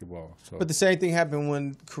basketball. So. But the same thing happened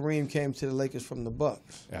when Kareem came to the Lakers from the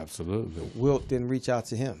Bucks. Absolutely. Wilt didn't reach out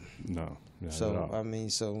to him. No. Not at So all. I mean,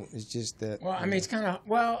 so it's just that. Well, I mean, it's kind of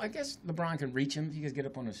well. I guess LeBron can reach him. He can get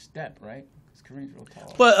up on a step, right? Because Kareem's real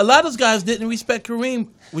tall. But a lot of those guys didn't respect Kareem,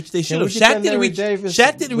 which they should have. we get Shaq that didn't Larry reach. Davis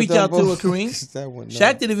Shaq didn't with reach them out to a both? Kareem. That one, no.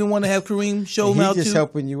 Shaq didn't even want to have Kareem show him He's out just too.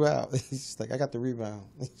 helping you out. He's just like, I got the rebound.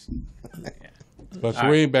 But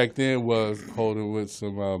Kareem back then was holding with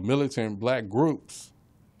some militant black groups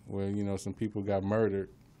where, some people got murdered.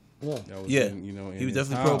 Yeah. That was Yeah. in, He was his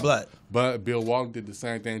definitely time. pro-black. But Bill Walton did the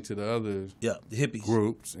same thing to the other the hippies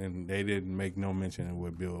groups, and they didn't make no mention of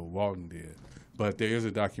what Bill Walton did. But there is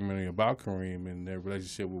a documentary about Kareem and their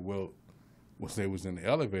relationship with Wilt. They was in the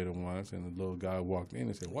elevator once, and the little guy walked in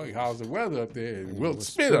and said, "Wait, how's the weather up there?" And Wilt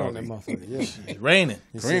spit on that him. motherfucker. Yeah. It's raining.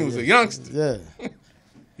 Kareem was a youngster. Yeah.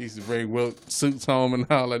 He used to bring Wilt suits home and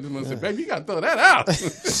all that. This man said, "Baby, you got to throw that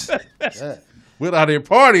out." Yeah. Wilt out there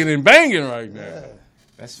partying and banging right now.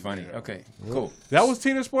 That's funny. Okay, cool. That was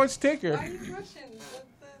Tina Sports Ticker. Why are you rushing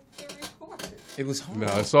the record? It was hard. No,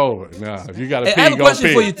 it's over. Nah, if you got to Hey, pee, I have a go question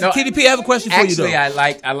pee. for you. TDP, I have a question for you, Actually, though.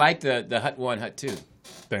 I like the Hut 1, Hut 2.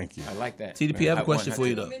 Thank you. I like that. TDP, I have a Hut question 1, for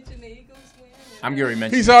you, Hut though. 2. I'm going to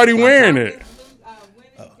mention. He's already wearing it.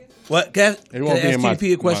 What? Can It I won't be ask in my-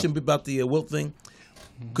 TDP a question about the Wilt thing?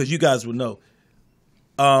 Because you guys would know.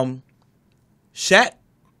 Shaq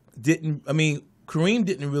didn't. I mean, Kareem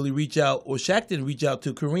didn't really reach out, or Shaq didn't reach out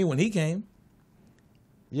to Kareem when he came.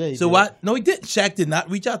 Yeah. He So did. why? No, he didn't. Shaq did not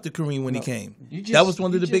reach out to Kareem when he came. That was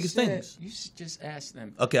one of the biggest things. You should just ask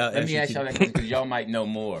them. Okay, I'll let ask me you, ask y'all that question because y'all might know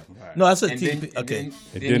more. No, I said And TDP. then- Okay. and It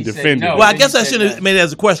then didn't he said defend it. no. Well, I Then guess he I said should have that. made it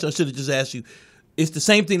as a question. I should have just asked you. It's the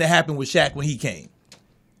same thing that happened with Shaq when he came.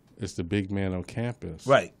 It's the big man on campus.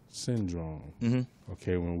 Right. Syndrome. Mhm.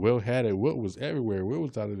 Okay, when Wilt had it, Wilt was everywhere. Wilt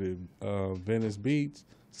was out of the Venice Beach,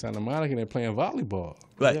 Santa Monica, and they're playing volleyball.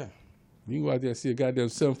 Right. Yeah. You can go out there and see a goddamn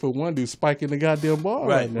 7'1" dude spiking the goddamn ball.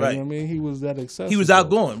 Right, now. right. You know what I mean, he was that accessible. He was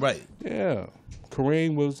outgoing, right? Yeah.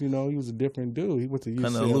 Kareem was, he was a different dude. He went to Kinda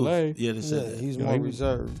UCLA. aloof. Yeah, they said Yeah, that. he's You know, more he-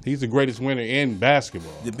 reserved. He's the greatest winner in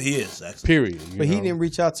basketball. He is, actually. Period. But he didn't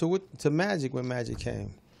reach out to Magic when Magic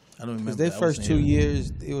came. I don't remember. Because their that. I first wasn't 2 here.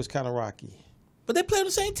 years, it was kind of rocky. But they play on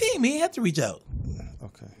the same team. He ain't had to reach out.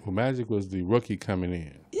 Okay. Well, Magic was the rookie coming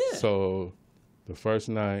in. Yeah. So the first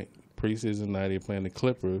night, preseason night, they playing the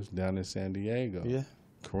Clippers down in San Diego. Yeah.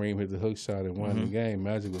 Kareem hit the hook shot and won the game.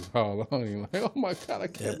 Magic was all on him like, oh my God, I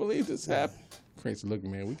can't believe this happened. Kareem said, look,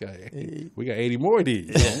 man, we got 80 more of these.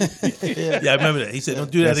 Yeah, I remember that. He said, "Don't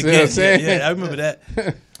do that That's what again." I'm saying. Yeah, I remember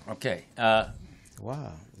that. Okay.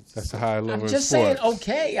 Wow. That's the high level I'm of just sports. saying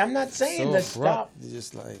okay. I'm not saying So let's abrupt. stop. You're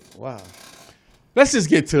just like, wow. Let's just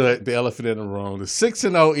get to it, the elephant in the room. The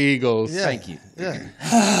 6-0 Eagles. Yeah. Thank you. Yeah.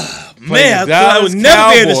 Man, I thought I would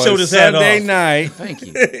never be able to show this hat off. Sunday night. Thank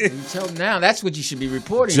you. Until now, that's what you should be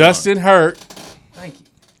reporting. Justin Hurt, Thank you.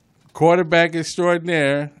 quarterback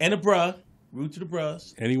extraordinaire, And the bruh. Root to the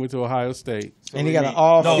bruhs. and he went to Ohio State. And he got an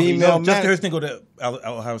all-female Justin match. Hurst didn't go to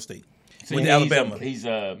Ohio State. So Went to Alabama. He's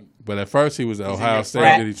But at first he was at Is he Ohio a State.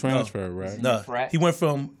 frat? Did he transfer, right? No, frat? he went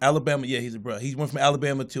from Alabama. Yeah, he's a bruh. He went from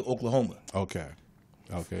Alabama to Oklahoma. Okay.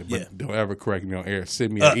 But Yeah. don't ever correct me on air.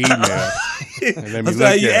 Send me an email and let me I'm look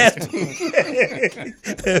sorry, you at asked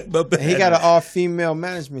it. me. And he got an all-female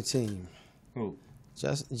management team. Who?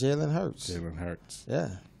 Just Jalen Hurts. Jalen Hurts. Yeah.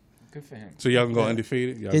 Good for him. So y'all can go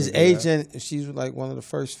undefeated? Y'all His gonna do that? agent, she's like one of the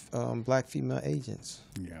first black female agents.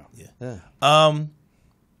 Yeah. Yeah.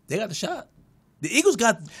 They got the shot. The Eagles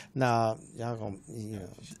got. Nah, y'all gonna,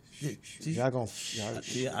 y'all gonna,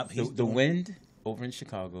 The wind over in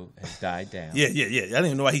Chicago has died down. Yeah. I didn't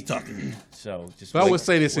even know why he's talking. So just. But I wait- would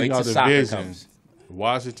say this in wait y'all till soccer division. comes.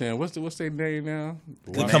 Washington, what's their name now?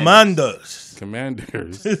 The Commanders.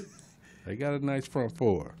 Commanders. They got a nice front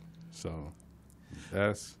four. So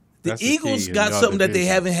that's The key Eagles in got y'all something that they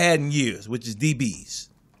division. haven't had in years, which is DBs.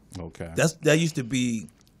 Okay. That used to be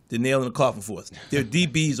the nail in the coffin for us. Their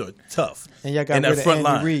DBs are tough. And y'all got in that rid of front Andy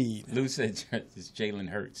line. Reid. Lou said it's Jalen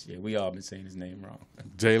Hurts. Yeah, we all been saying his name wrong.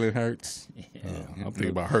 Jalen Hurts. I'm thinking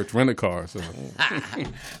about Hurts rent a car.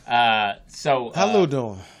 So How Lou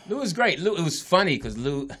doing? Lou was great. Lou, it was funny because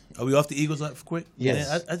Lou. Are we off the Eagles up quick? Yes.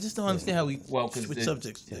 Man, I just don't understand how we switch it-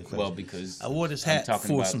 subjects. Well, because I wore this I'm hat talking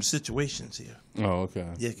for about- some situations here. oh, okay.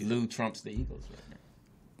 Yeah, Lou trumps the Eagles right now.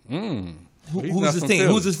 Who's his team?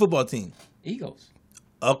 Who's his football team? Eagles.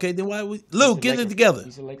 Okay, then why we Lou get it together?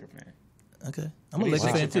 He's a Laker fan. Okay, I'm a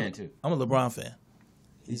Laker fan too. I'm a LeBron fan.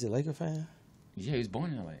 He's a Laker fan. Yeah, he was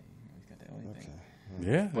born in LA. He's got that LA thing.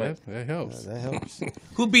 Yeah, that helps. That helps.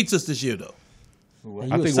 Who beats us this year though?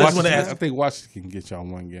 I think Washington can get y'all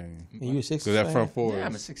one game. And you a Sixers So that fan? front four. Yeah,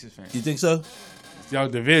 I'm a Sixers fan. You think so? It's y'all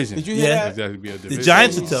division. Did you hear that? That'd be a division. The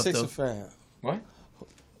Giants are He's a tough Sixer though. fan. What?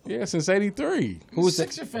 Yeah, since '83. Who was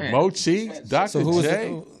Sixer fan? Mo Cheeks, Dr. So who was J.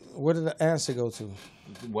 where did the answer go to?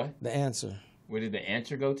 What? The answer. Where did the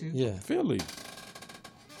answer go to? Yeah. Philly.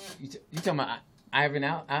 You talking about Ivan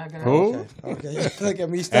Al? Who? Okay. Look at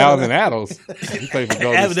me. Alvin Adams. He played for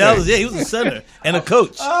Golden Alvin State. Adams, yeah, he was a center and a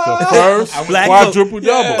coach. The first Black quadruple coach.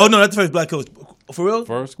 double. Oh no, not the first black coach. For real?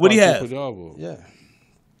 First What do you have? quadruple double. Yeah.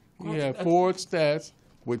 He had 4 stats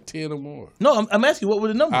with 10 or more. No, I'm asking what were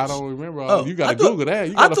the numbers? I don't remember. Oh, You got to I thought- Google that.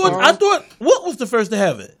 You I got thought what was the first to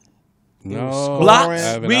have it? No. Blocks,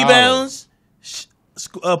 Alvin rebounds, points,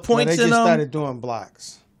 No, they just and started doing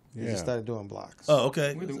blocks. They Yeah. just started doing blocks. Oh,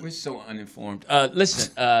 okay. We're so uninformed.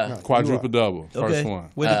 Listen. Quadruple double. First Okay. one.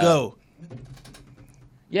 Way to go.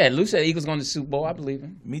 Yeah, Lou said Eagles going to the Super Bowl. I believe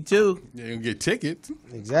him. Me too. Yeah, you get tickets.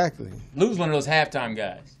 Exactly. Lou's one of those halftime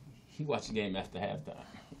guys. He watched the game after halftime.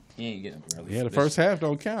 He ain't getting up early. Yeah, the for first this. half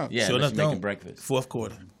don't count. Yeah, Sure unless enough, you're making don't. breakfast. Fourth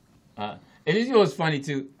quarter. And you know what's funny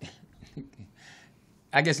too?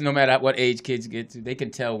 I guess no matter what age kids get to, they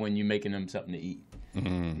can tell when you're making them something to eat.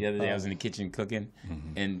 Mm-hmm. The other day I was in the kitchen cooking,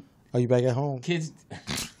 and Are you back at home? kids.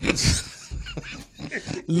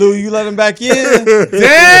 Lou, you let him back in?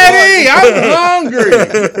 Daddy, I'm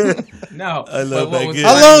hungry. No, I love that kid.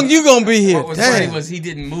 How long you gonna be here? What was funny was he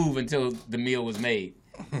didn't move until the meal was made,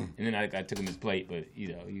 and then I took him his plate. But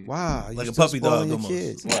Wow, Like you a still puppy spoiling dog your almost.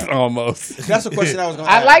 kids. Almost. That's a question I was gonna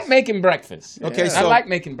I ask. like making breakfast. Okay, I so- like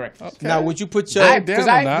making breakfast. Now, would you put your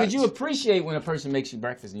Would you appreciate when a person makes you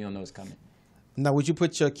breakfast and you don't know it's coming? now would you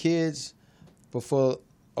put your kids before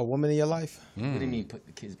a woman in your life? What do you mean put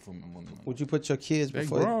the kids before my woman? Would you put your kids They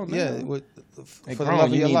before? grown now. Yeah, They for the grown. love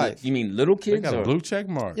of You your mean life. You mean little They kids got a or blue check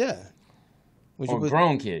mark. Yeah. Would or put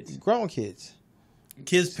grown kids? grown kids?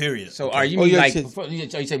 Kids, period. So are you Oh, mean your like kids. before, you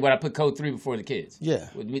say what I put code 3 before the kids? Yeah.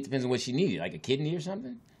 Well, it depends on what she needed, like a kidney or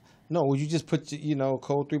something. No, would you just put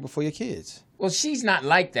code 3 before your kids? Well, she's not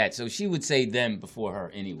like that, so she would say them before her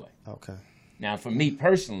anyway. Okay. Now, for me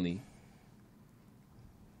personally,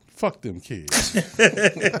 Fuck them kids.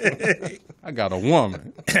 I got a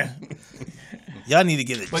woman. Y'all need to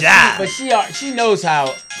get a but job. she knows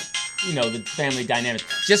how, the family dynamics.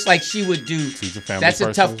 Just like she would do. She's a family That's a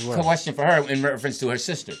person tough as well. question for her in reference to her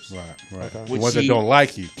sisters. Right. Okay. Would Ones that she- don't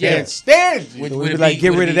like you. Yeah. Can't stand you. Would, So would we'd it be like, get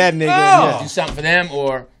would rid it of be- that nigga. Yeah. Do something for them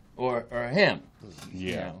or him.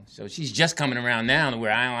 Yeah. So she's just coming around now to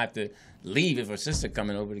where I don't have to leave if her sister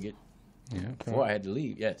coming over to get. Yeah. Before I had to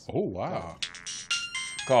leave, yes. Oh, wow.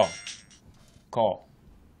 Call.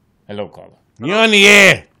 Hello, caller. You on the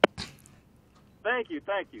air. Thank you.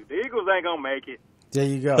 The Eagles ain't gonna make it. There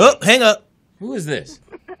you go. Oh, hang up. Who is this?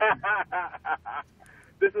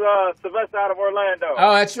 This is Sylvester out of Orlando.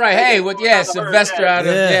 Oh, that's right. Hey, Sylvester out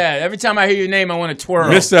of Every time I hear your name, I want to twirl.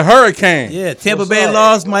 Mr. Hurricane. Yeah, Tampa Bay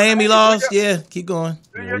lost, Miami lost. Yeah, keep going.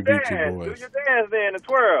 Do your dance. Do your dance then and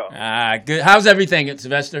twirl. Good. How's everything,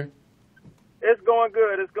 Sylvester? It's going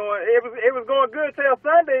good. It was going good till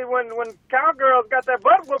Sunday when Cowgirls got that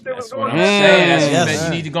butt whooped. It was going good. Yes.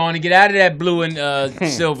 You need to go on and get out of that blue and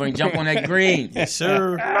silver and jump on that green. Yes,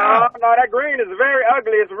 sir. No, that green is very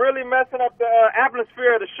ugly. It's really messing up the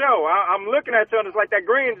atmosphere of the show. I'm looking at you and it's like that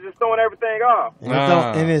green is just throwing everything off.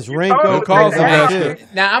 And it's wrinkled.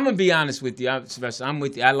 Now I'm gonna be honest with you, Sylvester. I'm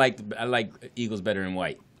with you. I like Eagles better in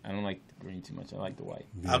white. I don't like the green too much. I like the white.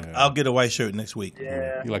 Yeah. I'll get a white shirt next week.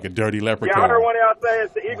 Yeah. You like a dirty Yeah, I leprechaun. heard one of y'all say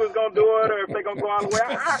if the Eagles gonna do it or if they gonna go all the way.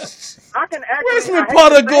 I can Where's actually. my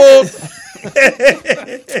pot of gold?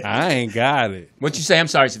 I ain't got it. What'd you say? I'm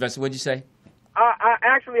sorry, Sylvester. What'd you say? I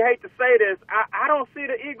actually hate to say this. I don't see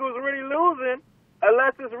the Eagles really losing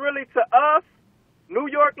unless it's really to us, New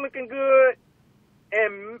York looking good,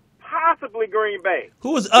 and possibly Green Bay.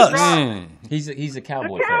 Who is us? He's a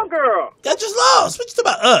Cowboy. The Cowgirl. Y'all just lost. What you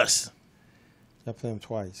talking about us? I play him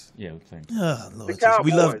twice. Yeah, we play him. Oh, Lord The Jesus.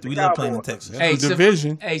 We Cowboys, love playing in Texas. Hey,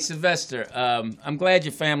 division. Hey, Sylvester. I'm glad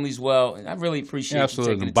your family's well, and I really appreciate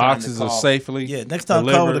Absolutely. you taking The the time boxes to are call. safely. Yeah, next time call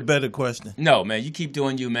with a delivered. better question. No, man, you keep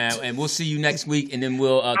doing you, man, and we'll see you next week, and then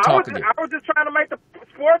we'll I talk again. was just trying to make the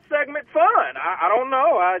sports segment fun. I don't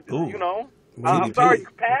know. I'm sorry you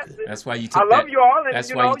passed it. That's why you took I love that. you all, and That's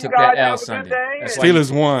you why know, you took you guys that L have a good Sunday. day, That's and- why you-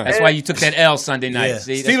 Steelers won. That's why you took that L Sunday night. Yeah.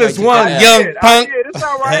 See, that's why Steelers you took won, that L. young I punk. did. It's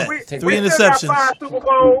all right. We Three still interceptions. got 5 Super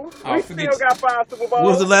Bowls. Oh, We forget- still got 5 Super Bowls. When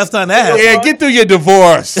was the last time that happened? Yeah, get through your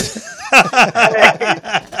divorce.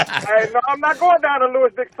 Hey, no, I'm not going down to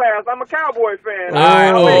Lewis Dick's pass. I'm a Cowboy fan. All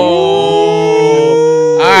right.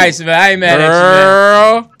 Oh. All right, so I ain't mad at you,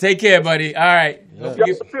 man. Take care, buddy. All right. Hope you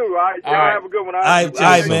Y'all get, too. All right. Y'all have a good one. All right,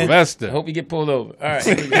 man. Sylvester. hope you get pulled over. All right.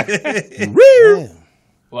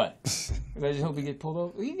 What? I just hope he get pulled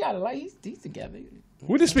over. He got a light. He's together.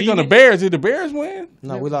 We just speak on the Bears. Did the Bears win?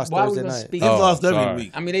 No, we lost Why we Thursday gonna night. speak- They've lost every sorry.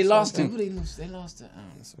 week. I mean, they lost to who? They lost. They lost to.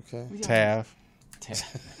 Okay. Taft.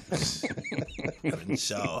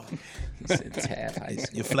 Shaw. He said Taft High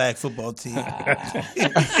School. Your flag football team.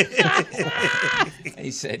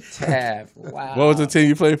 He said Taft. Wow. What was the team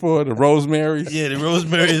you played for? The Rosemaries? Yeah, the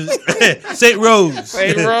Rosemary's. St. Rose.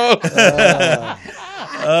 St. Rose.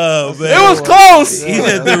 Oh, man. It was close. He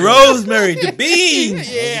said the Rosemary, the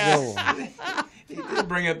beans. Yeah. He did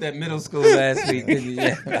bring up that middle school last week, didn't he?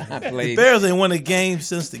 Yeah, I The played. Bears ain't won a game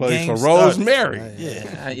since the Played game for started. Rosemary.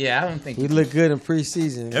 Yeah. Yeah, I don't think We looked good in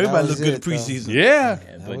preseason. Everybody That was looked good in it, though. preseason. Yeah.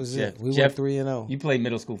 That but was Jeff, it. We Jeff, went 3-0. You played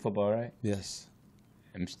middle school football, right? Yes.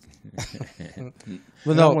 I'm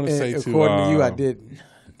But I no, wanna say to, according to you, I did.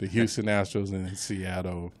 The Houston Astros and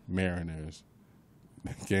Seattle Mariners.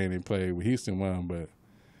 The game they played with Houston won, but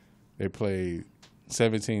they played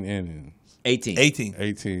 17 innings. 18. 18.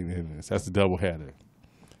 18 innings. That's the doubleheader.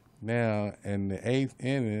 Now, in the 8th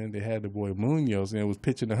inning, they had the boy Munoz, and it was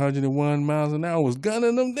pitching 101 miles an hour, was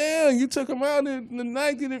gunning them down. You took him out in the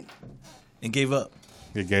 9th. And gave up.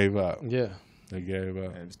 They gave up. Yeah. They gave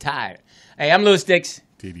up. I was tired. Hey, I'm Lewis Dix.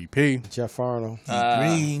 DDP. Jeff Arnold.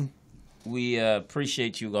 Green. We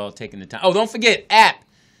appreciate you all taking the time. Oh, don't forget, app.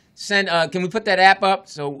 Send. Can we put that app up?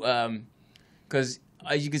 So, because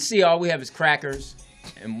as you can see, all we have is crackers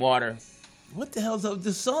and water. What the hell's up with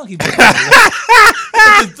this song he put on?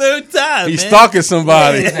 That's the third time, He's man. stalking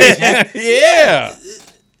somebody. Yeah.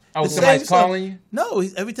 Oh, The somebody's same song. calling you? No,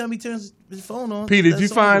 every time he turns his phone on. Pete, did that you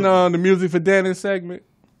song find goes- the music for Danny's segment?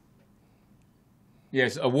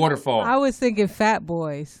 Yes, a waterfall. I was thinking Fat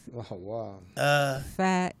Boys. Oh, wow.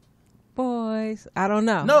 Fat Boys. I don't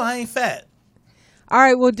know. No, I ain't fat. All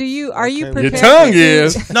right. Well, are you Your prepared? tongue to do-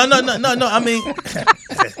 is. No. I mean,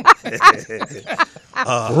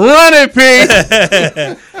 Run it,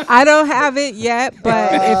 Pete. I don't have it yet, but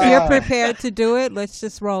if you're prepared to do it, let's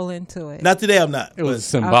just roll into it. not today. I'm not. It was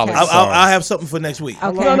symbolic. Okay. I'll have something for next week.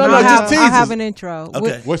 Okay, No, I'll just have, tease I'll have us. an intro.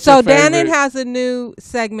 Okay. What's So your favorite? Dannon has a new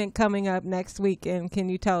segment coming up next weekend. Can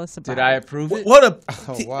you tell us about Did I it? approve it? What a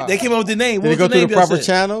wow. They came up with the name. What Did it go was through name the proper y'all said?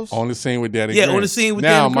 channels? On the scene with Danny Yeah, Green. on the scene with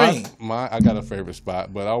now, Danny Green. I got a favorite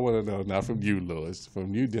spot, but I want to know, not from you, Lewis,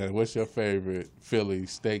 from you, Danny, what's your favorite Philly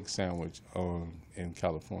steak sandwich in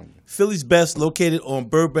California? Philly's Best, located on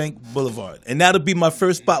Burbank Boulevard, and that'll be my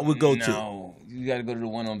first spot we go to. No, you got to go to the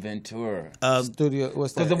one on Ventura. Studio.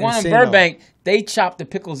 What's that? Because the one in Encino. Burbank, they chop the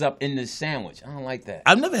pickles up in the sandwich. I don't like that.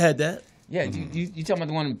 I've never had that. Yeah, you talking about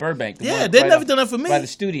the one in Burbank? The Yeah, one they right never off- done that for me. By the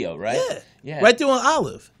studio, right? Yeah. Right there on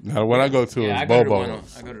Olive. Now, what I go to Yeah, is I go to the one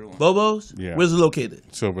Bobo's, on- I go to the one. Bobo's? Yeah. Where's it located?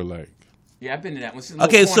 Silver Lake. Yeah, I've been to that one. It's a little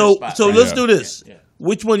Okay, corner so spot, so right? let's Yeah. do this. Yeah.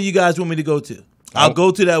 Which one do you guys want me to go to? I'll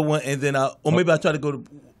go to that one, and then maybe I'll try to go to.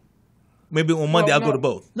 Maybe on Monday I'll go to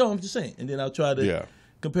both. No, I'm just saying, and then I'll try to Yeah.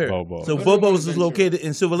 compare. Bobo's. So Go to the one Bobo's in is Ventura. located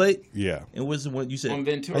in Silver Lake, Yeah. and what's the one you said? On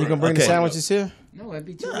Ventura. Are you gonna bring the Okay. sandwiches here? No, that'd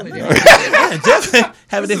be too early. Yeah, Jeff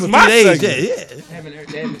have it there for 3 my days.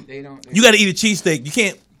 segment. They don't. You got to eat a cheesesteak. You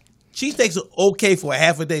can't. Cheesesteaks are okay for a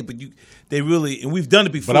half a day, but they really, and we've done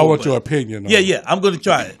it before. But I want your opinion on it. Yeah, I'm going to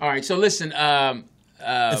try it. All right, so listen. And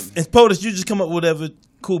POTUS, you just come up with whatever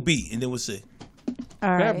cool beat, and then we'll see.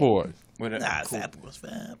 All Fat right. Boys. Nah, Fat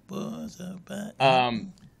Boys are back.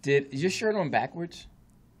 Is your shirt on backwards?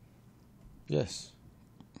 Yes.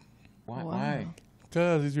 Why?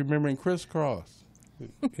 Because he's remembering Crisscross,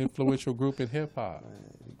 influential group in hip hop.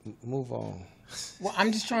 Move on. Well,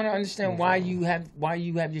 I'm just trying to understand why you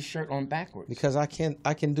have your shirt on backwards. Because I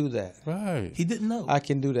can do that. Right. He didn't know. I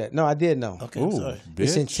can do that. No, I did know. Okay, Ooh, sorry.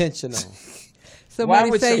 It's bitch. intentional. Somebody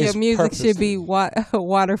would say say your it's music should be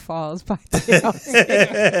Waterfalls by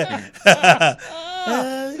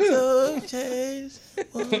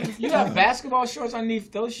You got basketball shorts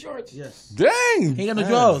underneath those shorts? Yes. Dang. He ain't got no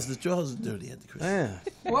drawers. The drawers are dirty at the Christmas. Man.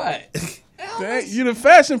 What? Dang, you the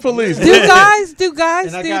fashion police. Do guys do And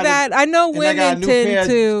I do got that? a- I know and I got a women new tend pair-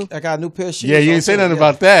 to. I got a new pair of shoes. Yeah, you ain't say also, nothing yeah.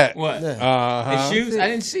 about that. What? Uh-huh. His shoes? I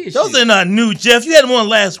didn't see his Those shoes. are not new, Jeff. You had them on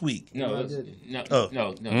last week. No, those, no, Oh.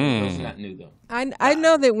 no, those are not new though. I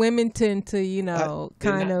know that women tend to, you know,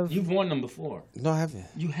 They're kind not- of. You've worn them before. No, I haven't.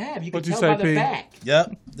 You have. You can What'd you tell say, by the P? back.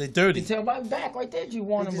 Yep, they You dirty. can tell by the back right there. You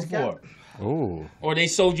worn them before, Oh. or they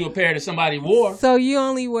sold you a pair that somebody wore. So you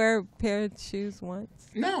only wear a pair of shoes once?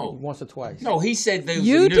 No, Once or twice. no. He said those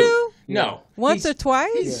You were new. do? No, Once He's- or twice?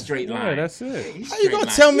 He's straight line. Yeah, that's it. He's How you straight gonna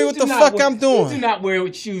line. tell me You what do the not fuck wear- I'm doing? You do not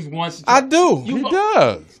wear shoes once. I do. You He go-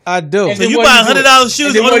 does. I do. And So then you what buy do do with $100 it? shoes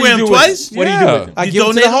And then and what only do wear you them do with twice? it? What do you do with it? I You give them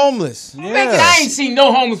to donate the them? homeless. Man, I ain't seen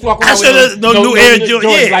no homeless walk I around said with no new Air Jordan.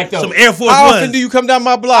 Jordans Yeah, like those. some Air Force How often Ones. do you come down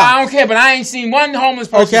my I block? don't care, but I ain't seen one homeless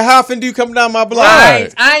person. Okay, how often do you come down my block?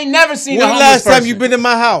 I ain't never seen When a the homeless last person. time you been in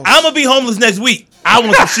my house? I'm gonna be homeless next week. I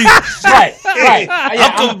want some shoes. Right.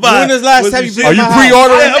 I'm coming by. When is the last with time some you been shoes. in Are you my house?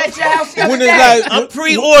 pre-ordering? I was at your house the other When is day. last? I'm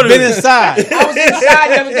pre-ordering. Been inside. I was inside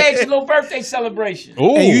the other day. It's a little birthday celebration.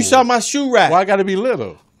 Ooh. And you saw my shoe rack. Why I gotta be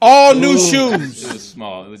little? All new It shoes. was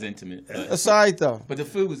small. It was intimate. That's all right though. But the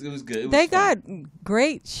food was good. It was They fun. got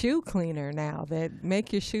great shoe cleaner now that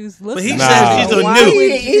make your shoes look. But he nice. says these are Why new.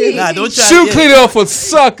 would you- Nah, don't try. Shoe yeah. cleaner for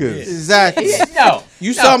suckers. Exactly. No.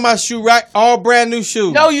 You saw my shoe rack. All brand new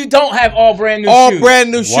shoes. No, you don't have all brand new all shoes. brand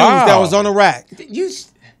new shoes Wow. that was on the rack. You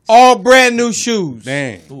All brand new shoes.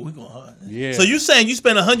 Dang. Ooh, we going hard. Yeah. So you saying you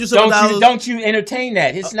spent $100 don't you entertain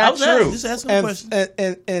that? It's not true. Just asking a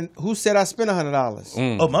question. And who said I spent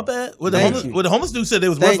 $100? Oh, my bad. Well, Thank you. the homeless dude said they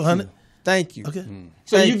was Thank worth 100. you. Thank you. Okay.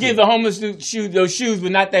 So Thank you give the homeless dude those shoes,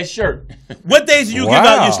 but not that shirt. What days do you give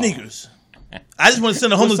out Wow. your sneakers? I just want to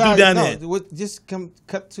send a homeless What dude size- down no, there. Just come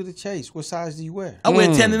cut to the chase. What size do you wear? I wear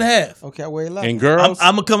 10 and a half. Okay, I wear 11. And girls?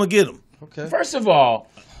 I'm gonna come and get them. Okay. First of all,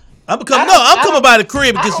 I'm coming by the crib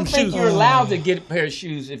and I get don't some think shoes. you're allowed to get a pair of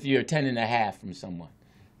shoes if you're 10 and a half from someone.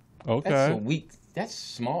 That's a Okay. weak. That's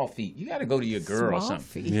small feet. You got to go to your girl or Small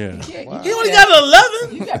something. feet. Yeah. He only got an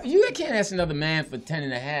 11. You can't ask another man for 10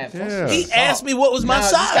 and a half. Yeah. He asked me what was my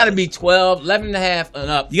It's size. got to be 12, 11 and a half and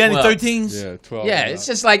up. You got any 12. 13s? Yeah, 12. Yeah, it's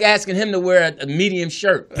just like asking him to wear a medium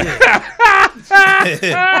shirt. Y'all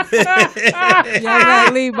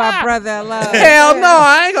gotta leave my brother alone. Hell no,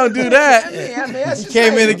 I ain't gonna do that. That's He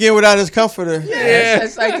came in again without his comforter. Yeah,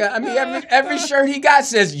 it's like every shirt he got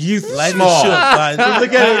says youth Life small. is short.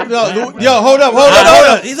 Look at it. Yo, hold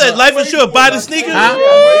up. He said life is short. Buy the sneakers. Huh?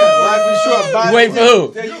 Life is short. Buy Wait it. for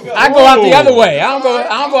who? I go out the other way. I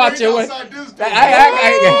don't go out your way.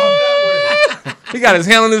 He got his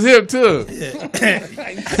hand on his hip too.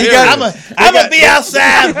 I'm gonna be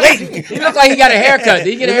outside waiting. He looks like he got a haircut. Did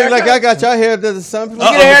he get a It look haircut? like I got your hair to the sun. You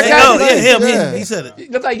get a haircut? Oh, yeah, him. He said it. He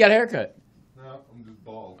looked like he got a haircut.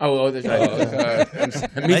 Oh, that's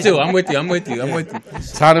right. Me too. I'm with you.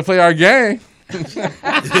 Time to play our game.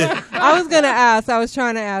 I was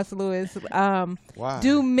trying to ask Lewis.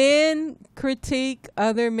 Do men critique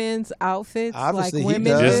other men's outfits Obviously, like he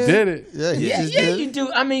women does. Just did it. Yeah, he just Yeah, did. you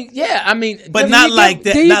do. I mean, But not like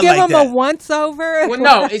that. Do you Not give like him that. a once over? Well,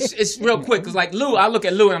 no, it's real quick. Cause like Lou, I look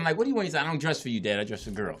at Lou and I'm like, "What do you want?" He's like, "I don't dress for you, Dad. I dress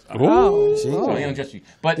for girls." Oh. So he don't dress for you.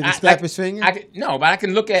 But Did he snap his finger? No, but I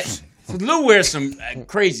can look at. So Lou wears some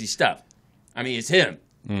crazy stuff. I mean, it's him.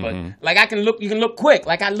 But like I can look, you can look quick.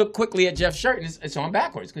 Like I look quickly at Jeff's shirt and it's on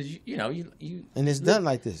backwards because you And it's done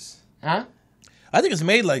like this. huh? I think it's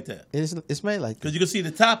made like that It's made like because this. you can see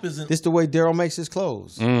the top isn't. This the way Daryl makes his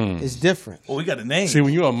clothes. It's different. Oh, we got a name. See,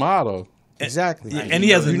 when you're a model, Exactly. Yeah, and he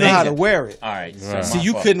has a You name. know how to wear it. All right. So Right. See, my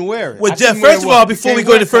you fault. couldn't wear it. Well, I Jeff, couldn't wear first of what? all, before You we can't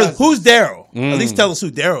go wear any further, cousins. who's Daryl? At least tell us who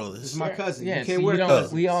Daryl It's is. my cousin. Yeah, You can't so wear you don't,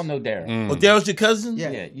 cousins. we all know Daryl. Oh, Daryl's your cousin? Yeah.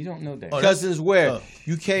 Yeah, you don't know Daryl. Oh, Cousins wear. Oh.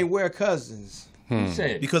 You can't wear cousins. Who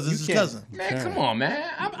said? Because it's You his can't. cousin. Man, come on, man.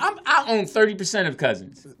 I own 30% of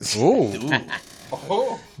cousins. ooh,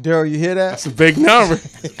 Daryl, you hear that? that's a big number.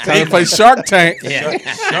 Time to play Shark Tank. Yeah.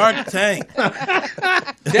 Shark Tank.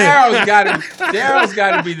 Daryl's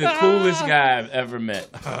got to be the coolest guy I've ever met.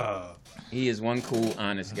 He is one cool,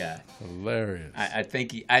 honest guy. Hilarious. I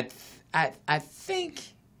think he. I think.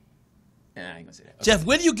 Nah, I ain't gonna say that. Jeff,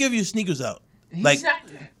 where do you give your sneakers out? He's Like, not.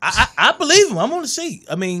 I believe him. I'm on the see.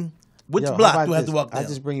 I mean, which Yo, how block about do I have this? to walk down? I'll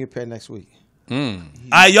just bring you a pair next week. All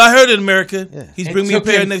right, y'all heard it, America. Yeah. He's It bringing me a took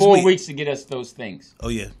pair him next 4 week. weeks to get us those things. Oh,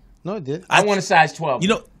 yeah. No, it did. I want a size 12. You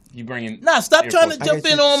know, you bring in. nah, stop Air trying Force. to I jump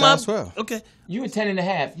get in you on my. size 12. Okay. You a 10 and a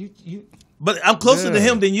half. You. But I'm closer to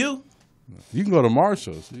Yeah. him than you. You can go to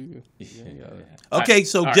Marshall's. Okay,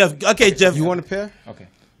 so All right. Jeff. Okay, Jeff. You want a pair? Okay.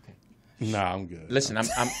 Nah, I'm good. Listen, I'm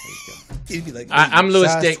He'd be like, I'm Louis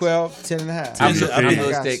Size Dix. 12, 10 and a half. I'm TDP.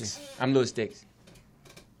 Louis Got Dix. I'm Louis Dix.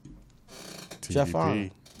 Jeff TDP.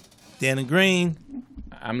 Arnold. Dan and Green.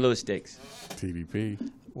 I'm Louis Sticks. TDP.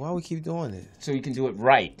 Why we keep doing it? So you can do it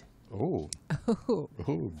right. Oh,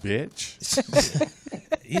 bitch.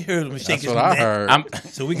 You heard him shake That's his what I neck. heard.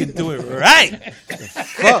 So we can do it right.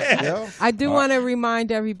 Fuck, yo. I do want to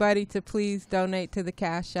remind everybody to please donate to the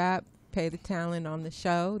Cash App. Pay the talent on the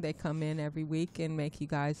show. They come in every week and make you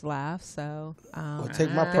guys laugh. So take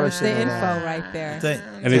my there's person the in info there. right there.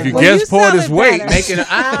 And if you Well, guess you point sell his it weight, better.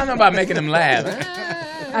 I don't know about making them laugh.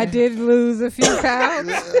 I did lose a few pounds.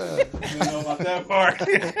 I don't know about that part.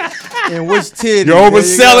 And which titty? You're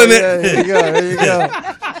overselling it. There you go. There you go.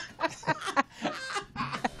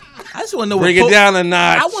 I just want to know Bring what it down a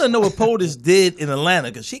notch. I want to know what POTUS did in Atlanta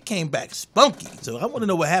because she came back spunky. So I want to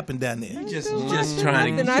know what happened down there. Just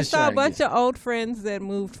trying to. And I saw a bunch of old friends that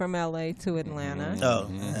moved from LA to Atlanta. Oh,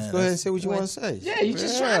 Go ahead and say what you want to say. Yeah, you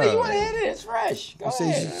just trying to. You want to hit it. It's fresh. Go You say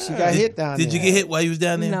ahead. she got hit down there. Did you get hit while you was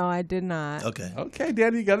down there? No, I did not. Okay. Okay,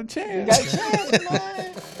 Daddy, you got a chance.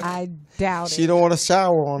 I doubt it. She don't want to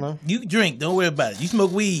shower on her. You drink. Don't worry about it. You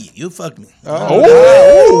smoke weed. You'll fuck me.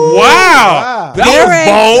 Oh, wow. There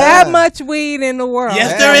ain't that much weed in the world.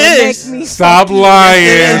 Yes, that there would is. make me Stop lying.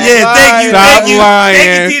 Yeah, thank you. Stop Thank you. lying.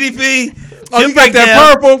 Thank you, TDP. Oh, you got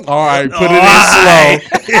that purple? All right, put it in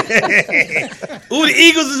slow. Ooh, the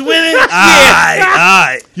Eagles is winning? All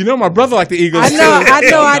right. You know my brother like the Eagles I know. too. I know.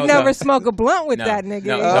 No, I'd no, never no. smoke a blunt with No, that nigga.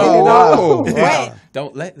 no, You no. know? Wow.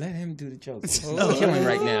 Don't let him do the joke. He's killing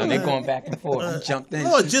right now. They're going back and forth. He jumped in.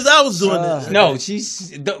 Oh, just I was doing this. No,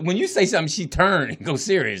 when you say something, she turned and go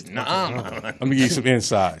serious. Nuh-uh. Let me give you some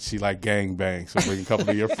insight. She like gang bang, so bring a couple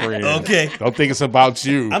of your friends. Okay. Don't think it's about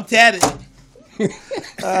you. I'm tatted.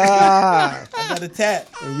 I got a tat.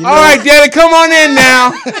 All right, Daddy, come on in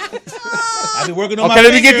now. I've been working on my Okay,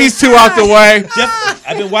 let me get fingers. these two out the way. Jeff,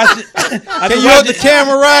 I've been watching. Can you hold the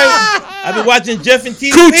camera right? I've been watching Jeff and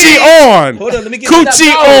TDP. Coochie on. Hold on, let me get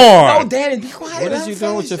Coochie on. No, Daddy, be quiet. What is you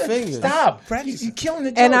doing with your fingers? Stop. You killing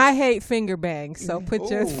the joke. And I hate finger bangs, so put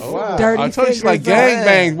your wow. dirty I told you fingers she like on. gang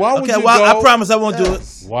bang. Why would Okay, you well, go? I promise I won't do it.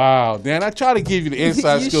 Wow, Dan, I try to give you the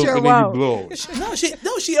inside You scoop sure and then you won't. blow it.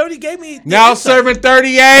 No, she already gave me. the Now insight. serving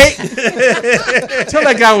 38. Tell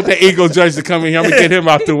that guy with the Eagle jersey to come in here. I'm going to get him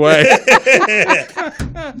out the way.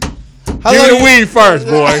 Give me the weed first,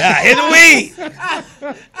 boy. Hit the weed.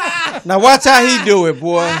 Now watch how he do it,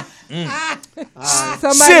 boy.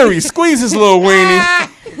 Siri, squeeze his little weenie.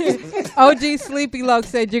 OG Sleepy Loke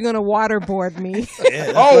said you're gonna waterboard me.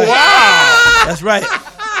 Yeah, Oh, right. wow. That's right.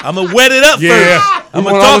 I'm gonna wet it up Yeah. first. I'm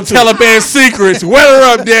We gonna want all talk the to it. Taliban secrets. Wet her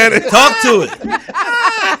up, Daddy. Talk to it.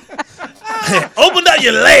 Open up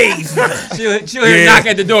your legs. She'll hear a knock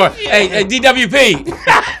at the door. Hey, DWP.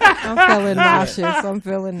 I'm feeling nauseous. I'm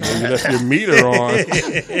feeling You nauseous. left your meter on.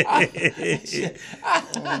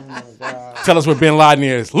 Tell us what Bin Laden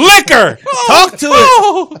is. Liquor. Talk to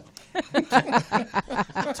it.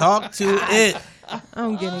 Talk to it.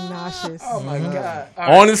 I'm getting nauseous. Oh, my God.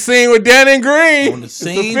 On the scene with Dan and Green. On the It's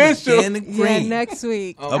scene with official. Dan and Yeah, Green. next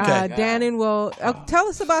week. Okay. Dannon will tell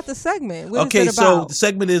us about the segment. What Okay, is it so about? the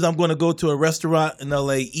segment is I'm going to go to a restaurant in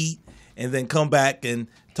LA, eat, and then come back and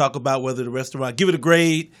talk about whether the restaurant, give it a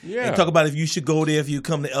grade, Yeah. and talk about if you should go there if you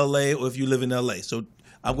come to LA or if you live in LA. So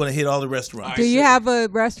I'm going to hit all the restaurants. Do you have a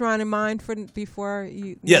restaurant in mind for before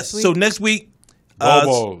you? Yes. next So week? next week,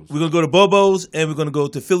 Bobo's. we're gonna go to Bobo's and we're gonna go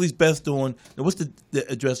to Philly's Best on. Now what's the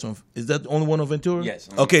address on? Is that the only one on Ventura? Yes.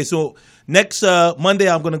 Okay. So next Monday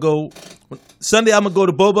I'm gonna go. Sunday I'm gonna go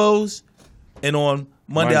to Bobo's, and on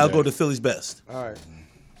Monday I'll Monday. go to Philly's Best. All right.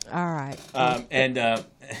 All right. And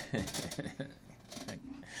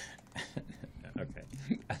okay,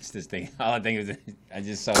 that's this thing. All I think is I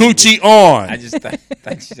just saw Coochie on. I just thought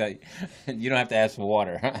you don't have to ask for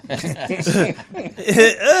water.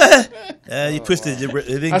 You twisted. It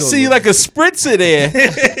didn't I go see you good. like a spritzer there.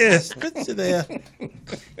 Spritzer there.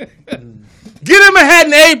 Get him a hat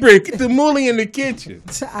and apron. Get the moolie in the kitchen.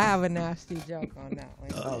 I have a nasty joke on that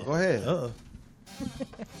one. Oh, go ahead.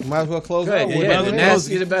 You might as well close Good, out with yeah, it. the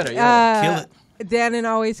nastier the better. Yeah. Kill it. Dannon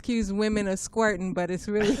always accused women of squirting, but it's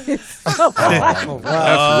really Oh, wow.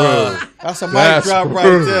 That's rude. That's a mic That's drop right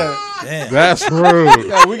rude. there. Damn. That's rude.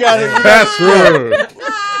 Yeah, we got it. That's rude.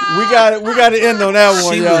 We got to end on that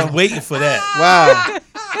one, She y'all. was waiting for that. Wow.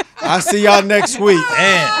 I'll see y'all next week.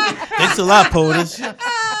 Damn. Thanks a lot, POTUS.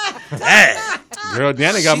 Damn. Girl,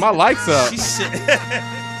 Danny got my lights up. She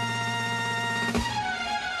said.